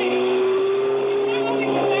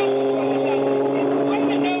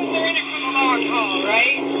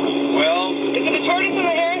well. Is it a tortoise and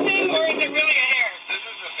a hare thing, or is it really a hare? This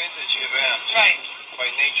is a vintage event Right. by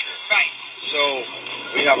nature. Right. So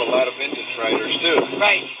we have a lot of vintage riders too,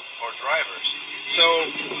 Right. or drivers. So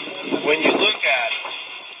when you look at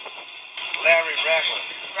Larry Ragland,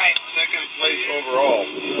 Right. second place overall,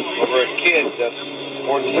 over a kid that's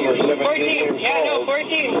 14 or 17 14. years Yeah, no, old,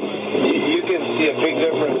 14. you can see a big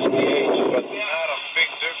difference in the age, but not a big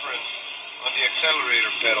difference on the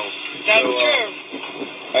accelerator pedal. That's so, true.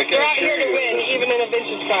 I can You're out assure here to you win, that even in a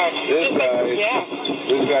vintage car. Yeah.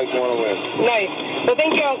 these guys want to win. Nice. Well,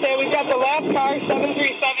 thank you, Alcea. We've got the last car, 737,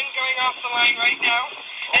 going off the line right now.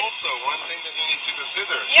 Also, one thing that you need to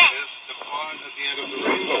consider Yeah. is the pod at the end of the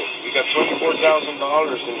rainbow. We got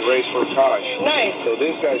 $24,000 in the race for cash. Nice. So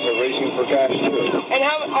these guys are racing for cash too. And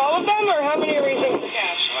how all of them, or how many are racing for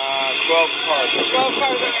cash? 12 cars. 12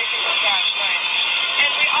 cars are racing for cash. Nice. And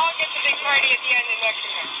we all get the big party at the end in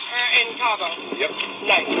Mexico, or in Cabo. Yep.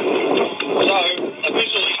 Nice. So,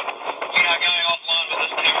 officially, we are going offline with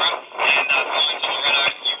this camera and flying to Loretto.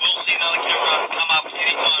 You will see another camera come up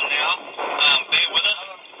anytime now. Bear with us,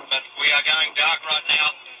 but we are going dark right now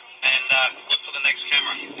and look for the next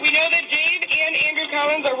camera. We know that Dave and Andrew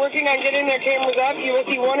Collins are working on getting their cameras up. You will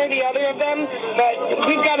see one or the other of them, but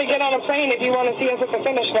we've got to get on a plane if you want to see us at the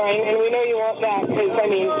finish line, and we know you want that because, I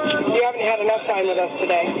mean, you haven't had enough time with us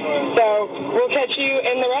today. So we'll catch you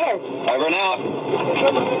in Loretto. Over and out.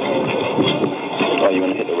 Oh, you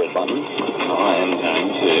want to hit the red button? I am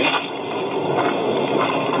going to.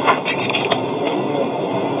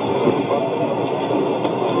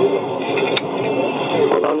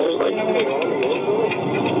 Hold on, there's like.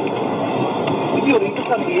 Y ahorita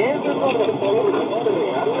también,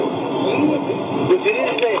 pues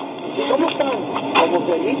fíjense, ¿cómo están? Como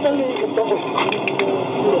felices,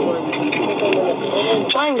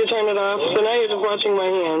 Trying to turn it off, so now you're just watching my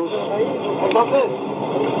hands.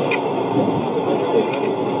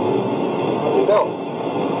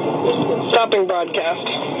 Stopping broadcast.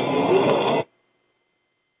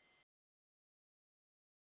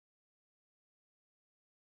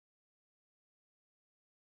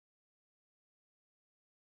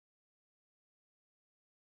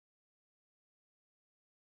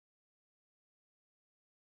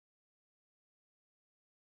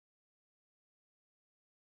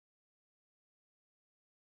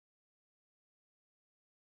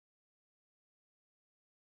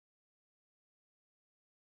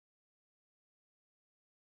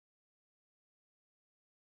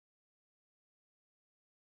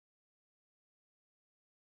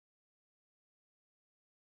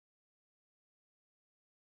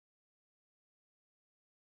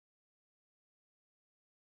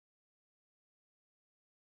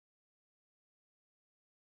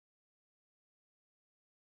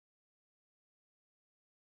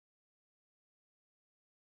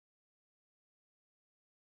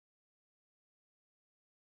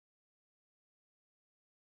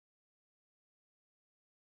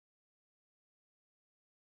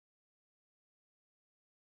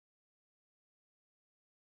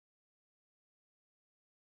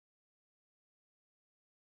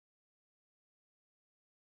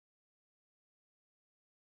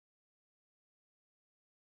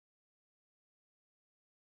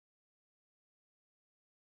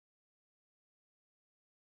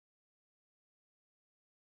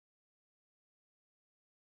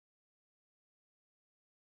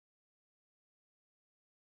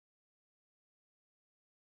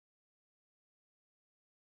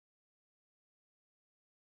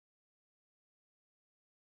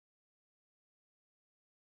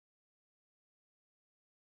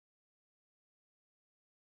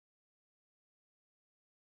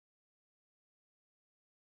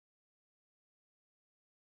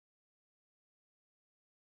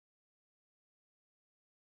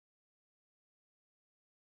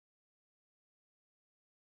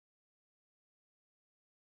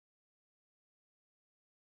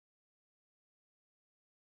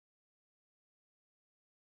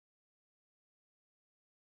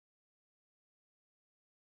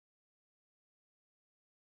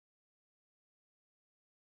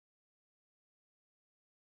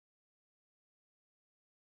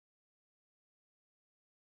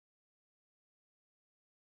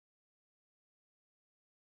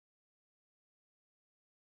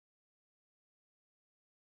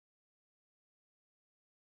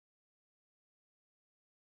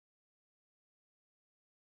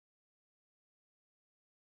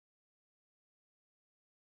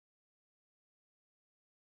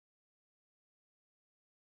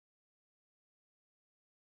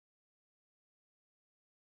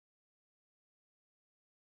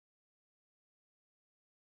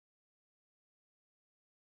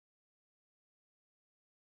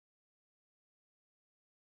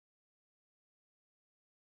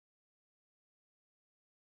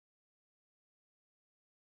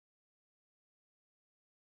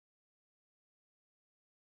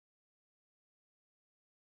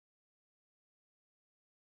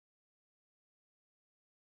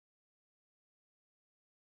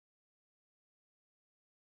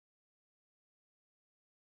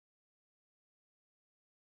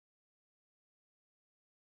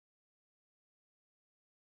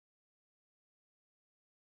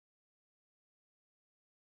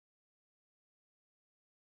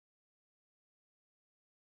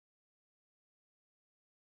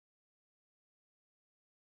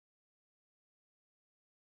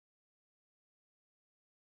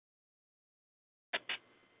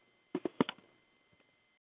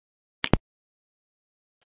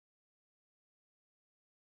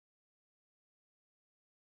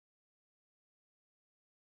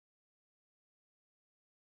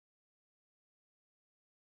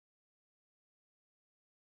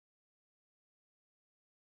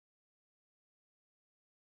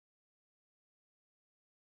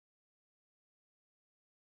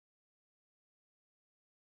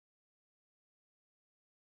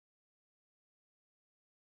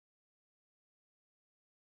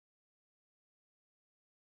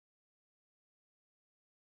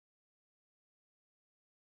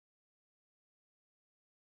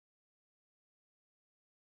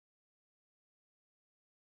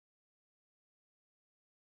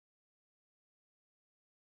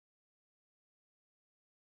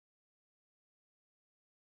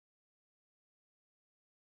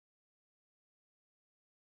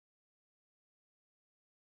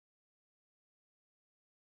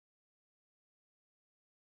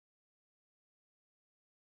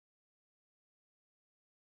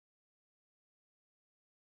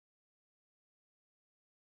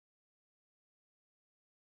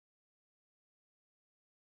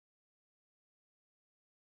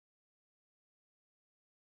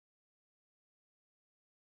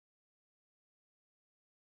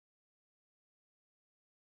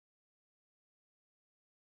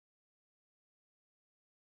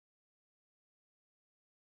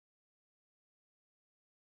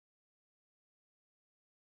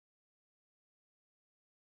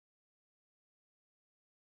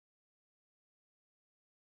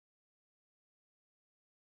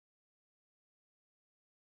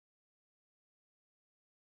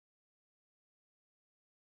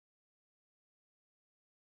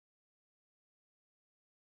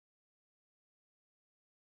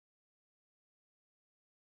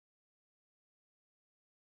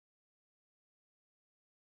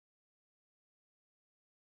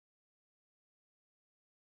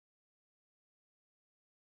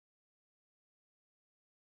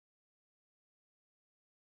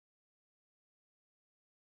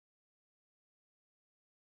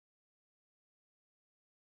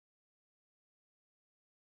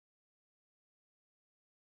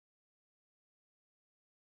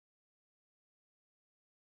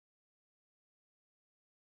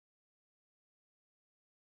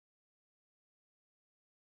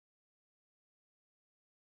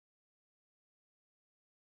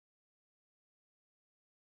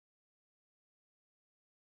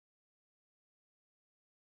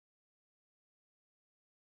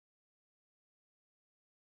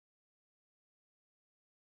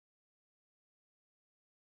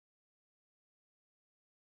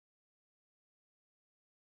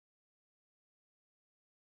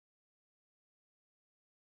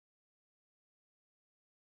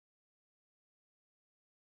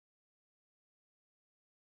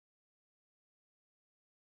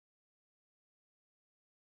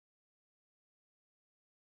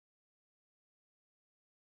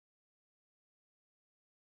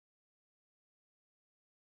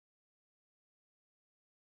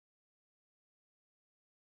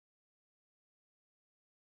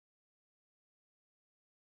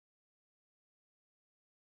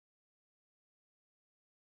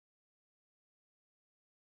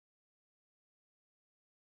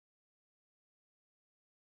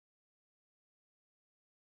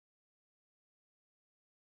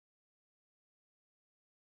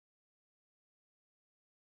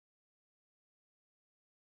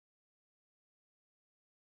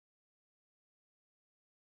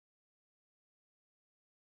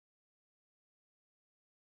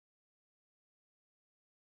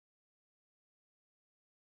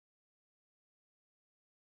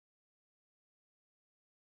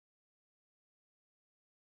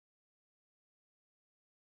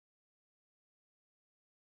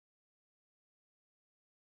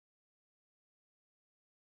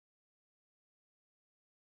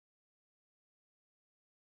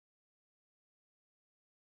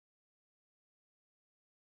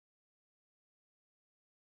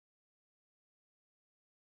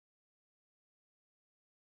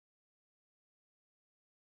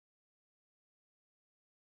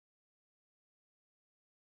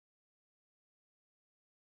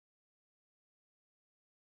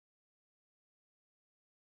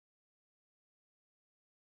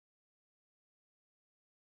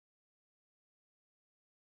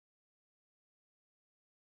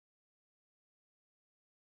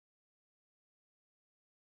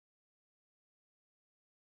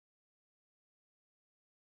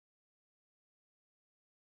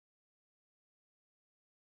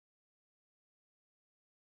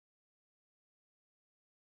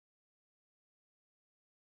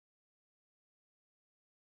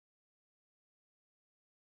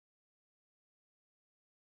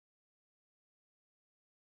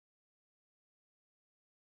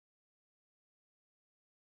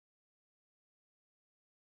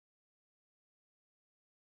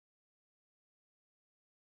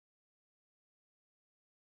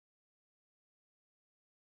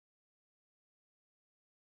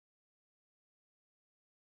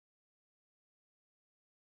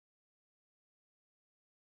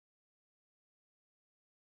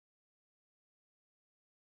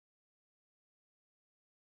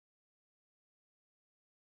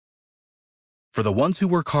 For the ones who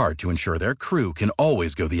work hard to ensure their crew can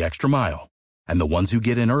always go the extra mile, and the ones who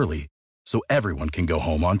get in early so everyone can go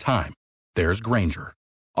home on time, there's Grainger,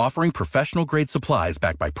 offering professional-grade supplies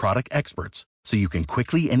backed by product experts so you can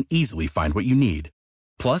quickly and easily find what you need.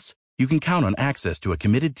 Plus, you can count on access to a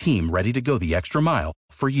committed team ready to go the extra mile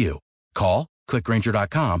for you. Call, click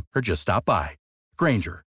Grainger.com, or just stop by.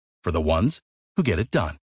 Grainger, for the ones who get it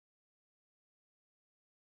done.